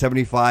at like a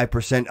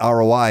 75%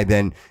 ROI,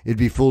 then it'd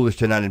be foolish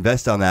to not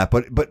invest on that.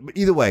 But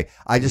either way,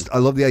 I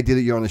love the idea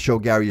that you're on the show,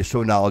 Gary. You're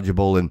so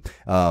knowledgeable and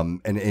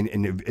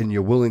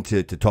you're willing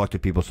to talk to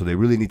people, so they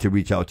really need to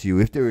reach out to you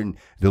if they're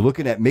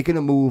looking at making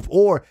a move,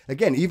 or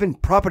again, even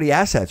property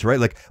assets, right?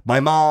 Like my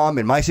mom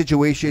and my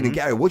situation, and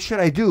Gary, what should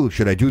I do?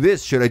 Should I do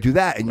this? Should I do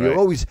that? And you're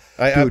always,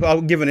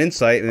 I'll give an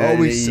insight. And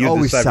always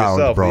sound,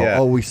 yourself, bro. Yeah.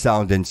 Always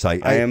sound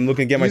insight. I am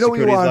looking to get my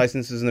securities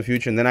licenses in the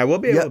future, and then I will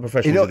be able to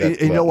professionally do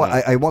that. You know what?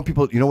 I want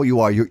people. You know what you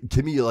are.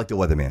 To me, you're like the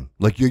weatherman.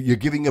 Like you're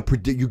giving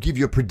you give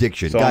your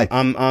prediction. So Guy,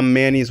 I'm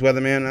Manny's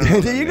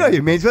weatherman. There you go.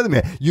 You're Manny's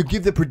weatherman. You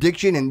give the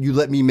prediction, and you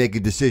let me make a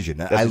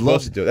decision. I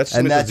love to do. That's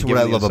what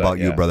I love about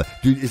you, brother.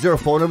 Dude, is there a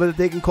phone number that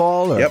they can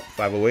call? Or? Yep,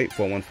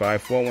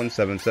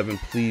 508-415-4177.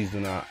 Please do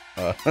not.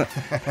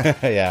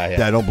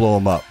 Don't blow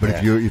them up.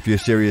 But if you're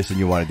serious and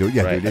you want to do it,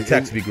 dude, a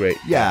text would be great.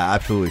 Yeah,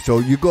 absolutely. So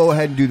you go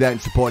ahead and do that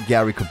and support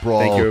Gary Cabral.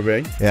 Thank you,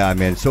 everybody. Yeah,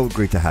 man, it's so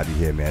great to have you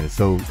here, man.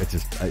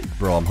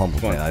 Bro, I'm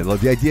humbled, man. I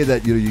love the idea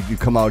that you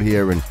come out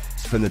here and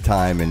spend the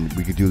time and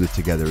we could do this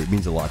together. It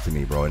means a lot to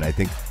me, bro. And I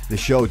think the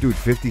show, dude,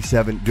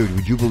 57. Dude,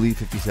 would you believe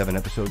 57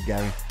 episodes,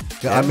 Gary?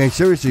 Yeah. I mean,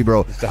 seriously,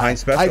 bro. It's the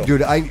Heinz special.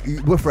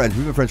 We're friends.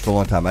 We've been friends for a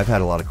long time. I've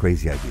had a lot of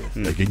crazy ideas.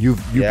 Like, and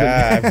you've been,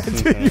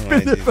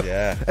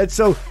 and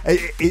so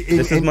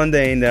this is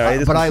mundane,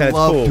 though. But I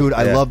love, cool. Dude.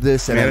 I love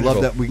this, and I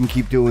love that we can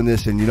keep doing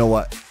this. And you know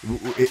what?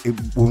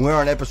 When we're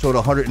on episode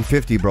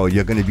 150, bro,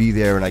 you're going to be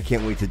there, and I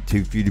can't wait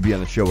for you to be on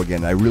the show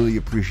again. I really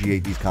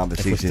appreciate these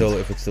conversations.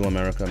 If it's still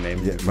America,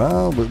 maybe. Yeah,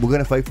 well, we're going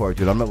to fight for it,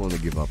 dude. I'm not willing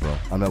to give up, bro.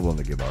 I'm not willing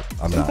to give up.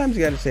 Sometimes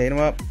you got to say, you know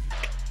what?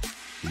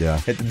 Yeah.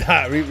 Hit the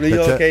dot. Really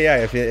okay, yeah.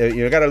 If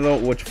you got to know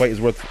which fight is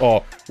which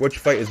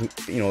fight is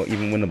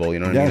even winnable. You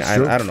know what I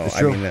mean? I don't know.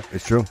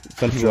 It's true.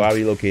 Some people are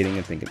relocating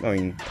and thinking. I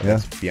mean,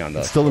 that's beyond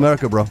us. It's still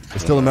America, bro.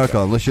 It's still America,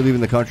 unless you're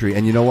leaving the country.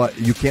 And you know what?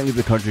 You can't leave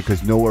the country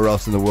because nowhere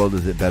else in the world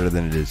is it better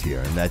than it is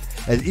here.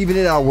 And even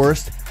in our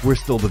worst, we're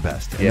still the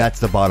best, and that's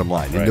the bottom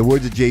line. In the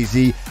words of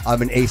Jay-Z,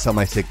 I'm an ace on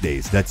my sick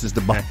days. That's just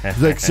the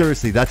like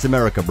seriously, that's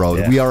America, bro.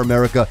 Yeah. We are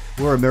America.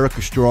 We're America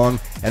strong,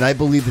 and I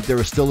believe that there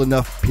are still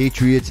enough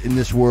patriots in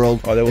this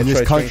world, in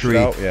this country,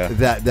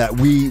 that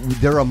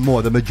there are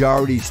more. The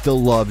majority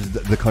still loves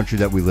the country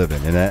that we live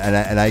in, and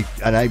I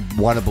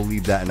want to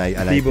believe that. And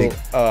I think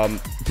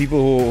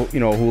people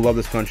who love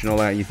this country and all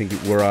that, and you think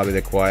we're out of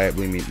there quiet.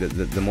 Believe me,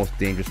 the most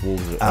dangerous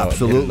wolves are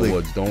absolutely in the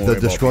woods. Don't worry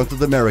the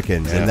disgruntled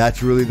Americans, and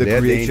that's really the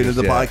creation of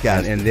the podcast.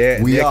 And they're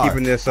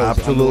keeping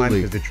themselves on the line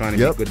because they're trying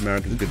to make good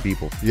Americans good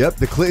people. Yep,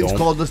 the Clintons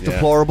called us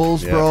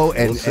deplorables, bro,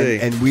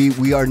 and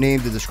we are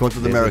named the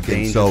disgruntled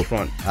Americans. So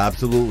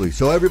absolutely.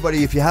 So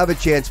everybody, if you have a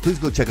chance, please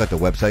go check out the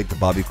website,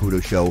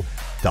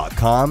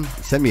 thebobbycudoshow.com.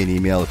 Send me an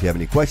email if you have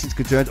any questions,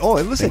 concerns. Oh,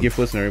 and listen, thank you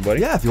for listening,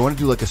 everybody. Yeah, if you want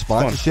to do like a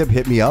sponsorship,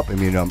 hit me up. I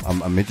mean,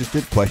 I'm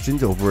interested.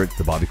 Questions over at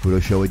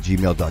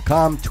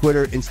thebobbycudoshow@gmail.com,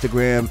 Twitter,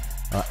 Instagram.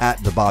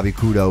 At the Bobby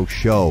Kudo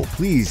Show.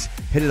 Please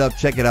hit it up,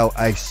 check it out.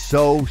 I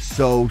so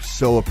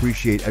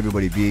appreciate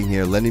everybody being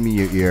here, lending me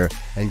your ear,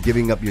 and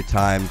giving up your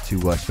time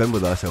to spend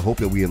with us. I hope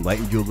that we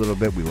enlightened you a little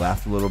bit. We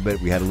laughed a little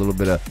bit. We had a little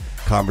bit of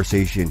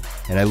conversation,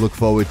 and I look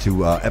forward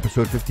to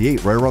episode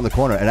 58 right around the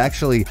corner. And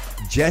actually,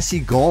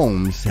 Jesse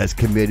Gomes has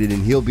committed,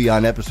 and he'll be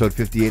on episode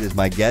 58 as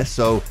my guest.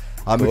 So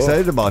I'm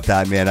excited about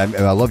that, man.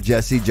 I love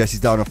Jesse. Jesse's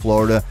down in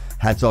Florida.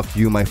 Hats off to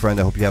you, my friend.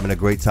 I hope you're having a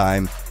great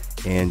time.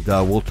 And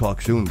we'll talk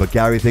soon. But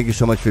Gary, thank you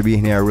so much for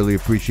being here. I really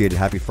appreciate it.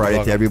 Happy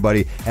Friday to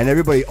everybody. And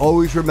everybody,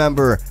 always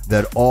remember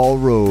that all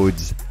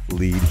roads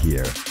lead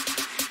here.